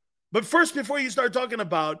 but first, before you start talking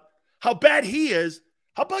about how bad he is,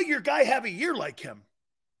 how about your guy have a year like him?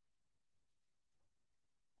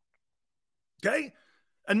 Okay?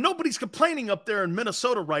 And nobody's complaining up there in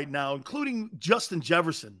Minnesota right now, including Justin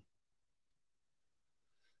Jefferson.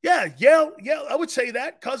 Yeah, I would say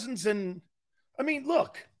that. Cousins and, I mean,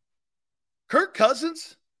 look, Kirk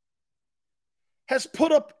Cousins has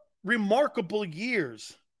put up remarkable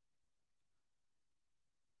years.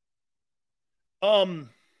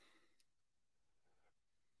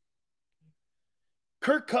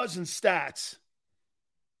 Kirk Cousins stats.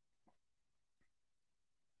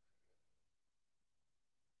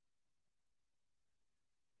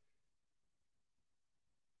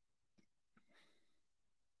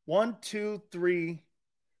 One, two, three,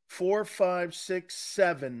 4, 5, 6,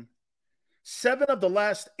 7. 7 of the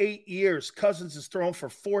last 8 years, Cousins has thrown for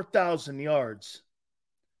 4,000 yards.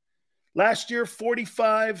 Last year,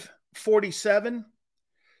 45, 47,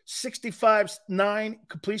 65, 9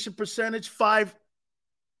 completion percentage, 5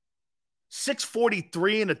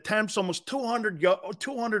 643 in attempts, almost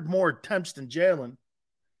 200 more attempts than Jalen.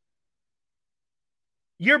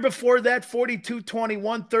 Year before that,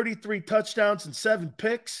 42-21, 33 touchdowns and 7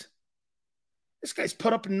 picks. This guy's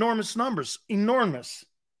put up enormous numbers. Enormous.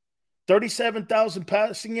 37,000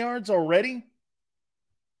 passing yards already.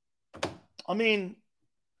 I mean,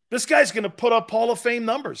 this guy's going to put up Hall of Fame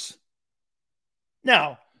numbers.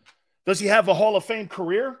 Now, does he have a Hall of Fame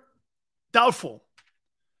career? Doubtful.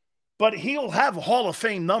 But he'll have Hall of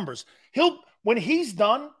Fame numbers. When he's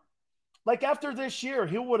done, like after this year,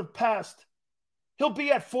 he would have passed. He'll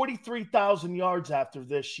be at 43,000 yards after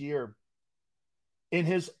this year in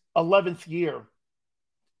his 11th year.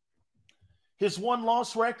 His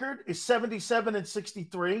one-loss record is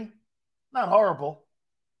 77-63. Not horrible.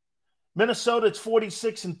 Minnesota, it's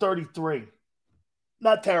 46-33.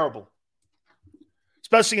 Not terrible.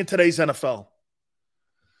 Especially in today's NFL.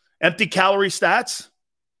 Empty calorie stats.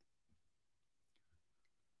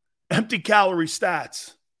 Empty calorie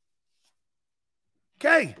stats.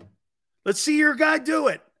 Okay. Let's see your guy do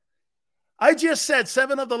it. I just said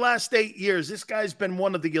 7 of the last 8 years, this guy's been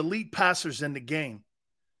one of the elite passers in the game.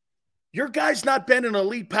 Your guy's not been an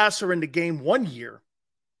elite passer in the game 1 year.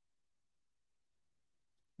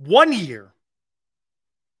 1 year.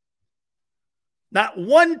 Not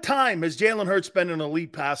one time has Jalen Hurts been an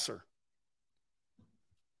elite passer.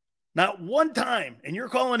 Not one time. And you're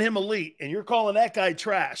calling him elite, and you're calling that guy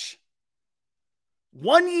trash.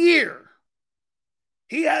 1 year.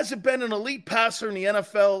 He hasn't been an elite passer in the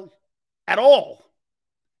NFL at all,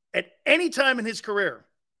 at any time in his career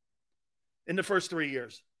in the first 3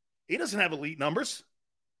 years. He doesn't have elite numbers.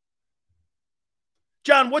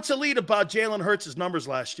 John, what's elite about Jalen Hurts' numbers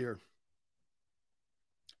last year?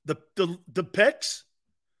 The picks?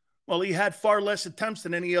 Well, he had far less attempts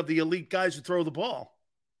than any of the elite guys who throw the ball.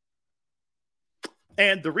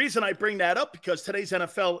 And the reason I bring that up, because today's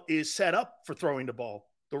NFL is set up for throwing the ball.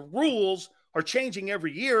 The rules are changing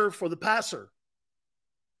every year for the passer.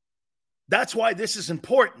 That's why this is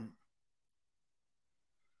important.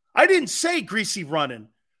 I didn't say greasy running.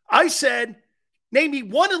 I said, name me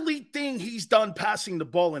one elite thing he's done passing the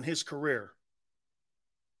ball in his career.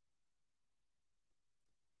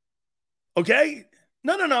 Okay?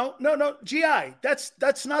 No. GI,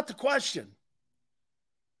 that's not the question.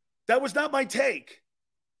 That was not my take.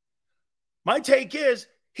 My take is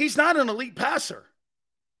he's not an elite passer.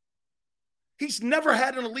 He's never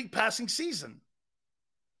had an elite passing season.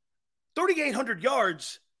 3,800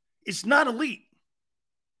 yards is not elite.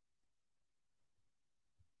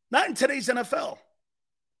 Not in today's NFL.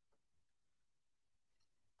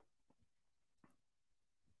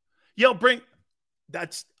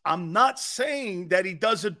 I'm not saying that he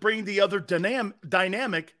doesn't bring the other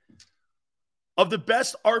dynamic of the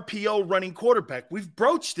best RPO running quarterback. We've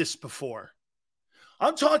broached this before.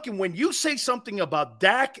 I'm talking when you say something about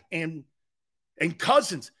Dak and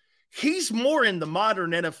Cousins, he's more in the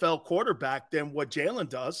modern NFL quarterback than what Jalen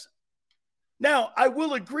does. Now, I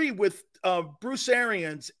will agree with Bruce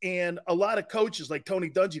Arians and a lot of coaches like Tony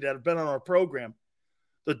Dungy that have been on our program.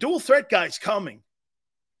 The dual threat guy's coming.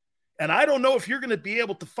 And I don't know if you're going to be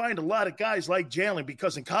able to find a lot of guys like Jalen,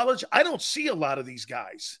 because in college, I don't see a lot of these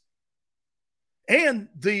guys. And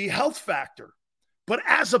the health factor. But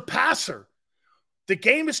as a passer, the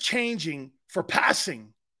game is changing for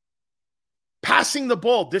passing. Passing the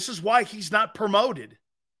ball. This is why he's not promoted.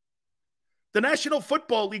 The National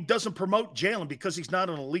Football League doesn't promote Jalen because he's not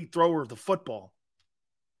an elite thrower of the football.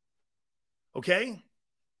 Okay?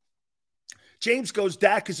 James goes,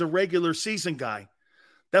 Dak is a regular season guy.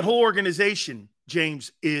 That whole organization,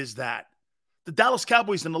 James, is that. The Dallas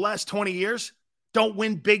Cowboys in the last 20 years don't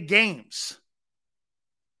win big games.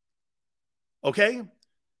 Okay?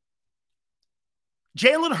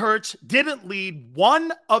 Jalen Hurts didn't lead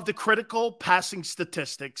one of the critical passing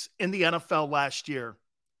statistics in the NFL last year.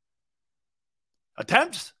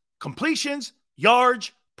 Attempts, completions,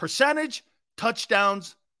 yards, percentage,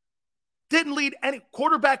 touchdowns. Didn't lead any.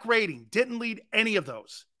 Quarterback rating didn't lead any of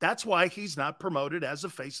those. That's why he's not promoted as the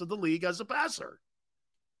face of the league as a passer.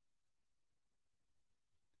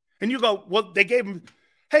 And you go, well, they gave him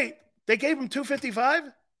 255?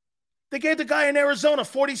 They gave the guy in Arizona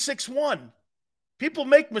 46-1. People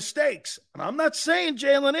make mistakes. And I'm not saying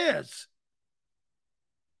Jalen is.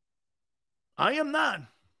 I am not.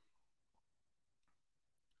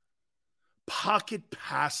 Pocket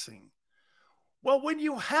passing. Well, when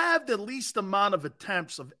you have the least amount of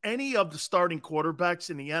attempts of any of the starting quarterbacks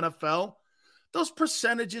in the NFL, those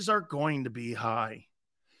percentages are going to be high.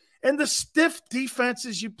 And the stiff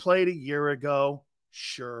defenses you played a year ago,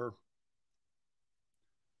 sure.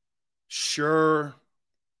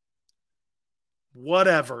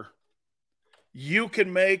 whatever. You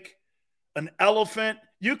can make an elephant,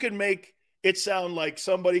 you can make it sound like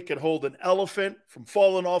somebody could hold an elephant from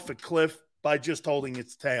falling off a cliff by just holding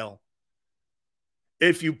its tail.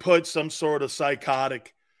 If you put some sort of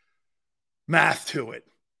psychotic math to it.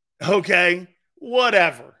 Okay?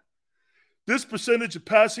 Whatever. This percentage of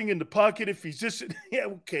passing in the pocket, if he's just, yeah,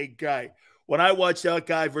 okay, guy. When I watch that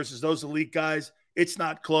guy versus those elite guys, it's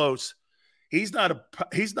not close. He's not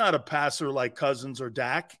a passer like Cousins or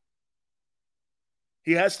Dak.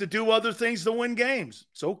 He has to do other things to win games.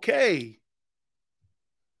 It's okay.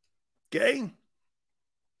 Okay?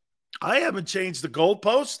 I haven't changed the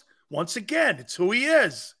goalpost. Once again, it's who he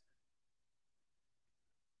is.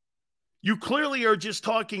 You clearly are just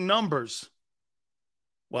talking numbers.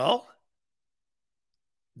 Well,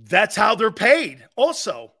 that's how they're paid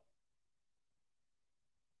also.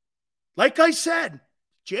 Like I said,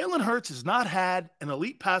 Jalen Hurts has not had an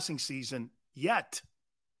elite passing season yet.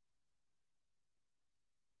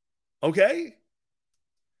 Okay?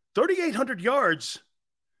 3,800 yards.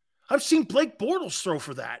 I've seen Blake Bortles throw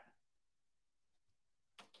for that.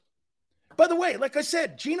 By the way, like I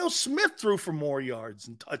said, Geno Smith threw for more yards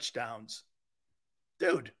and touchdowns.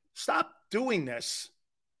 Dude, stop doing this.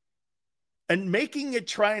 And making it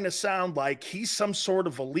trying to sound like he's some sort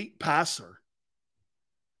of elite passer.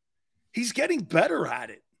 He's getting better at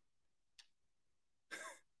it.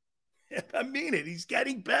 I mean it. He's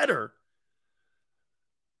getting better.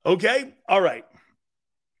 Okay? All right.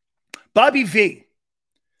 Bobby V.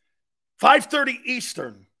 5:30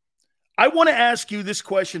 Eastern. I want to ask you this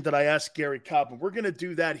question that I asked Gary Cobb, and we're going to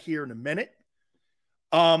do that here in a minute.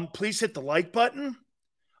 Please hit the like button.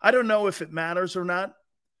 I don't know if it matters or not,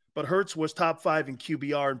 but Hurts was top 5 in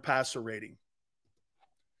QBR and passer rating.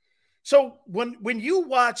 So when you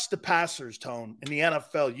watch the passers, Tone, in the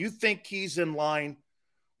NFL, you think he's in line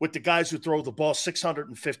with the guys who throw the ball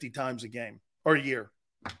 650 times a game or a year.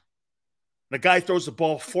 The guy throws the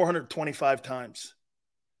ball 425 times.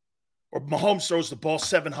 Or Mahomes throws the ball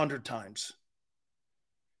 700 times.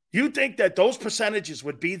 You think that those percentages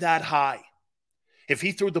would be that high if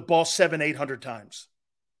he threw the ball 700-800 times?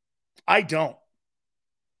 I don't.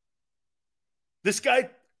 This guy,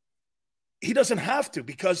 he doesn't have to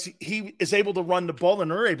because he is able to run the ball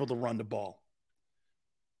and they're able to run the ball.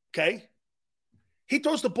 Okay? He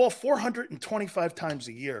throws the ball 425 times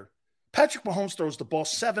a year. Patrick Mahomes throws the ball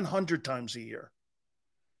 700 times a year.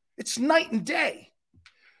 It's night and day.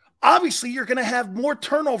 Obviously, you're going to have more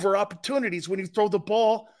turnover opportunities when you throw the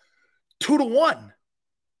ball 2-1.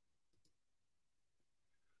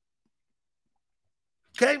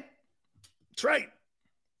 Okay? That's right.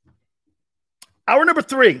 Hour number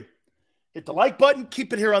 3. Hit the like button.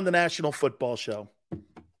 Keep it here on the National Football Show.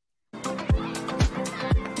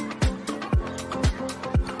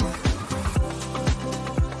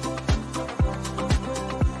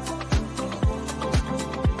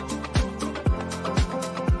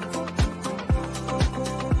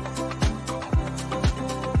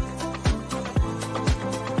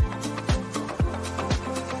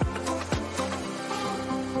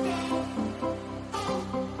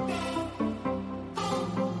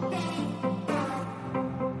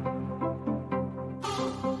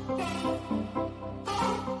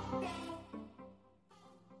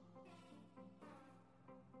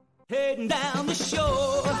 Heading down the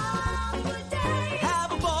shore,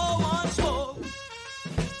 have a ball once more.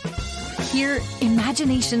 Here,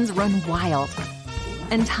 imaginations run wild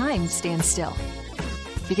and time stands still.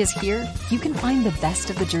 Because here, you can find the best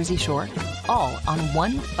of the Jersey Shore, all on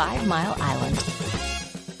one 5-mile island.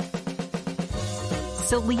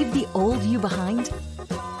 So leave the old you behind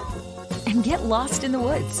and get lost in the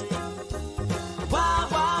woods.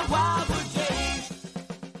 Wild, wild, wild wood days.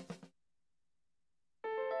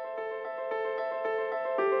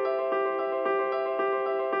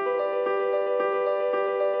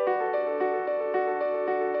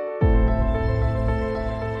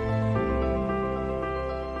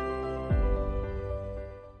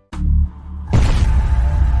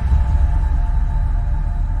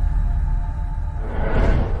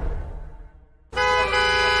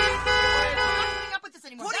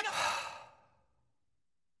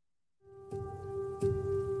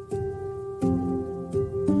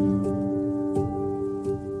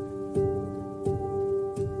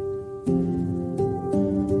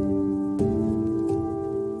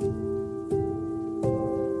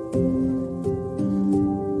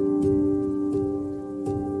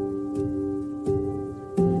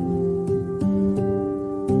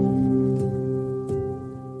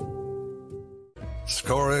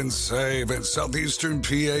 Score and save in southeastern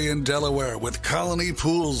PA and Delaware with Colony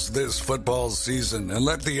Pools this football season, and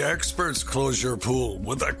let the experts close your pool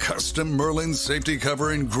with a custom Merlin safety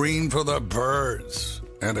cover in green for the birds.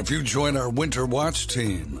 And if you join our Winter Watch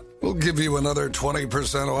team, we'll give you another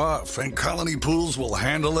 20% off, and Colony Pools will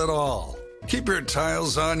handle it all. Keep your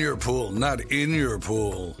tiles on your pool, not in your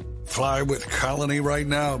pool. Fly with Colony right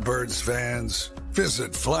now, birds fans.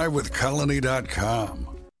 Visit flywithcolony.com.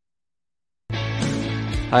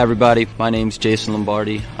 Hi everybody, my name's Jason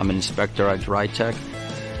Lombardi. I'm an inspector at DryTech.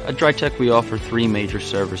 At DryTech we offer three major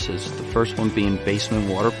services, the first one being basement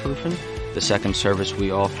waterproofing. The second service we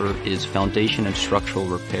offer is foundation and structural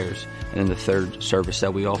repairs. And then the third service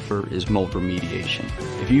that we offer is mold remediation.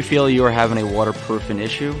 If you feel you are having a waterproofing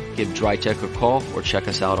issue, give DryTech a call or check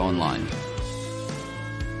us out online.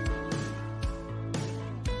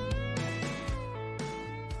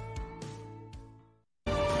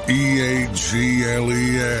 EAGLES,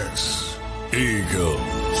 Eagles.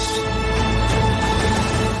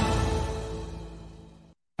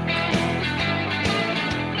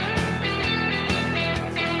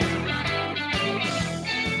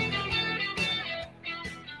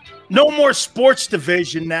 No more sports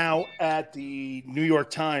division now at the New York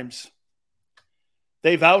Times.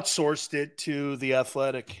 They've outsourced it to The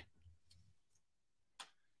Athletic.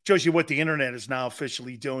 Shows you what the internet is now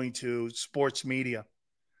officially doing to sports media.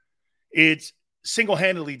 It's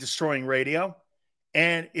single-handedly destroying radio,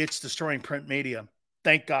 and it's destroying print media.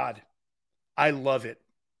 Thank God. I love it.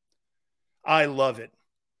 I love it.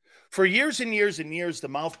 For years and years and years, the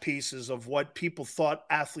mouthpieces of what people thought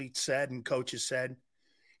athletes said and coaches said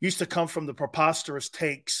used to come from the preposterous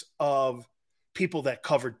takes of people that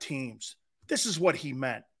covered teams. This is what he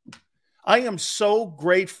meant. I am so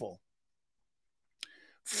grateful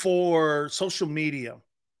for social media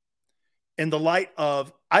in the light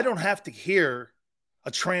of I don't have to hear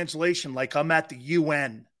a translation like I'm at the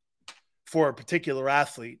UN for a particular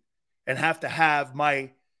athlete and have to have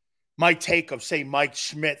my take of, say, Mike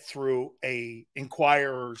Schmidt through a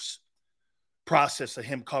Inquirer's process of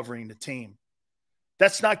him covering the team.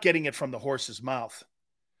 That's not getting it from the horse's mouth.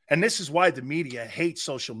 And this is why the media hates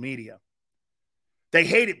social media. They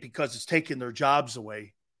hate it because it's taking their jobs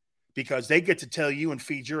away, because they get to tell you and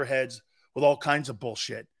feed your heads with all kinds of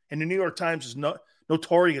bullshit. And the New York Times is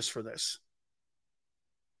notorious for this.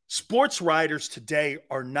 Sports writers today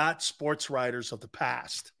are not sports writers of the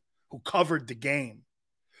past who covered the game.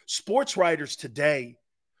 Sports writers today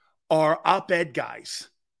are op-ed guys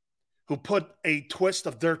who put a twist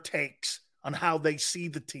of their takes on how they see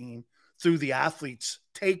the team through the athlete's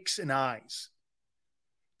takes and eyes.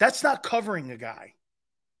 That's not covering a guy.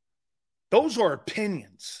 Those are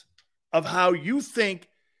opinions of how you think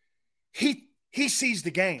he sees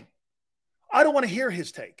the game. I don't want to hear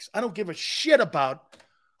his takes. I don't give a shit about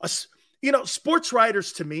us. You know, sports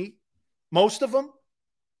writers, to me, most of them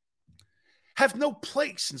have no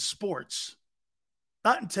place in sports.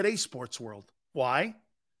 Not in today's sports world. Why?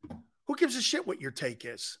 Who gives a shit what your take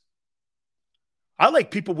is? I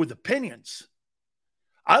like people with opinions.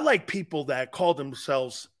 I like people that call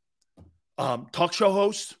themselves talk show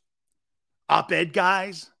hosts, op-ed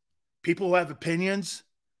guys, people who have opinions.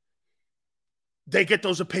 They get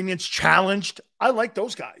those opinions challenged. I like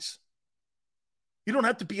those guys. You don't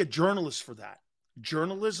have to be a journalist for that.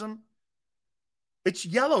 Journalism, it's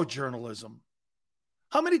yellow journalism.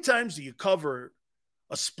 How many times do you cover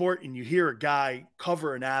a sport and you hear a guy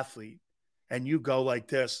cover an athlete and you go like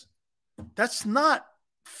this? That's not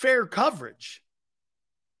fair coverage.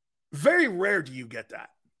 Very rare do you get that.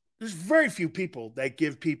 There's very few people that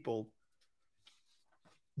give people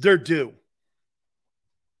their due.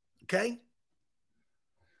 Okay?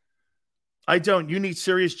 I don't. You need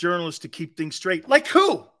serious journalists to keep things straight. Like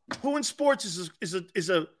who? Who in sports is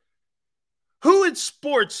a who in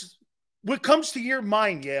sports? What comes to your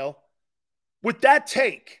mind, Yale, with that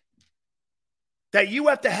take that you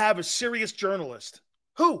have to have a serious journalist?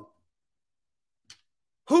 Who?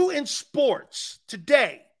 Who in sports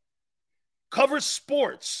today covers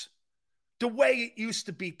sports the way it used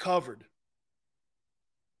to be covered?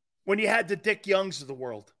 When you had the Dick Youngs of the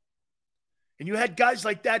world. And you had guys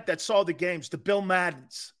like that saw the games, the Bill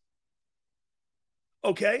Maddens.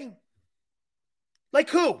 Okay?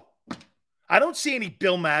 Like who? I don't see any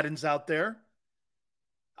Bill Maddens out there.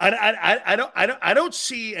 I don't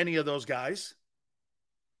see any of those guys.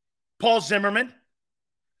 Paul Zimmerman.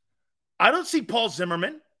 I don't see Paul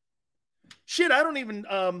Zimmerman. Shit, I don't even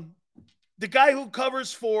the guy who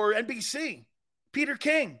covers for NBC, Peter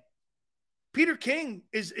King. Peter King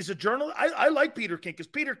is a journalist. I like Peter King because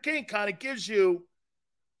Peter King kind of gives you,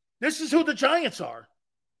 this is who the Giants are.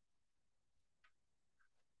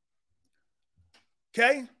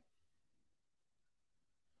 Okay?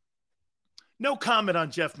 No comment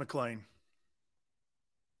on Jeff McClain.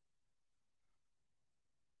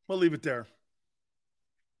 We'll leave it there.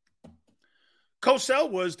 Cosell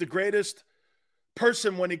was the greatest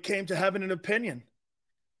person when it came to having an opinion.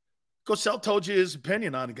 Cosell told you his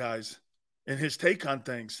opinion on guys and his take on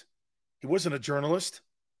things. He wasn't a journalist.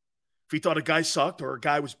 If he thought a guy sucked or a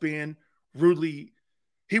guy was being rudely,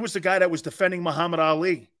 he was the guy that was defending Muhammad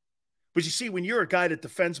Ali. But you see, when you're a guy that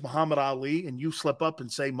defends Muhammad Ali and you slip up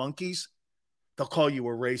and say monkeys, they'll call you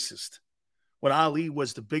a racist. When Ali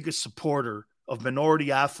was the biggest supporter of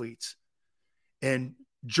minority athletes in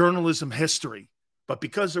journalism history, but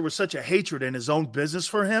because there was such a hatred in his own business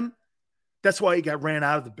for him, that's why he got ran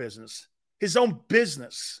out of the business. His own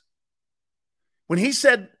business. When he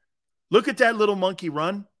said, look at that little monkey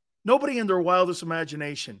run, nobody in their wildest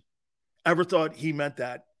imagination ever thought he meant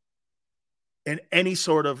that in any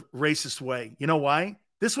sort of racist way. You know why?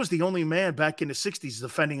 This was the only man back in the 60s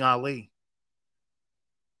defending Ali.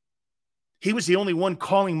 He was the only one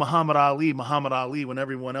calling Muhammad Ali when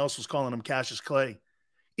everyone else was calling him Cassius Clay.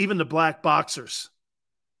 Even the black boxers.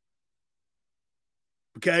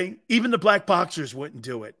 Okay? Even the black boxers wouldn't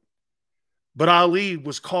do it. But Ali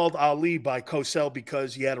was called Ali by Cosell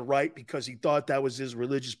because he had a right, because he thought that was his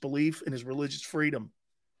religious belief and his religious freedom.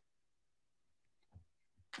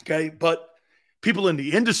 Okay? But people in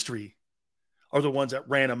the industry are the ones that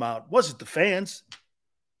ran him out. It wasn't the fans.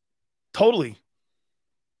 Totally.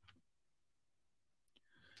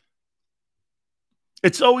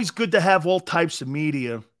 It's always good to have all types of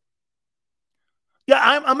media. Yeah,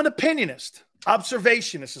 I'm an opinionist.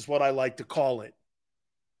 Observationist is what I like to call it.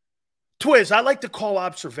 Twiz, I like to call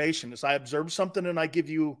observationist. I observe something and I give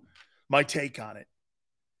you my take on it.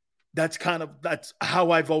 That's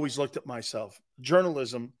how I've always looked at myself.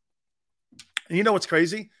 Journalism. And you know what's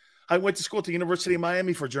crazy? I went to school at the University of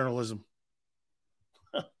Miami for journalism.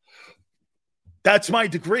 That's my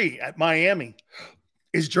degree at Miami,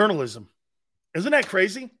 is journalism. Isn't that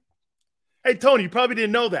crazy? Hey, Tony, you probably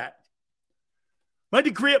didn't know that. My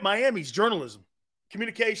degree at Miami is journalism,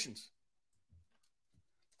 communications.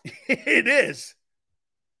 It is.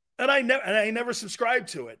 And I never subscribed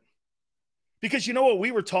to it. Because you know what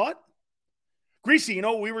we were taught? Greasy, you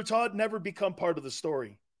know what we were taught? Never become part of the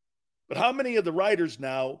story. But how many of the writers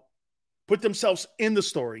now put themselves in the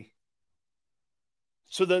story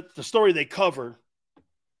so that the story they cover,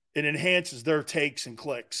 it enhances their takes and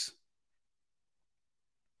clicks?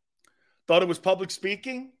 Thought it was public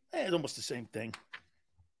speaking? It's almost the same thing.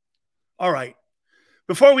 All right.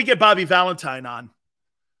 Before we get Bobby Valentine on,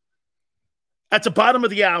 at the bottom of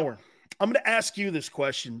the hour, I'm going to ask you this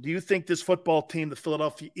question. Do you think this football team, the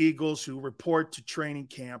Philadelphia Eagles, who report to training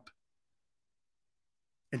camp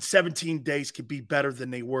in 17 days, could be better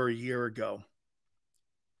than they were a year ago?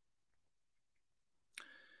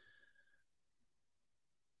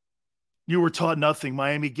 You were taught nothing.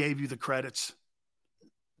 Miami gave you the credits.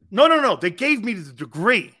 No. They gave me the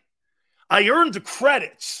degree. I earned the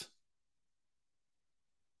credits.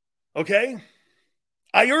 Okay?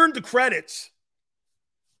 I earned the credits.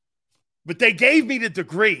 But they gave me the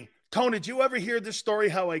degree. Tone, did you ever hear this story,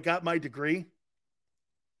 how I got my degree?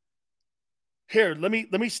 Here, let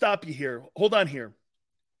me stop you here. Hold on here.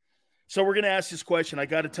 So we're going to ask this question. I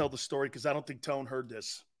got to tell the story because I don't think Tone heard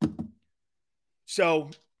this.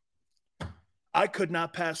 So I could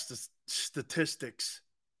not pass the statistics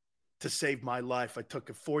to save my life. I took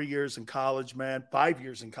it 4 years in college, man, 5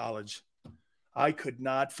 years in college. I could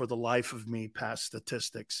not for the life of me pass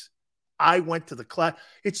statistics. I went to the class.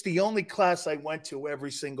 It's the only class I went to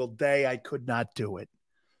every single day. I could not do it.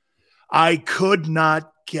 I could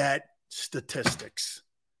not get statistics.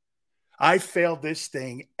 I failed this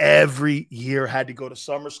thing every year. Had to go to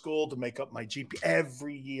summer school to make up my GP.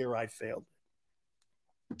 Every year I failed.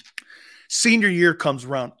 Senior year comes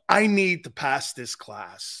around. I need to pass this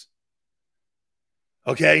class.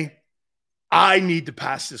 Okay? I need to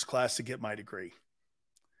pass this class to get my degree.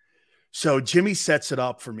 So Jimmy sets it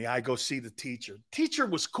up for me. I go see the teacher. Teacher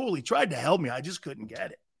was cool. He tried to help me. I just couldn't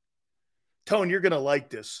get it. Tone, you're going to like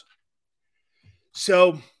this.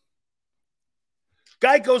 So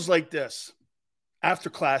guy goes like this. After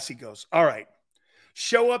class, he goes, all right,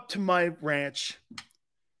 show up to my ranch.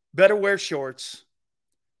 Better wear shorts.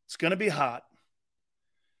 It's going to be hot.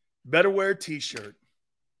 Better wear a t-shirt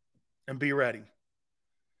and be ready.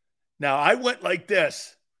 Now, I went like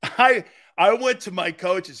this. I went to my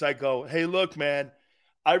coaches. I go, hey, look, man,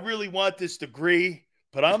 I really want this degree,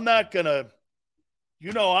 but I'm not going to,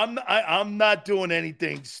 I'm not doing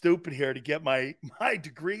anything stupid here to get my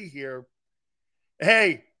degree here.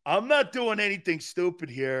 Hey, I'm not doing anything stupid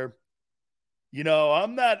here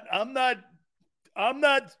I'm not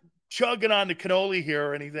chugging on the cannoli here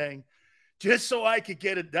or anything, just so I could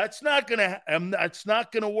get it. That's not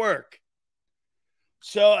gonna work.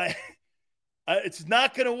 So it's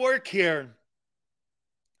not gonna work here.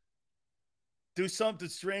 Do something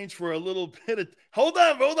strange for a little bit of. Hold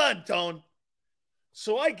on, Tone.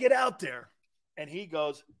 So I get out there, and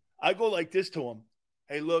I go like this to him.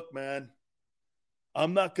 Hey, look, man,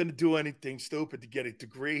 I'm not going to do anything stupid to get a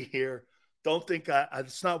degree here. Don't think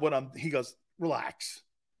it's not what he goes, relax.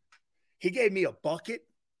 He gave me a bucket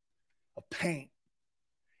of paint,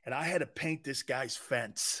 and I had to paint this guy's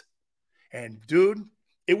fence. And, dude,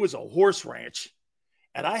 it was a horse ranch,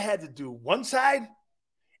 and I had to do one side,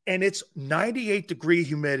 and it's 98-degree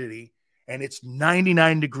humidity, and it's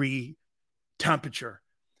 99-degree temperature.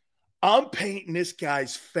 I'm painting this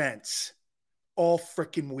guy's fence all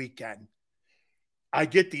freaking weekend. I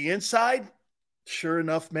get the inside. Sure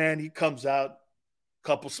enough, man, he comes out,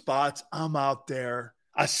 couple spots. I'm out there.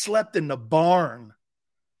 I slept in the barn.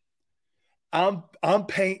 I'm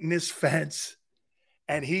painting this fence,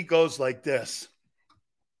 and he goes like this.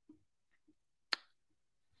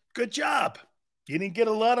 Good job. You didn't get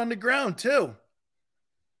a lot on the ground, too.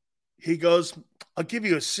 He goes, I'll give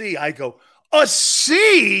you a C. I go, a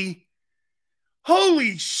C?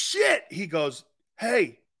 Holy shit. He goes,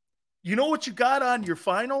 hey, you know what you got on your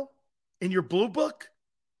final in your blue book?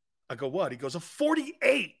 I go, what? He goes, a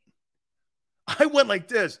 48. I went like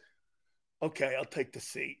this. Okay, I'll take the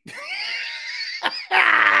C.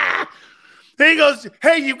 He goes,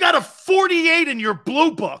 hey, you got a 48 in your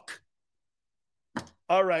blue book.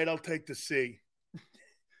 All right, I'll take the C.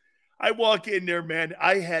 I walk in there, man.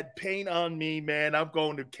 I had paint on me, man. I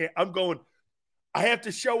have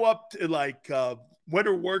to show up to like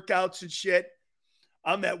winter workouts and shit.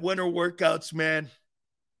 I'm at winter workouts, man.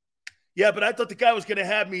 Yeah, but I thought the guy was going to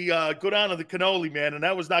have me go down to the cannoli, man, and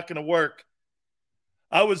that was not going to work.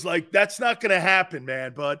 I was like, that's not going to happen,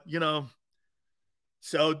 man. But,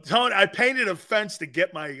 so Tony, I painted a fence to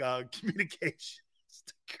get my communications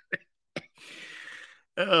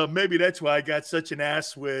degree. Maybe that's why I got such an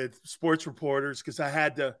ass with sports reporters, because I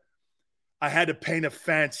had to paint a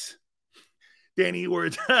fence. Danny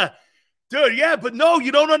Edwards, dude, yeah, but no,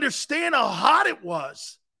 you don't understand how hot it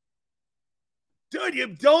was. Dude, you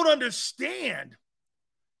don't understand.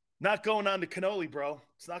 Not going on to cannoli, bro.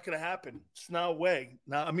 It's not going to happen. It's no way.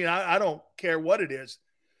 Now, I mean, I don't care what it is.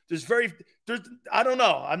 I don't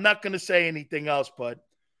know. I'm not going to say anything else, but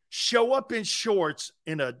show up in shorts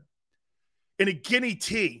in a guinea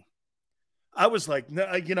tee. I was like,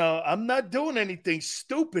 no, I'm not doing anything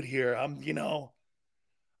stupid here.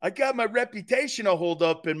 I got my reputation to hold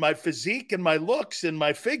up in my physique and my looks and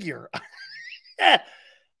my figure.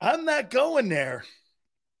 I'm not going there.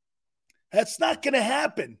 That's not going to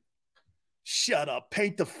happen. Shut up.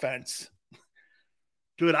 Paint the fence.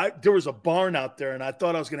 Dude, there was a barn out there, and I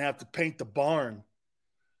thought I was going to have to paint the barn.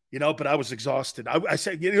 But I was exhausted. I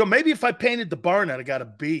said, maybe if I painted the barn, I'd have got a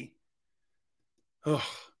B. Oh,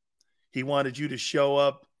 he wanted you to show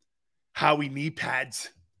up. Howie knee pads.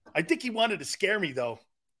 I think he wanted to scare me, though.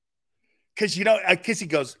 Because, he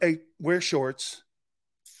goes, hey, wear shorts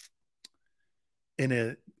in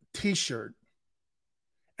a T-shirt.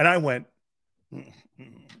 And I went, no.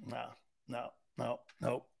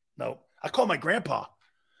 I called my grandpa.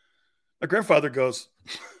 My grandfather goes,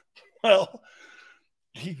 well,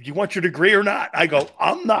 you want your degree or not? I go,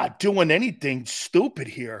 I'm not doing anything stupid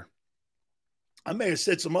here. I may have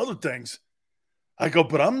said some other things. I go,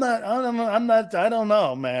 but I don't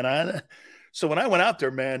know, man. So when I went out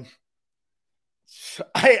there, man,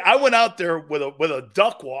 I went out there with a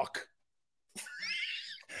duck walk.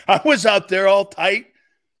 I was out there all tight.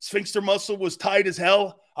 Sphincter muscle was tight as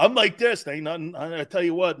hell. I'm like this. Ain't nothing. I tell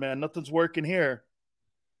you what, man, nothing's working here.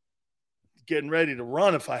 Getting ready to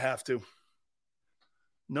run if I have to.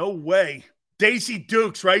 No way. Daisy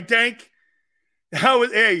Dukes, right, Dank?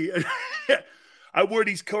 Hey, I wore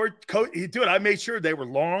these coat. Dude, I made sure they were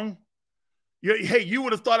long. Hey, you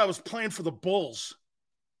would have thought I was playing for the Bulls.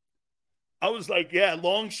 I was like, yeah,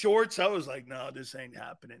 long shorts. I was like, no, this ain't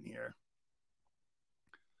happening here.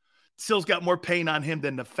 Still's got more paint on him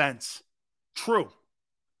than the fence. True.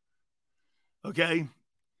 Okay.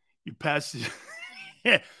 You passed it.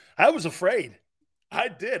 Yeah, I was afraid. I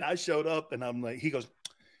did. I showed up and I'm like, he goes,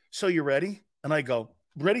 so you ready? And I go,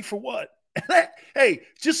 ready for what? Hey,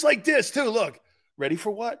 just like this too. Look, ready for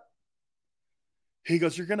what? He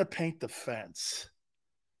goes, you're going to paint the fence.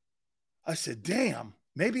 I said, damn,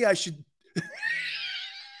 maybe I should.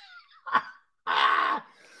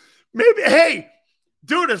 Maybe, hey,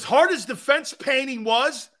 dude, as hard as the fence painting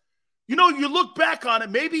was, You look back on it,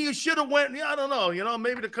 maybe you should have went, I don't know,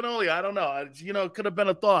 maybe the cannoli, I don't know. It could have been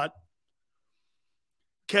a thought.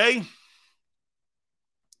 Okay?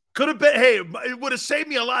 Could have been, hey, it would have saved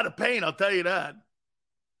me a lot of pain, I'll tell you that.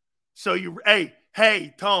 So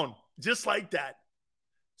hey, Tone, just like that.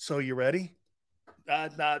 So you ready?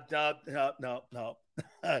 No.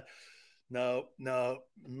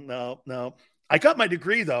 No. I got my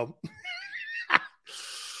degree, though.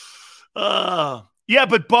 Yeah,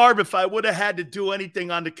 but Barb, if I would have had to do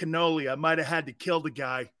anything on the cannoli, I might have had to kill the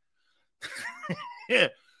guy. Yeah.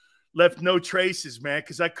 Left no traces, man,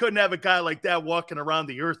 because I couldn't have a guy like that walking around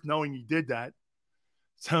the earth knowing you did that.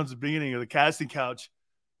 Sounds the beginning of the casting couch.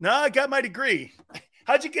 No, I got my degree.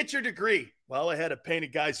 How'd you get your degree? Well, I had to paint a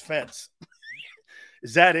guy's fence.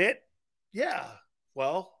 Is that it? Yeah.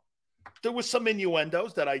 Well, there was some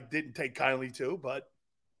innuendos that I didn't take kindly to, but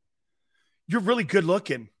you're really good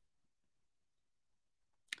looking.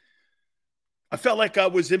 I felt like I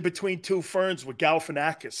was in between two ferns with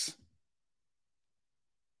Galifianakis.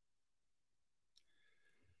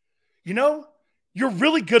 You're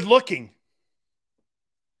really good looking.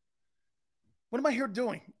 What am I here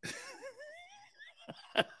doing?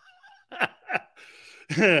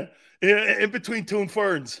 In between two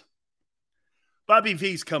ferns. Bobby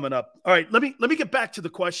V's coming up. All right, let me get back to the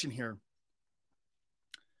question here.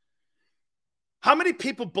 How many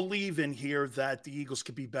people believe in here that the Eagles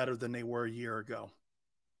could be better than they were a year ago?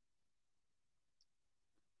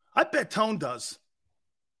 I bet Tone does.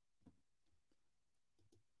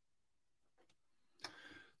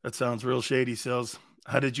 That sounds real shady, Sills.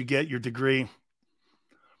 How did you get your degree?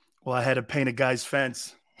 Well, I had to paint a guy's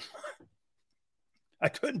fence. I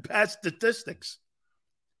couldn't pass statistics.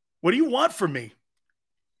 What do you want from me?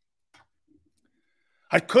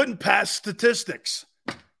 I couldn't pass statistics.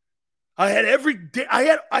 I had every day.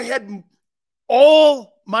 I had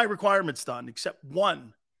all my requirements done except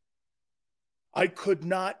one. I could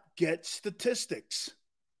not get statistics.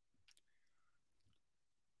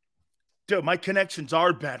 Dude, my connections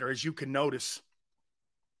are better, as you can notice.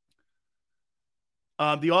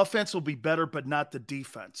 The offense will be better, but not the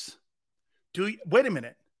defense. Wait a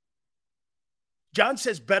minute. John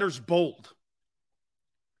says better's bold.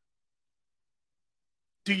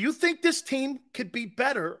 Do you think this team could be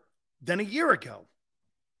better than a year ago?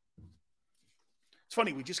 It's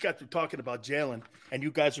funny, we just got through talking about Jalen, and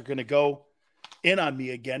you guys are going to go in on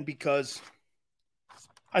me again because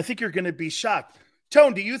I think you're going to be shocked.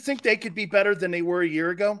 Tone, do you think they could be better than they were a year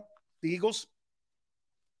ago, the Eagles?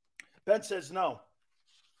 Ben says no.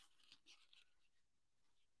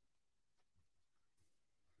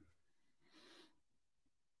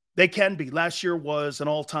 They can be. Last year was an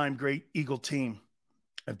all-time great Eagle team.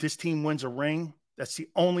 If this team wins a ring, that's the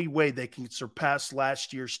only way they can surpass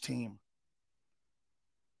last year's team.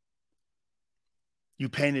 You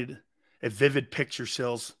painted a vivid picture,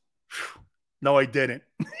 Sills. No, I didn't.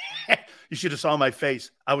 You should have saw my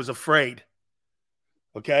face. I was afraid.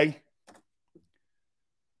 Okay?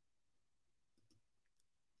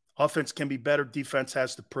 Offense can be better. Defense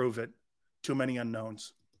has to prove it. Too many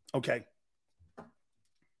unknowns. Okay.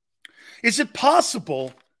 Is it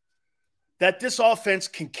possible that this offense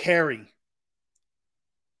can carry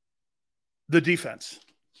the defense?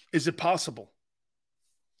 Is it possible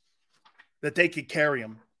that they could carry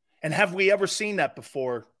them? And have we ever seen that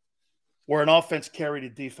before where an offense carried a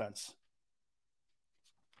defense?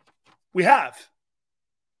 We have.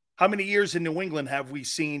 How many years in New England have we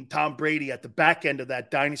seen Tom Brady at the back end of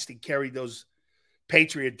that dynasty carry those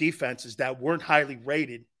Patriot defenses that weren't highly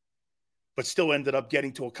rated but still ended up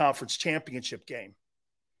getting to a conference championship game?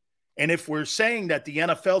 And if we're saying that the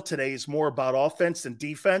NFL today is more about offense than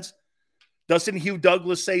defense, doesn't Hugh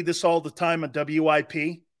Douglas say this all the time on WIP?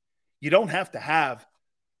 You don't have to have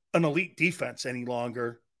an elite defense any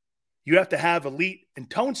longer. You have to have elite. And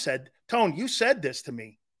Tone, you said this to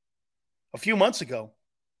me a few months ago.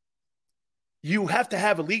 You have to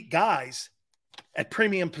have elite guys at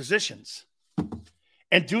premium positions.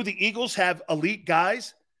 And do the Eagles have elite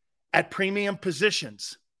guys at premium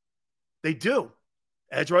positions? They do.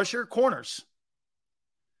 Edge rusher, corners.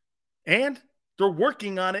 And they're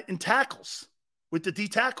working on it in tackles with the D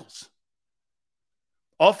tackles.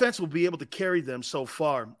 Offense will be able to carry them so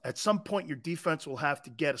far. At some point, your defense will have to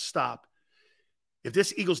get a stop. If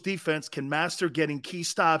this Eagles defense can master getting key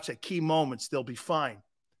stops at key moments, they'll be fine.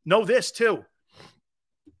 Know this, too.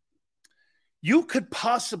 You could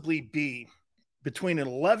possibly be between an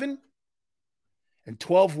 11 and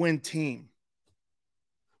 12-win team.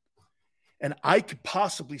 And I could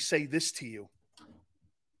possibly say this to you.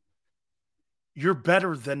 You're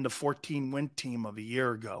better than the 14-win team of a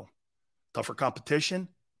year ago. Tougher competition,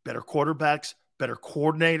 better quarterbacks, better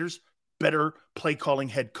coordinators, better play calling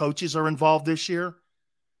head coaches are involved this year.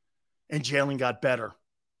 And Jalen got better.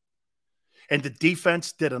 And the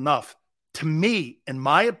defense did enough. To me, in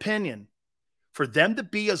my opinion, for them to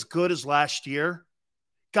be as good as last year,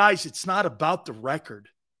 guys, it's not about the record.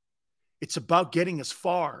 It's about getting as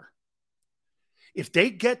far. If they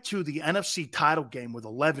get to the NFC title game with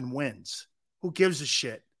 11 wins, who gives a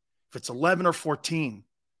shit? If it's 11 or 14,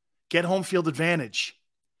 get home field advantage.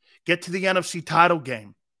 Get to the NFC title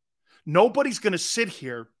game. Nobody's going to sit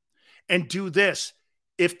here and do this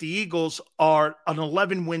if the Eagles are an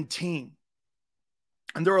 11-win team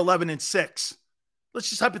and they're 11-6. Let's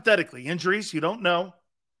just hypothetically, injuries, you don't know.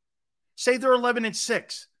 Say they're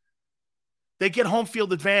 11-6. They get home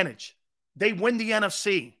field advantage. They win the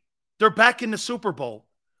NFC. They're back in the Super Bowl.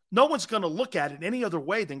 No one's going to look at it any other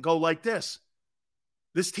way than go like this.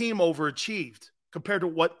 This team overachieved compared to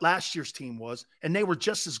what last year's team was, and they were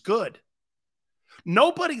just as good.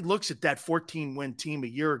 Nobody looks at that 14-win team a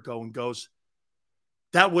year ago and goes,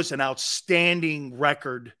 that was an outstanding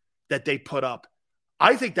record that they put up.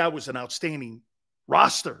 I think that was an outstanding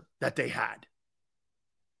roster that they had.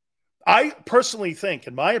 I personally think,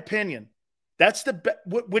 in my opinion, that's the best.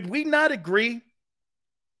 Would we not agree?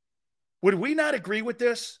 Would we not agree with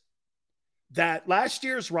this? That last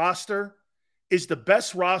year's roster is the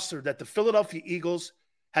best roster that the Philadelphia Eagles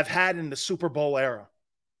have had in the Super Bowl era.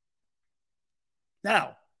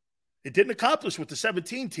 Now, it didn't accomplish what the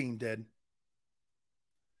 17 team did.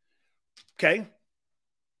 Okay?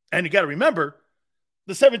 And you got to remember,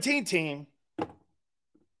 the 17 team,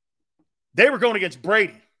 they were going against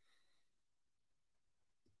Brady,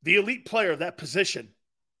 the elite player of that position.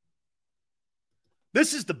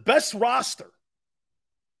 This is the best roster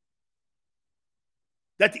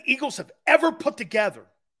that the Eagles have ever put together.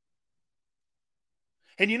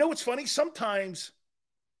 And you know what's funny? Sometimes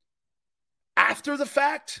after the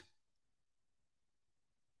fact,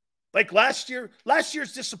 like last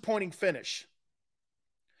year's disappointing finish.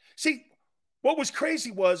 See, what was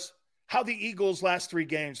crazy was how the Eagles' last 3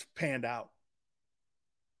 games panned out.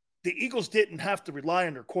 The Eagles didn't have to rely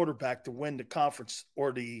on their quarterback to win the conference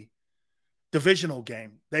or the divisional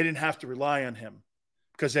game. They didn't have to rely on him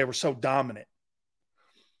because they were so dominant.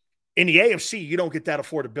 In the AFC, you don't get that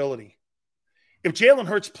affordability. If Jalen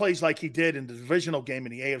Hurts plays like he did in the divisional game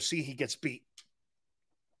in the AFC, he gets beat.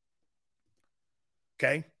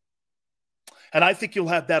 Okay? And I think you'll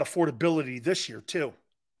have that affordability this year too.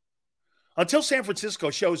 Until San Francisco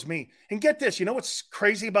shows me. And get this, you know what's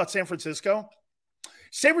crazy about San Francisco?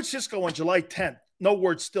 San Francisco on July 10th, no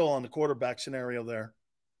word still on the quarterback scenario there.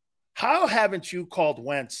 How haven't you called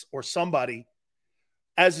Wentz or somebody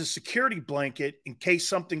as a security blanket in case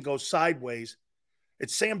something goes sideways?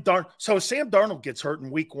 It's Sam Darnold. So if Sam Darnold gets hurt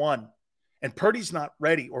in week 1 and Purdy's not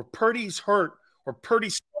ready or Purdy's hurt or Purdy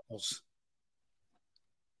stumbles,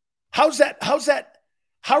 how's that?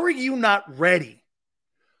 How are you not ready?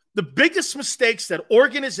 The biggest mistakes that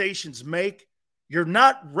organizations make, you're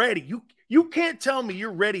not ready. You can't tell me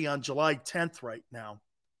you're ready on July 10th right now.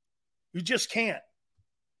 You just can't.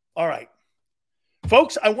 All right.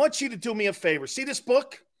 Folks, I want you to do me a favor. See this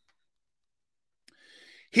book?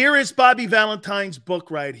 Here is Bobby Valentine's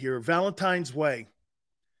book right here, Valentine's Way.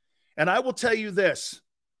 And I will tell you this,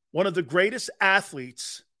 one of the greatest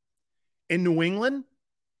athletes in New England,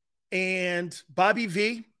 and Bobby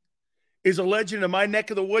V is a legend in my neck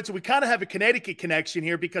of the woods. And we kind of have a Connecticut connection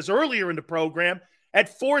here because earlier in the program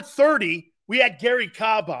at 4:30, we had Gary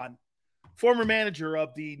Cobb on, former manager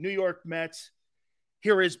of the New York Mets.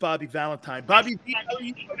 Here is Bobby Valentine. Bobby V, how are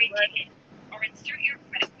you?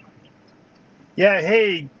 Yeah,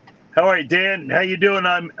 hey, how are you, Dan? How you doing?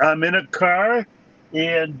 I'm in a car,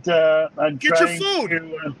 and I'm Get trying your food.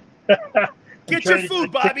 to Get your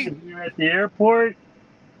food, Bobby. Here at the airport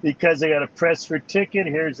because I got to press for ticket.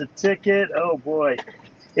 Here's a ticket. Oh boy,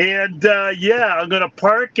 and yeah, I'm going to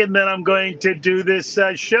park, and then I'm going to do this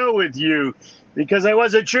show with you because I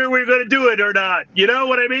wasn't sure we were going to do it or not. You know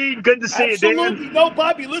what I mean? Good to see you, Absolutely. Dan. No,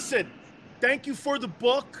 Bobby, listen. Thank you for the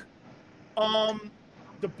book.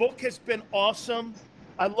 The book has been awesome.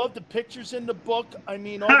 I love the pictures in the book. I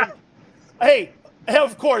mean, hey,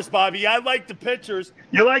 of course, Bobby, I like the pictures.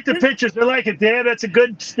 You like the pictures? I like it, Dan. That's a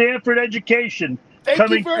good Stanford education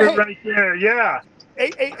coming through right there. Yeah.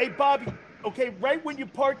 Hey, Bobby. Okay, right when you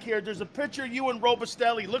park here, there's a picture of you and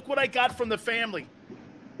Robustelli. Look what I got from the family.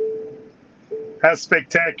 How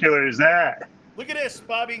spectacular is that? Look at this,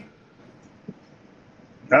 Bobby.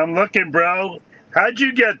 I'm looking, bro. How'd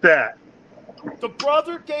you get that? The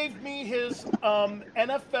brother gave me his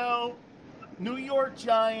NFL New York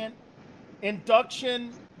Giant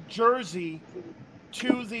induction jersey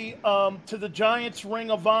to the Giants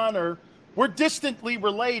Ring of Honor. We're distantly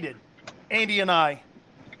related, Andy and I.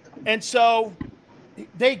 And so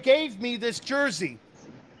they gave me this jersey.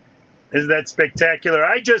 Isn't that spectacular?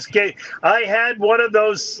 I had one of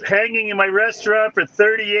those hanging in my restaurant for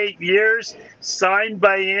 38 years, signed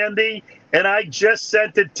by Andy, and I just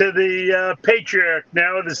sent it to the patriarch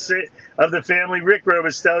now of the family. Rick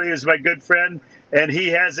Robustelli is my good friend, and he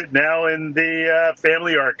has it now in the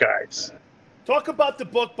family archives. Talk about the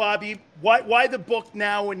book, Bobby. Why the book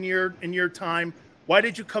now in your time? Why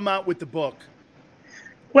did you come out with the book?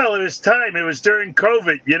 Well, it was time. It was during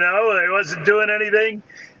COVID, I wasn't doing anything.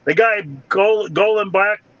 The guy,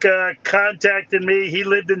 Golenbach, contacted me. He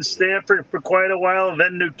lived in Stanford for quite a while,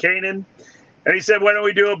 then New Canaan. And he said, why don't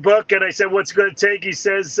we do a book? And I said, what's it going to take? He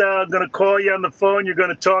says, I'm going to call you on the phone. You're going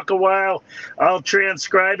to talk a while. I'll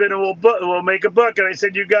transcribe it, and we'll make a book. And I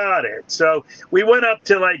said, you got it. So we went up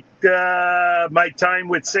to, my time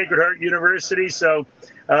with Sacred Heart University. So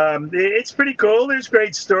it's pretty cool. There's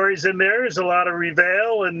great stories in there. There's a lot of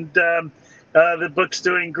reveal, and the book's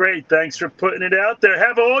doing great. Thanks for putting it out there.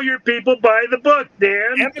 Have all your people buy the book,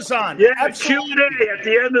 Dan. Amazon. Yeah, Absolutely. Q&A at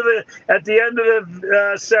the end of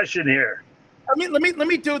the session here. I mean, let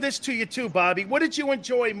me do this to you too, Bobby. What did you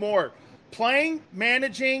enjoy more? Playing,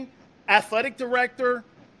 managing, athletic director,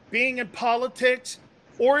 being in politics,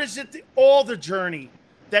 or is it all the journey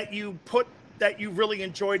that you really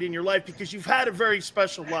enjoyed in your life, because you've had a very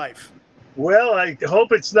special life? Well, I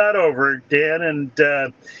hope it's not over, Dan.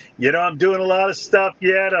 And, I'm doing a lot of stuff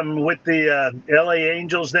yet. I'm with the LA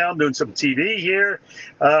Angels now. I'm doing some TV here.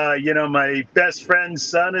 My best friend's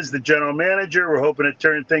son is the general manager. We're hoping to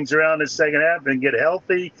turn things around in the second half and get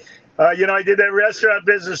healthy. I did that restaurant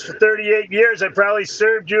business for 38 years. I probably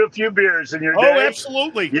served you a few beers in your day. Oh,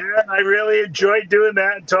 absolutely. Yeah, I really enjoyed doing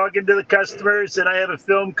that and talking to the customers. And I have a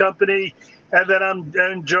film company and then I'm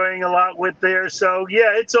enjoying a lot with there. So,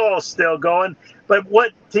 yeah, it's all still going. But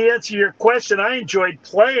to answer your question, I enjoyed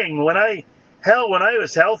playing. When I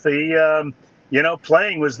was healthy,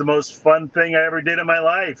 playing was the most fun thing I ever did in my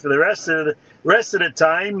life. The rest of the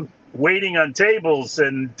time, waiting on tables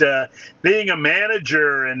and being a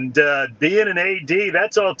manager and being an AD,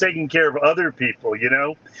 that's all taking care of other people,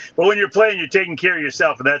 But when you're playing, you're taking care of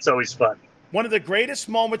yourself, and that's always fun. One of the greatest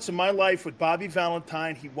moments in my life with Bobby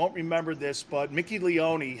Valentine, he won't remember this, but Mickey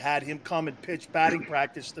Leone had him come and pitch batting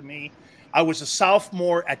practice to me. I was a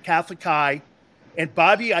sophomore at Catholic High, and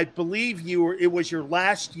Bobby, I believe it was your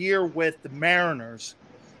last year with the Mariners,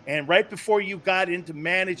 and right before you got into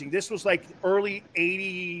managing, this was like early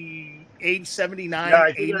 79. Yeah,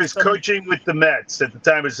 I think I was coaching with the Mets at the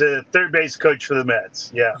time. I was a third base coach for the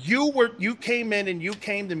Mets. Yeah. You came in and you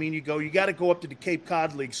came to me and you got to go up to the Cape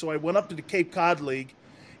Cod League. So I went up to the Cape Cod League,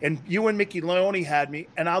 and you and Mickey Leone had me.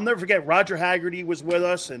 And I'll never forget, Roger Haggerty was with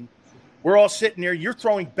us, and we're all sitting there. You're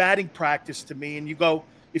throwing batting practice to me, and you go,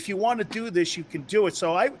 if you want to do this, you can do it.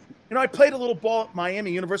 So I played a little ball at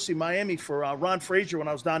Miami, University of Miami, for Ron Frazier when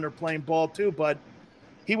I was down there playing ball too. But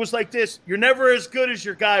he was like this: you're never as good as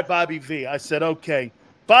your guy, Bobby V. I said, okay.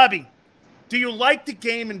 Bobby, do you like the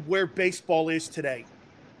game and where baseball is today?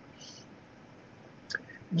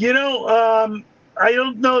 I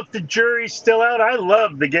don't know if the jury's still out. I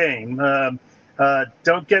love the game.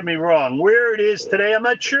 Don't get me wrong. Where it is today, I'm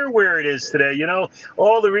not sure where it is today.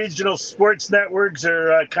 All the regional sports networks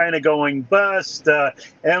are kind of going bust.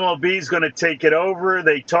 MLB is going to take it over.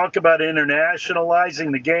 They talk about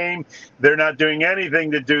internationalizing the game. They're not doing anything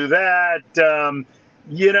to do that.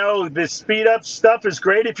 The speed up stuff is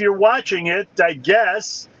great if you're watching it, I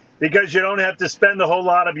guess, because you don't have to spend a whole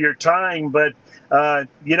lot of your time. But,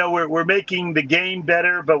 we're making the game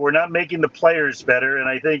better, but we're not making the players better. And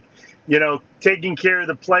I think, taking care of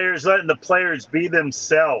the players, letting the players be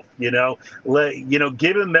themselves, giving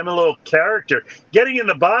them a little character. Getting in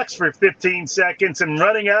the box for 15 seconds and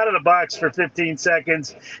running out of the box for 15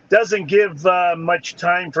 seconds doesn't give much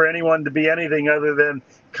time for anyone to be anything other than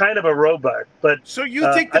kind of a robot. But so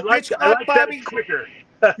you think the pitch clock, Bobby? Quicker.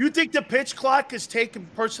 You think the pitch clock is taking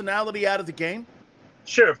personality out of the game?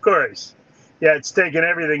 Sure, of course. Yeah, it's taken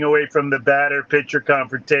everything away from the batter-pitcher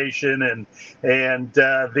confrontation and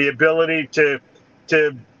the ability to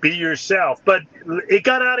be yourself. But it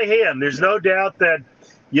got out of hand. There's no doubt that,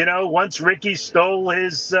 once Ricky stole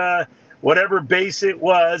his whatever base it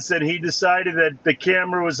was, and he decided that the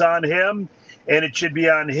camera was on him and it should be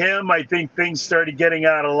on him, I think things started getting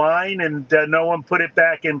out of line, and no one put it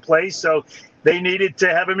back in place. So they needed to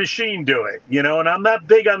have a machine do it, and I'm not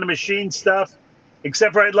big on the machine stuff.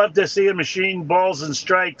 Except for I'd love to see a machine balls and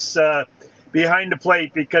strikes behind the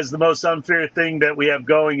plate, because the most unfair thing that we have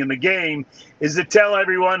going in the game is to tell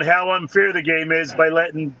everyone how unfair the game is by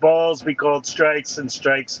letting balls be called strikes and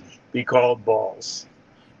strikes be called balls.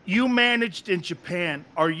 You managed in Japan.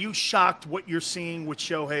 Are you shocked what you're seeing with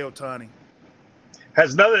Shohei Ohtani?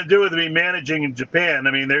 Has nothing to do with me managing in Japan.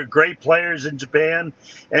 I mean, they're great players in Japan,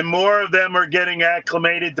 and more of them are getting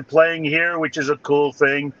acclimated to playing here, which is a cool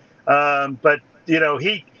thing. But, you know,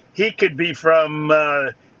 he could be from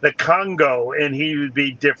the Congo, and he would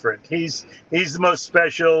be different. He's the most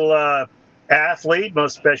special athlete,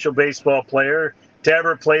 most special baseball player to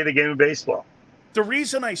ever play the game of baseball. The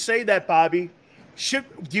reason I say that, Bobby,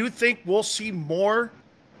 do you think we'll see more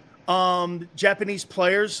Japanese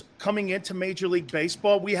players coming into Major League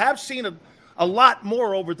Baseball? We have seen a lot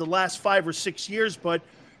more over the last 5 or 6 years, but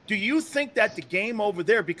do you think that the game over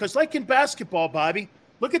there, because like in basketball, Bobby,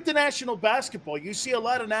 look at the national basketball. You see a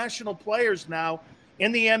lot of national players now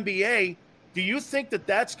in the NBA. Do you think that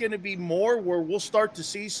that's going to be more where we'll start to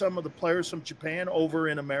see some of the players from Japan over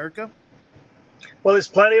in America? Well, there's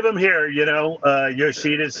plenty of them here, you know.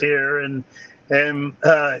 Yoshida's here, and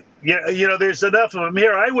yeah, you know, there's enough of them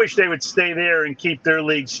here. I wish they would stay there and keep their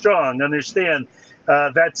league strong. Understand,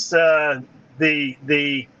 that's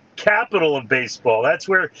the capital of baseball. That's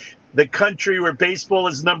where the country where baseball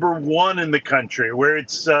is number one in the country, where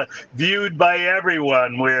it's viewed by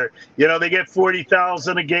everyone, where, you know, they get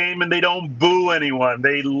 40,000 a game and they don't boo anyone.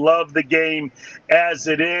 They love the game as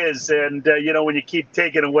it is. And, you know, when you keep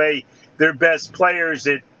taking away their best players,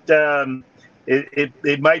 it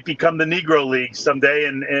might become the Negro League someday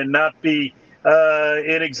and not be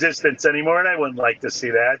in existence anymore. And I wouldn't like to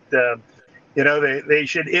see that. You know, they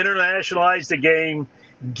should internationalize the game,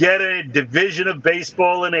 get a division of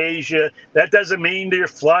baseball in Asia. That doesn't mean they're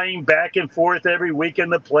flying back and forth every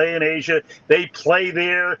weekend to play in Asia. They play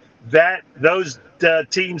there. Those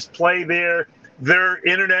teams play there. They're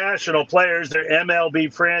international players. They're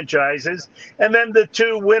MLB franchises. And then the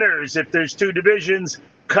two winners, if there's two divisions,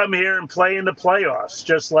 come here and play in the playoffs,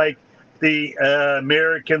 just like the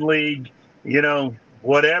American League, you know,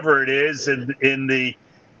 whatever it is in the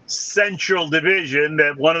Central Division,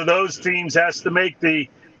 that one of those teams has to make the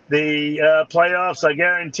playoffs. I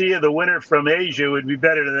guarantee you the winner from Asia would be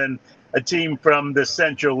better than a team from the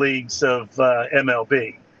Central Leagues of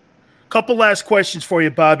MLB. Couple last questions for you,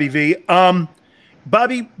 Bobby V.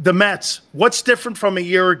 Bobby, the Mets, what's different from a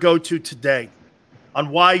year ago to today on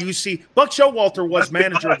why you see Buck Showalter was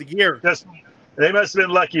manager of the year? They must have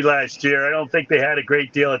been lucky last year. I don't think they had a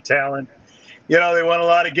great deal of talent. You know, they won a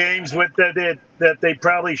lot of games with that they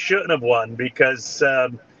probably shouldn't have won because,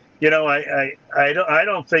 you know, I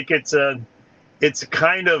don't think it's a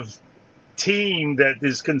kind of team that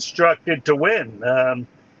is constructed to win.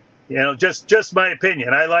 You know, just my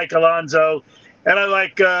opinion. I like Alonso, and I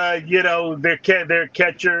like you know, their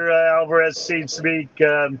catcher Alvarez seems to be.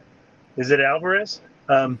 Is it Alvarez?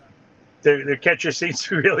 Their catcher seems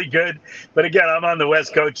to be really good. But again, I'm on the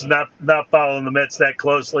West Coast, not following the Mets that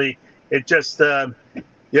closely. It just, you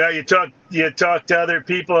know, you talk to other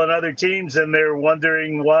people and other teams, and they're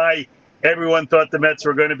wondering why everyone thought the Mets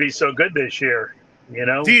were going to be so good this year. You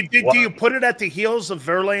know, do you put it at the heels of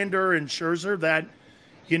Verlander and Scherzer that,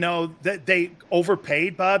 you know, that they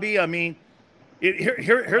overpaid, Bobby? I mean,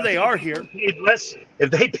 here they are here.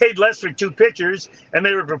 If they paid less for two pitchers and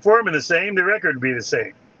they were performing the same, the record would be the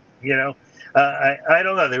same. You know, I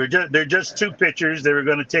don't know. They're just two pitchers. They were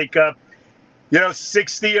going to take up, you know,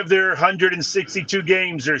 60 of their 162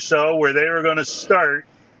 games or so where they were going to start.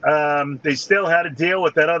 They still had to deal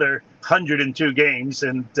with that other 102 games.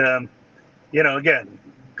 And, you know, again,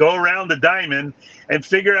 go around the diamond and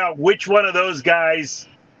figure out which one of those guys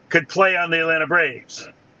could play on the Atlanta Braves.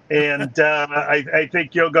 And I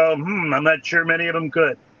think you'll go, I'm not sure many of them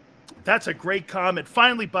could. That's a great comment.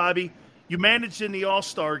 Finally, Bobby, you managed in the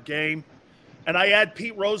All-Star game, and I had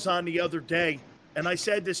Pete Rose on the other day, and I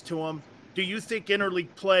said this to him. Do you think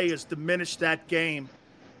interleague play has diminished that game?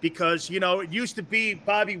 Because, you know, it used to be,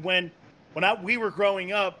 Bobby, when we were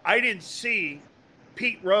growing up, I didn't see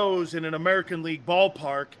Pete Rose in an American League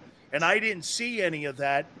ballpark, and I didn't see any of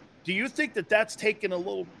that. Do you think that that's taken a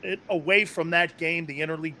little bit away from that game, the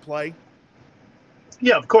interleague play?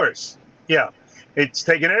 Yeah, of course. Yeah. It's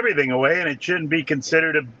taken everything away, and it shouldn't be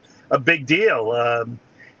considered a big deal.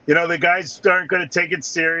 You know, the guys aren't going to take it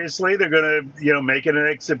seriously. They're going to, you know, make it an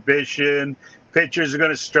exhibition. Pitchers are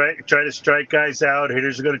going to try to strike guys out.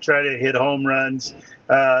 Hitters are going to try to hit home runs.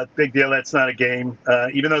 Big deal. That's not a game,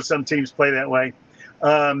 even though some teams play that way.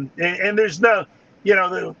 And there's no, you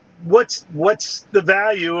know, what's the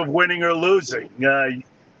value of winning or losing?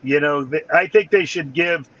 You know, I think they should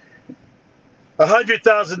give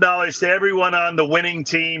 $100,000 to everyone on the winning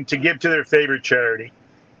team to give to their favorite charity,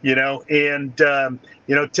 and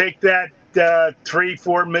take that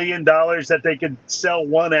 $3-4 million that they could sell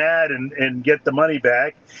one ad and get the money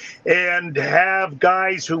back, and have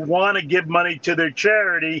guys who want to give money to their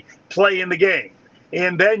charity play in the game.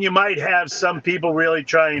 And then you might have some people really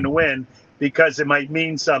trying to win because it might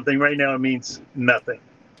mean something. Right now it means nothing.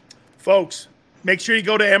 Folks, make sure you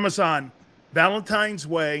go to Amazon. Valentine's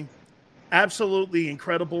Way. Absolutely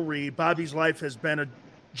incredible read. Bobby's life has been a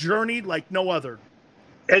journey like no other.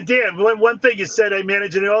 And Dan, one thing you said, I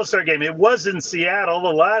managed an All-Star game. It was in Seattle. The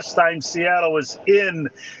last time Seattle was in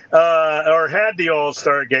or had the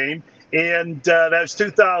All-Star game, and that was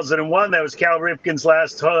 2001. That was Cal Ripken's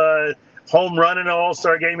last home run in an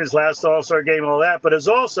All-Star game, his last All-Star game, all that. But it's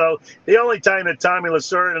also the only time that Tommy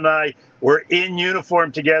Lasorda and I were in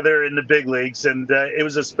uniform together in the big leagues. And it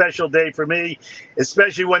was a special day for me,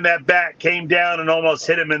 especially when that bat came down and almost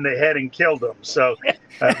hit him in the head and killed him. So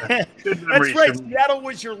good memories. That's right. Seattle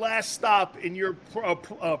was your last stop in your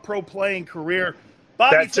pro playing career.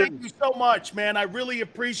 Bobby, thank you so much, man. I really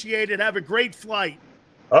appreciate it. Have a great flight.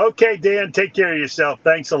 Okay, Dan, take care of yourself.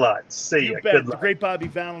 Thanks a lot. See you. Bet. The great Bobby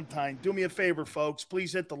Valentine. Do me a favor, folks.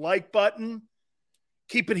 Please hit the like button.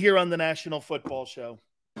 Keep it here on the National Football Show.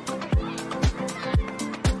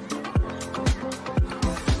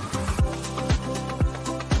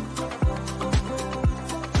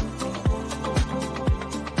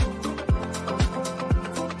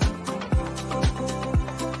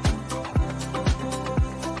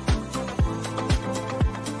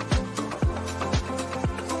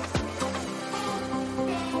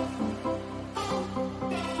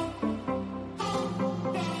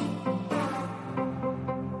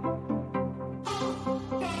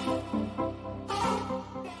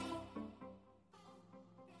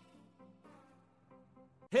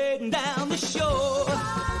 Heading down the shore,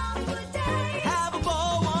 have a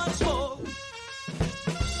ball once more.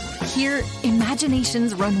 Here,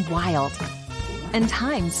 imaginations run wild and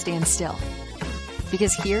time stands still.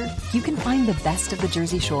 Because here, you can find the best of the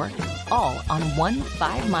Jersey Shore, all on one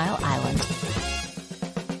 5-mile island.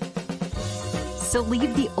 So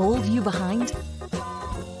leave the old you behind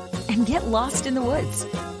and get lost in the woods.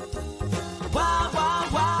 Wild,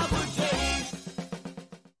 wild, wild wood days.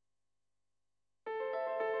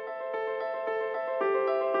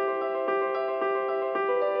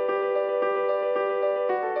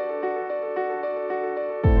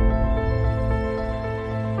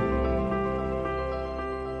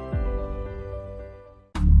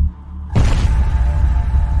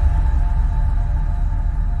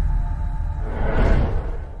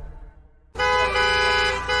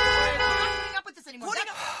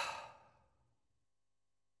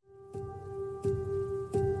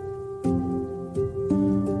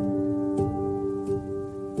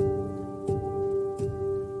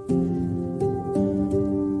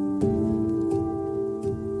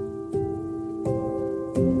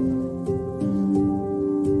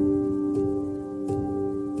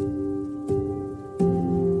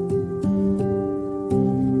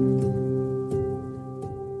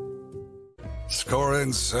 Score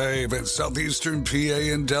and save at Southeastern PA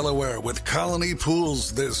and Delaware with Colony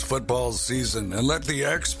Pools this football season, and let the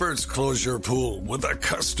experts close your pool with a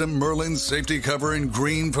custom Merlin safety cover in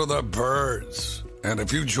green for the birds. And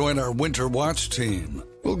if you join our Winter Watch team,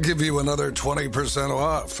 we'll give you another 20%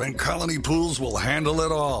 off, and Colony Pools will handle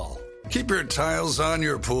it all. Keep your tiles on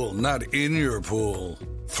your pool, not in your pool.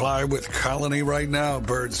 Fly with Colony right now,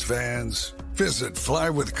 birds fans. Visit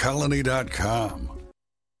flywithcolony.com.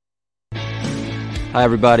 Hi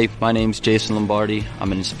everybody, my name's Jason Lombardi.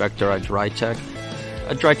 I'm an inspector at DryTech.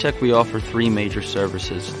 At DryTech we offer three major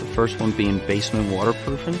services, the first one being basement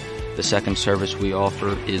waterproofing. The second service we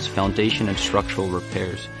offer is foundation and structural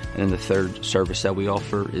repairs. And then the third service that we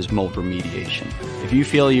offer is mold remediation. If you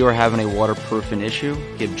feel you are having a waterproofing issue,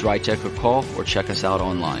 give DryTech a call or check us out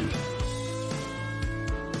online.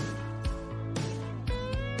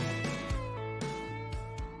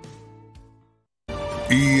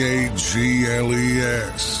 EAGLES,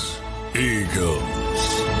 Eagles.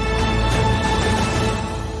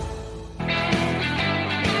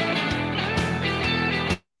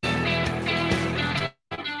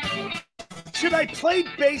 Should I play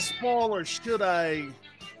baseball or should I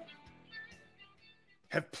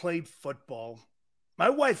have played football? My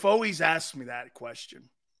wife always asks me that question.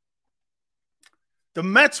 The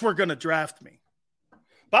Mets were going to draft me.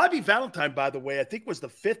 Bobby Valentine, by the way, I think was the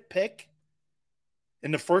 5th pick in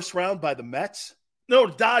the first round by the Mets. No,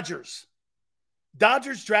 Dodgers.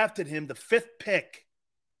 Dodgers drafted him the 5th pick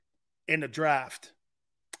in the draft.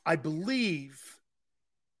 I believe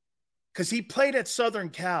because he played at Southern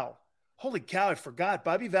Cal. Holy cow, I forgot.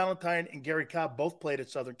 Bobby Valentine and Gary Cobb both played at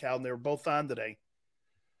Southern Cal, and they were both on today.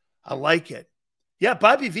 I like it. Yeah,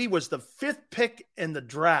 Bobby V was the 5th pick in the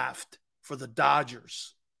draft for the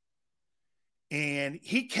Dodgers. And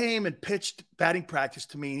he came and pitched batting practice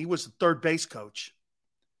to me. He was the third base coach.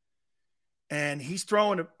 And he's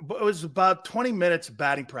throwing, it was about 20 minutes of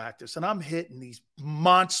batting practice. And I'm hitting these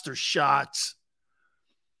monster shots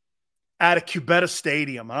at a Cubetta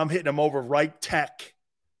Stadium. I'm hitting them over right tech.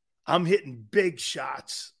 I'm hitting big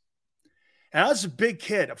shots. And I was a big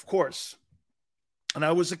kid, of course. And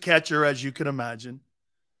I was a catcher, as you can imagine.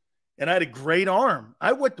 And I had a great arm.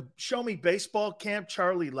 I went to Show Me Baseball camp,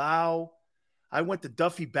 Charlie Lau. I went to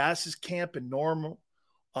Duffy Bass's camp in Normal,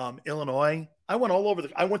 Illinois. I went all over.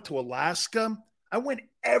 I went to Alaska. I went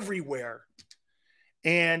everywhere.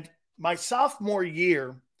 And my sophomore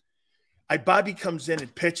year, Bobby comes in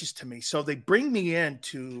and pitches to me. So they bring me in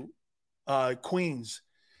to Queens.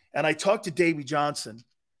 And I talked to Davey Johnson.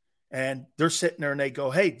 And they're sitting there and they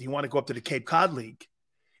go, hey, do you want to go up to the Cape Cod League?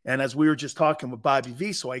 And as we were just talking with Bobby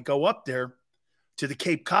V, so I go up there to the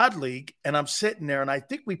Cape Cod League and I'm sitting there and I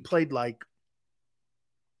think we played like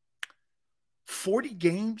 40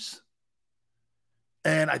 games.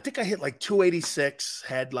 And I think I hit like 286,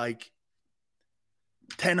 had like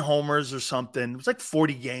 10 homers or something. It was like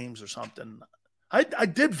 40 games or something. I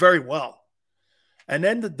did very well. And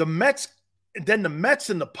then the Mets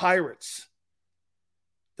and the Pirates.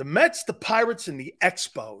 The Mets, the Pirates, and the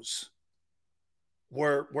Expos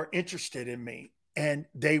were interested in me, and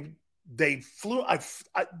they flew.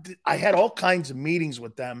 I had all kinds of meetings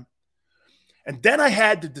with them, and then I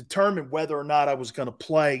had to determine whether or not I was going to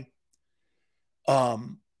play. I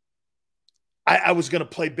was going to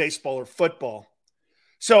play baseball or football.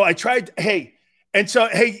 So I tried.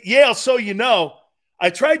 Yale. So you know, I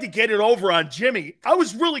tried to get it over on Jimmy. I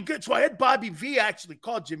was really good, so I had Bobby V actually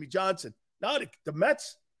call Jimmy Johnson. Now the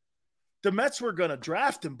Mets. The Mets were going to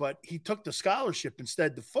draft him, but he took the scholarship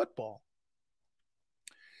instead to football.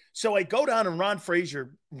 So I go down and Ron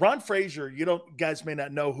Frazier, you guys may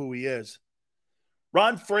not know who he is.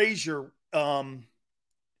 Ron Frazier was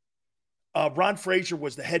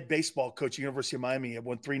the head baseball coach at the University of Miami. He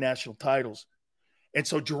won 3 national titles. And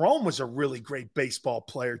so Jerome was a really great baseball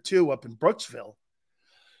player too up in Brooksville.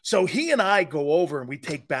 So he and I go over and we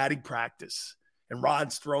take batting practice. And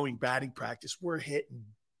Ron's throwing batting practice. We're hitting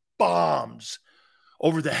bombs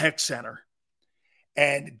over the Heck Center.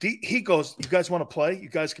 And he goes, you guys want to play? You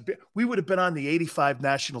guys could be. We would have been on the 85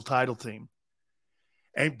 national title team.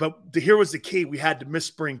 But here was the key. We had to miss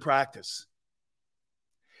spring practice.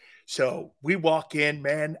 So we walk in,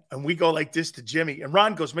 man, and we go like this to Jimmy. And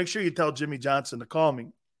Ron goes, make sure you tell Jimmy Johnson to call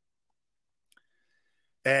me.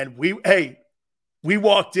 And we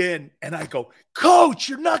walked in, and I go, Coach,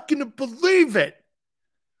 you're not going to believe it.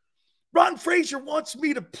 Ron Frazier wants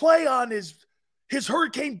me to play on his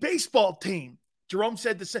Hurricane baseball team. Jerome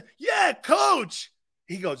said the same. Yeah, Coach.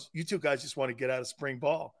 He goes, you two guys just want to get out of spring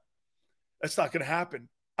ball. That's not going to happen.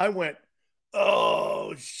 I went,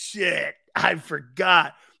 oh, shit. I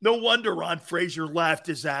forgot. No wonder Ron Frazier laughed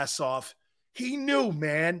his ass off. He knew,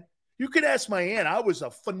 man. You could ask my aunt. I was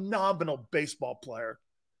a phenomenal baseball player.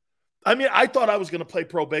 I mean, I thought I was going to play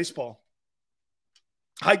pro baseball.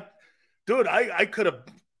 I could have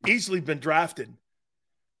easily been drafted.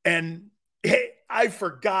 And I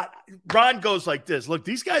forgot. Ron goes like this. Look,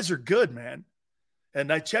 these guys are good, man.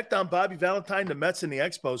 And I checked on Bobby Valentine, the Mets, and the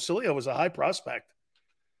Expos. Sileo was a high prospect.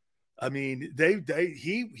 I mean,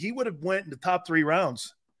 he would have went in the top 3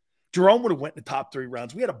 rounds. Jerome would have went in the top 3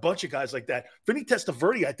 rounds. We had a bunch of guys like that. Vinny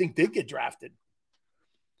Testaverde, I think, did get drafted.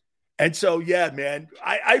 And so, yeah, man,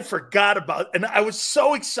 I forgot about, and I was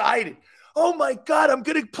so excited. Oh my God, I'm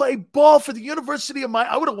going to play ball for the University of Miami.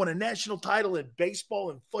 I would have won a national title in baseball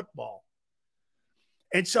and football.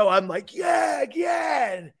 And so I'm like, yeah.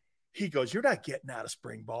 And he goes, you're not getting out of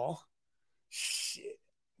spring ball. Shit,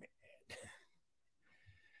 man.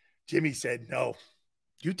 Jimmy said, no,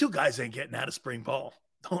 you two guys ain't getting out of spring ball.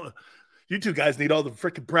 You two guys need all the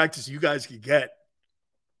freaking practice you guys can get.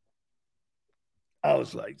 I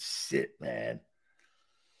was like, shit, man.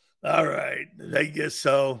 All right. I guess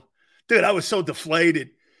so. Dude, I was so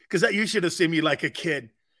deflated because you should have seen me like a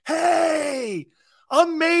kid. Hey, I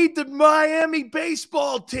made the Miami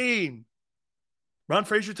baseball team. Ron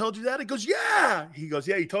Frazier told you that? He goes, yeah. He goes,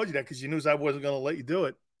 yeah, he told you that because you knew I wasn't going to let you do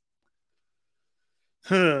it.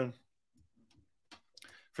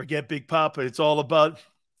 Forget Big Papa. It's all about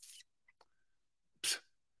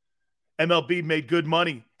MLB made good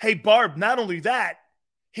money. Hey, Barb, not only that,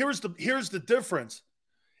 here's the difference.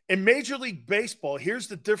 In Major League Baseball, here's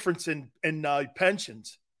the difference in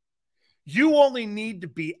pensions. You only need to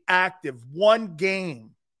be active one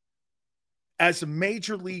game as a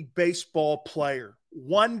Major League Baseball player,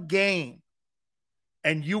 one game,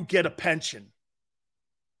 and you get a pension.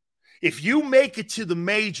 If you make it to the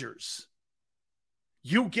majors,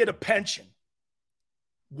 you get a pension.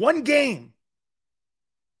 One game.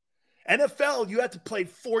 NFL, you have to play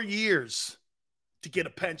 4 years to get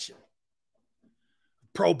a pension.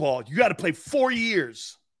 Pro ball, you got to play 4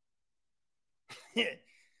 years.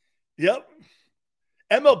 Yep.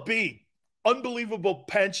 MLB, unbelievable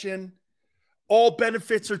pension. All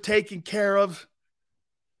benefits are taken care of.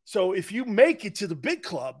 So if you make it to the big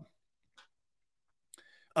club,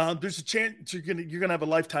 there's a chance you're gonna have a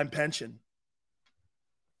lifetime pension.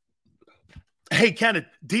 Hey, Kenneth,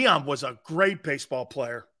 Dion was a great baseball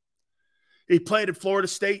player. He played at Florida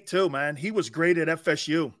State too, man. He was great at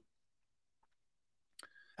FSU.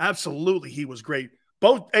 Absolutely, he was great.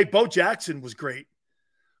 Bo Jackson was great.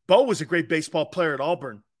 Bo was a great baseball player at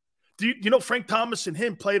Auburn. Do you know Frank Thomas and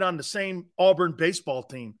him played on the same Auburn baseball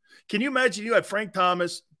team? Can you imagine you had Frank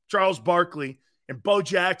Thomas, Charles Barkley, and Bo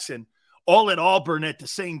Jackson all at Auburn at the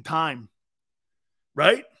same time?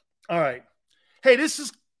 Right? All right. Hey,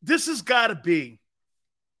 this has got to be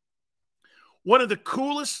one of the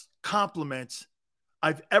coolest compliments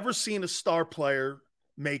I've ever seen a star player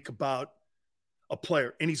make about a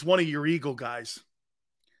player, and he's one of your Eagle guys.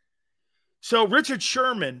 So Richard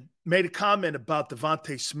Sherman made a comment about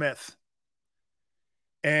Devontae Smith,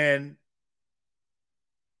 and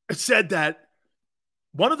it said that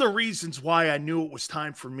one of the reasons why I knew it was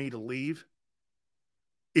time for me to leave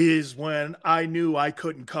is when I knew I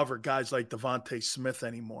couldn't cover guys like Devontae Smith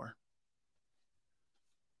anymore.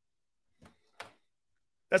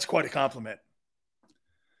 That's quite a compliment.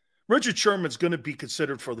 Richard Sherman's going to be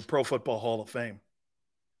considered for the Pro Football Hall of Fame.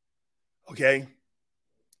 Okay?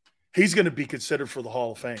 He's going to be considered for the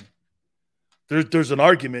Hall of Fame. There's an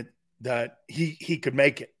argument that he could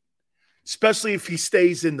make it, especially if he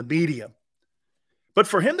stays in the media. But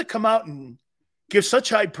for him to come out and give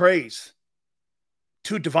such high praise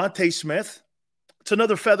to Devontae Smith, it's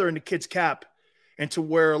another feather in the kid's cap, and to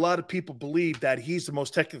where a lot of people believe that he's the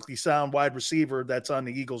most technically sound wide receiver that's on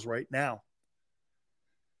the Eagles right now.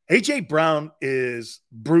 A.J. Brown is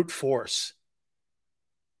brute force.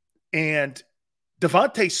 And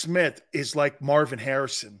Devontae Smith is like Marvin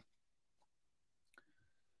Harrison.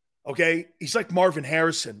 Okay? He's like Marvin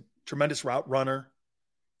Harrison. Tremendous route runner.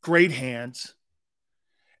 Great hands.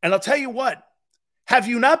 And I'll tell you what. Have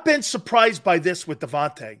you not been surprised by this with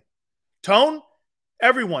Devontae? Tone,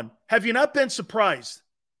 everyone, have you not been surprised?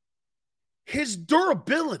 His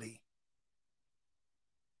durability.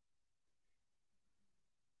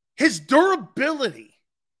 His durability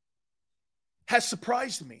has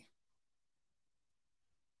surprised me.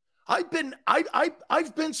 I've been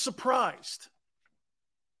surprised.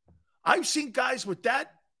 I've seen guys with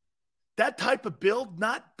that type of build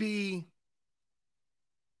not be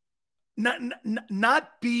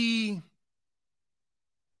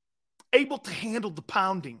able to handle the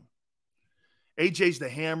pounding. AJ's the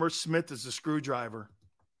hammer, Smith is the screwdriver.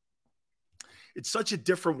 It's such a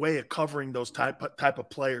different way of covering those type of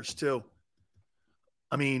players too.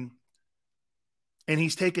 I mean, and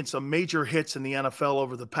he's taken some major hits in the NFL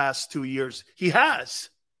over the past 2 years. He has.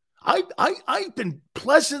 I've been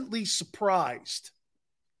pleasantly surprised.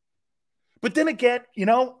 But then again, you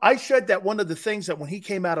know, I said that one of the things that when he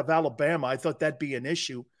came out of Alabama, I thought that'd be an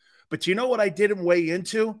issue. But you know what I didn't weigh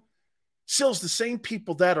into? Sills, the same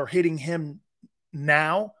people that are hitting him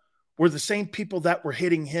now were the same people that were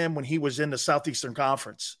hitting him when he was in the Southeastern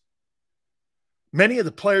Conference. Many of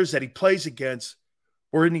the players that he plays against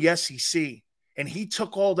were in the SEC, and he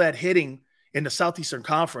took all that hitting in the Southeastern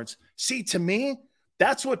Conference. See, to me,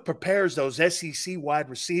 that's what prepares those SEC wide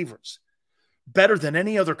receivers better than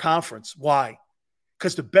any other conference. Why?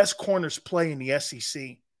 Because the best corners play in the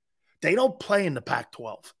SEC. They don't play in the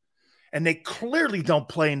Pac-12. And they clearly don't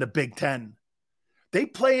play in the Big Ten. They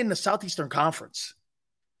play in the Southeastern Conference.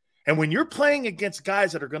 And when you're playing against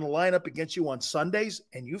guys that are going to line up against you on Sundays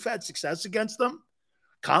and you've had success against them,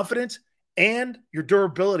 confidence and your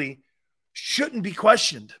durability shouldn't be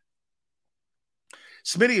questioned.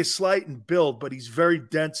 Smitty is slight in build, but he's very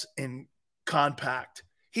dense and compact.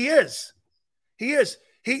 He is. He is.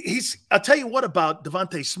 He's. I'll tell you what about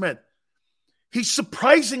Devontae Smith. He's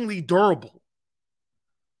surprisingly durable.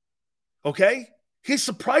 Okay? He's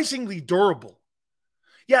surprisingly durable.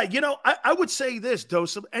 Yeah, you know, I would say this,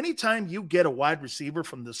 Dosum. Anytime you get a wide receiver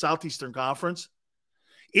from the Southeastern Conference,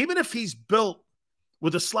 even if he's built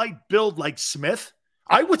with a slight build like Smith,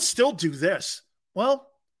 I would still do this. Well,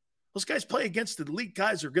 Those guys play against the elite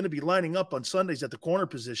guys who are going to be lining up on Sundays at the corner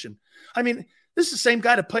position. I mean, this is the same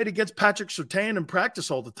guy that played against Patrick Surtain in practice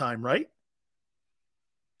all the time, right?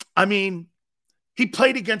 I mean, he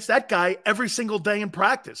played against that guy every single day in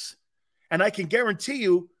practice. And I can guarantee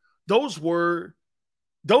you those were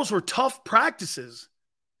tough practices.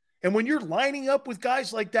 And when you're lining up with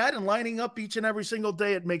guys like that and lining up each and every single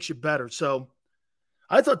day, it makes you better. So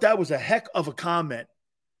I thought that was a heck of a comment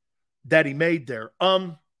that he made there.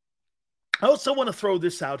 I also want to throw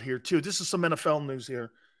this out here, too. This is some NFL news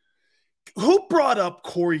here. Who brought up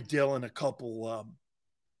Corey Dillon a couple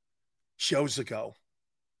shows ago?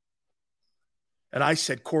 And I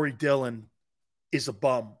said Corey Dillon is a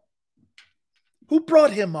bum. Who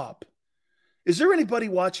brought him up? Is there anybody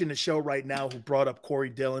watching the show right now who brought up Corey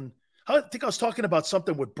Dillon? I think I was talking about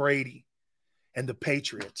something with Brady and the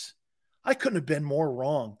Patriots. I couldn't have been more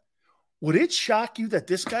wrong. Would it shock you that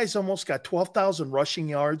this guy's almost got 12,000 rushing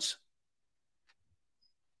yards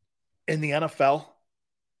in the NFL?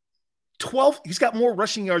 He's got more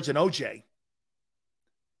rushing yards than OJ.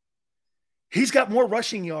 He's got more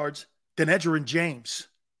rushing yards than Edgerrin James.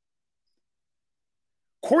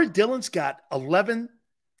 Corey Dillon's got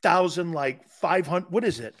 11,500. What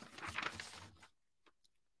is it?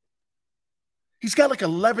 He's got like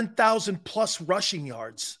 11,000 plus rushing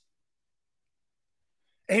yards.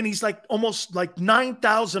 And he's like almost like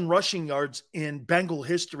 9,000 rushing yards in Bengal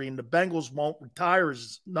history. And the Bengals won't retire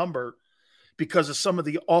his number because of some of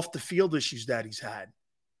the off the field issues that he's had.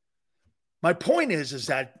 My point is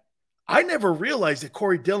that I never realized that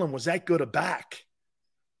Corey Dillon was that good a back.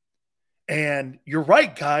 And you're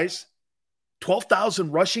right, guys.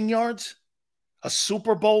 12,000 rushing yards, a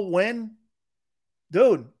Super Bowl win.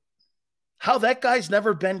 Dude, how that guy's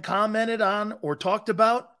never been commented on or talked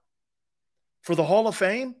about for the Hall of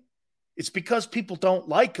Fame, it's because people don't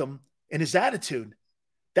like him and his attitude.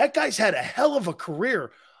 That guy's had a hell of a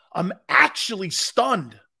career. I'm actually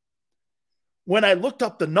stunned when I looked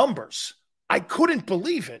up the numbers. I couldn't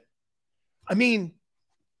believe it. I mean,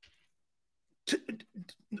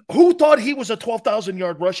 who thought he was a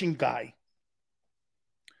 12,000-yard rushing guy?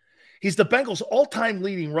 He's the Bengals' all-time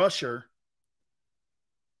leading rusher.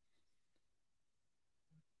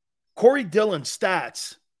 Corey Dillon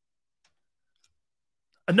stats.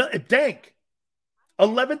 Dank.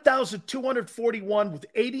 11,241 with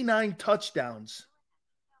 89 touchdowns.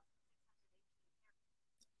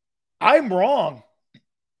 I'm wrong.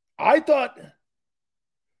 I thought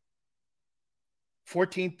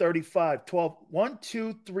 1435, 12, 1,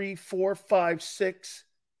 2, 3, 4, 5, 6.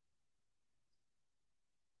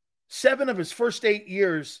 7 of his first 8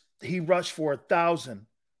 years, he rushed for 1,000.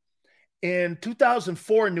 In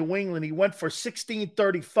 2004 in New England, he went for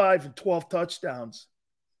 1,635 and 12 touchdowns.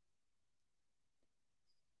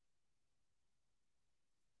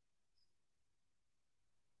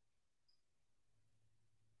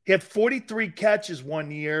 He had 43 catches one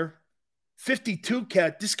year, 52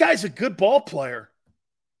 catches. This guy's a good ball player.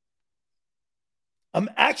 I'm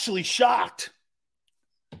actually shocked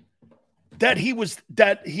that he was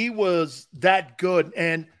that good,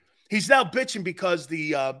 and he's now bitching because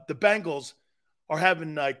the Bengals are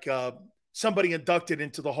having like somebody inducted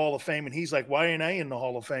into the Hall of Fame, and he's like, "Why ain't I in the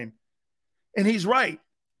Hall of Fame?" And he's right.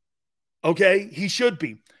 Okay, he should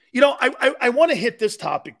be. You know, I want to hit this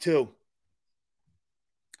topic too.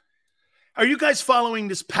 Are you guys following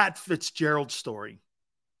this Pat Fitzgerald story?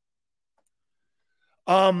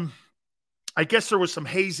 I guess there was some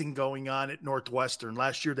hazing going on at Northwestern.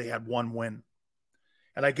 Last year they had one win.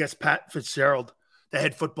 And I guess Pat Fitzgerald, the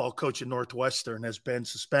head football coach at Northwestern, has been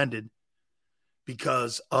suspended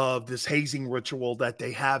because of this hazing ritual that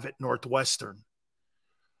they have at Northwestern.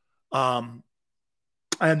 And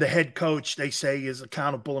the head coach, they say, is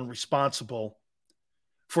accountable and responsible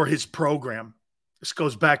for his program. This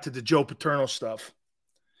goes back to the Joe Paterno stuff.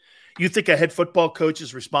 You think a head football coach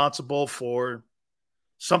is responsible for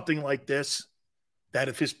something like this, that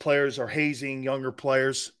if his players are hazing younger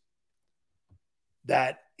players,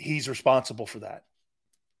 that he's responsible for that?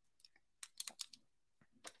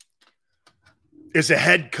 Is a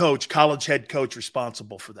head coach, college head coach,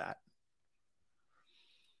 responsible for that?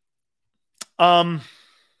 I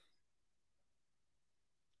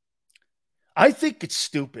think it's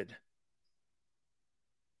stupid.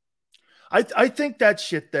 I think that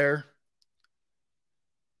shit there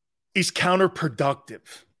is counterproductive.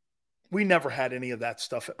 We never had any of that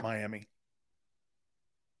stuff at Miami.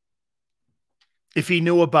 If he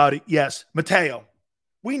knew about it, yes. Mateo,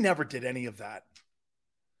 we never did any of that.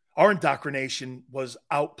 Our indoctrination was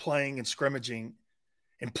out playing and scrimmaging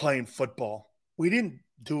and playing football. We didn't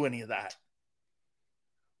do any of that.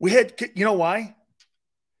 We had, you know why?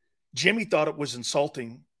 Jimmy thought it was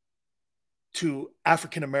insulting to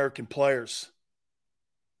African-American players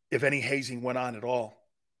if any hazing went on at all.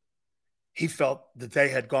 He felt that they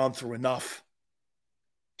had gone through enough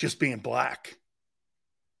just being black,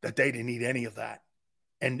 that they didn't need any of that.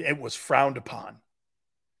 And it was frowned upon.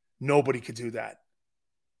 Nobody could do that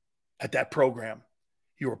at that program.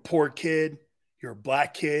 You're a poor kid. You're a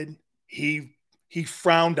black kid. He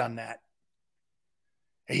frowned on that.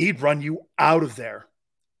 And he'd run you out of there.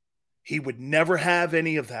 He would never have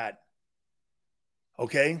any of that.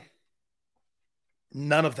 Okay?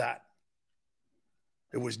 None of that.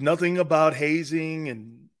 There was nothing about hazing,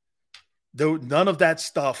 and none of that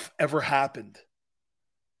stuff ever happened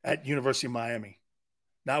at University of Miami.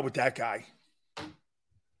 Not with that guy.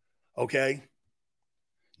 Okay?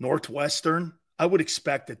 Northwestern, I would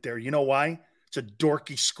expect it there. You know why? It's a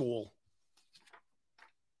dorky school.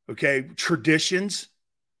 Okay? Traditions.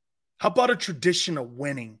 How about a tradition of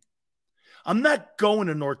winning? I'm not going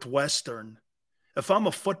to Northwestern if I'm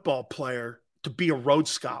a football player to be a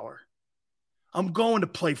Rhodes Scholar. I'm going to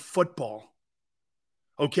play football.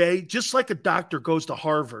 Okay? Just like a doctor goes to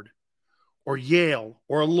Harvard or Yale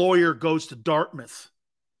or a lawyer goes to Dartmouth.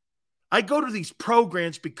 I go to these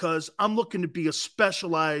programs because I'm looking to be a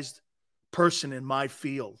specialized person in my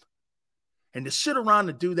field. And to sit around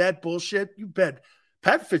and do that bullshit, you bet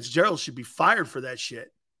Pat Fitzgerald should be fired for that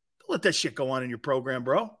shit. Don't let that shit go on in your program,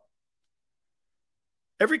 bro.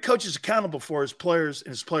 Every coach is accountable for his players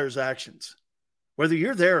and his players' actions, whether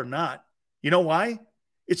you're there or not. You know why?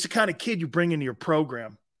 It's the kind of kid you bring into your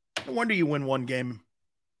program. No wonder you win one game.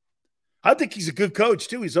 I think he's a good coach,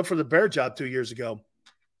 too. He's up for the Bear job 2 years ago.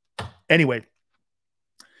 Anyway,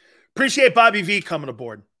 appreciate Bobby V coming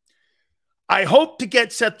aboard. I hope to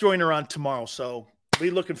get Seth Joyner on tomorrow, so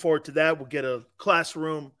be looking forward to that. We'll get a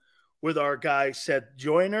classroom with our guy Seth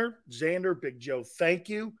Joyner. Xander, Big Joe, thank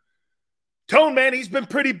you. Tone, man, he's been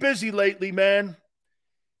pretty busy lately, man.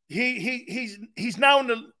 He's now in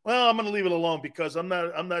the I'm going to leave it alone because I'm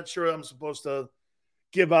not sure I'm supposed to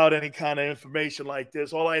give out any kind of information like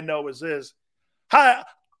this. All I know is this. Hi,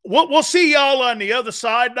 we'll see y'all on the other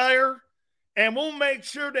side there, and we'll make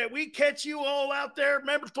sure that we catch you all out there.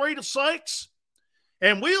 Remember 3 to 6,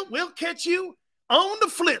 and we'll catch you on the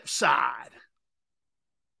flip side.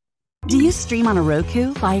 Do you stream on a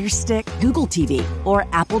Roku, Fire Stick, Google TV, or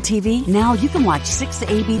Apple TV? Now you can watch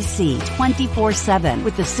 6ABC 24/7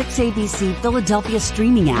 with the 6ABC Philadelphia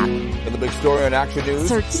streaming app. For the big story on Action News,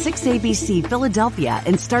 search 6ABC Philadelphia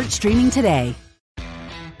and start streaming today.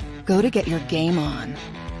 Go to get your game on.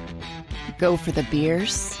 Go for the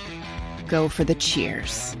beers. Go for the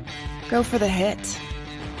cheers. Go for the hit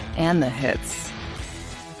and the hits.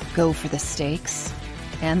 Go for the stakes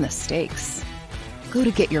and the stakes. Go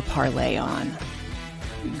to get your parlay on.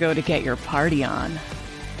 Go to get your party on.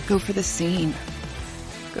 Go for the scene.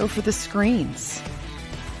 Go for the screens.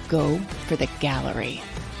 Go for the gallery.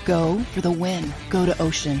 Go for the win. Go to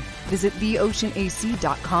Ocean. Visit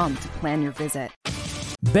theoceanac.com to plan your visit.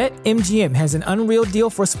 BetMGM has an unreal deal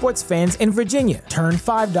for sports fans in Virginia. Turn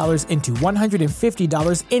 $5 into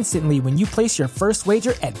 $150 instantly when you place your first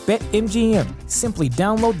wager at BetMGM. Simply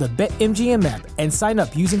download the BetMGM app and sign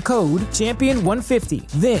up using code Champion150.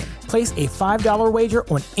 Then, place a $5 wager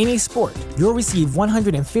on any sport. You'll receive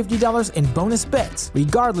 $150 in bonus bets,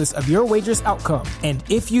 regardless of your wager's outcome. And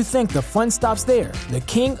if you think the fun stops there, the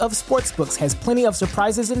king of sportsbooks has plenty of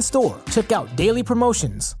surprises in store. Check out daily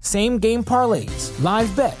promotions, same-game parlays, live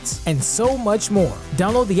bets, and so much more.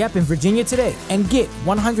 Download the app in Virginia today and get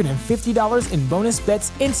 $150 in bonus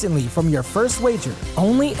bets instantly from your first wager.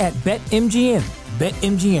 Only at BetMGM.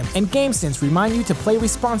 BetMGM and GameSense remind you to play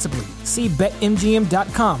responsibly. See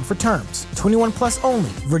BetMGM.com for terms. 21 plus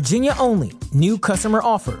only. Virginia only. New customer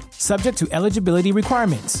offer. Subject to eligibility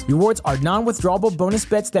requirements. Rewards are non-withdrawable bonus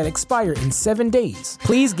bets that expire in 7 days.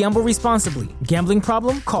 Please gamble responsibly. Gambling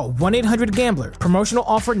problem? Call 1-800-GAMBLER. Promotional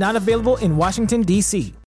offer not available in Washington, D.C.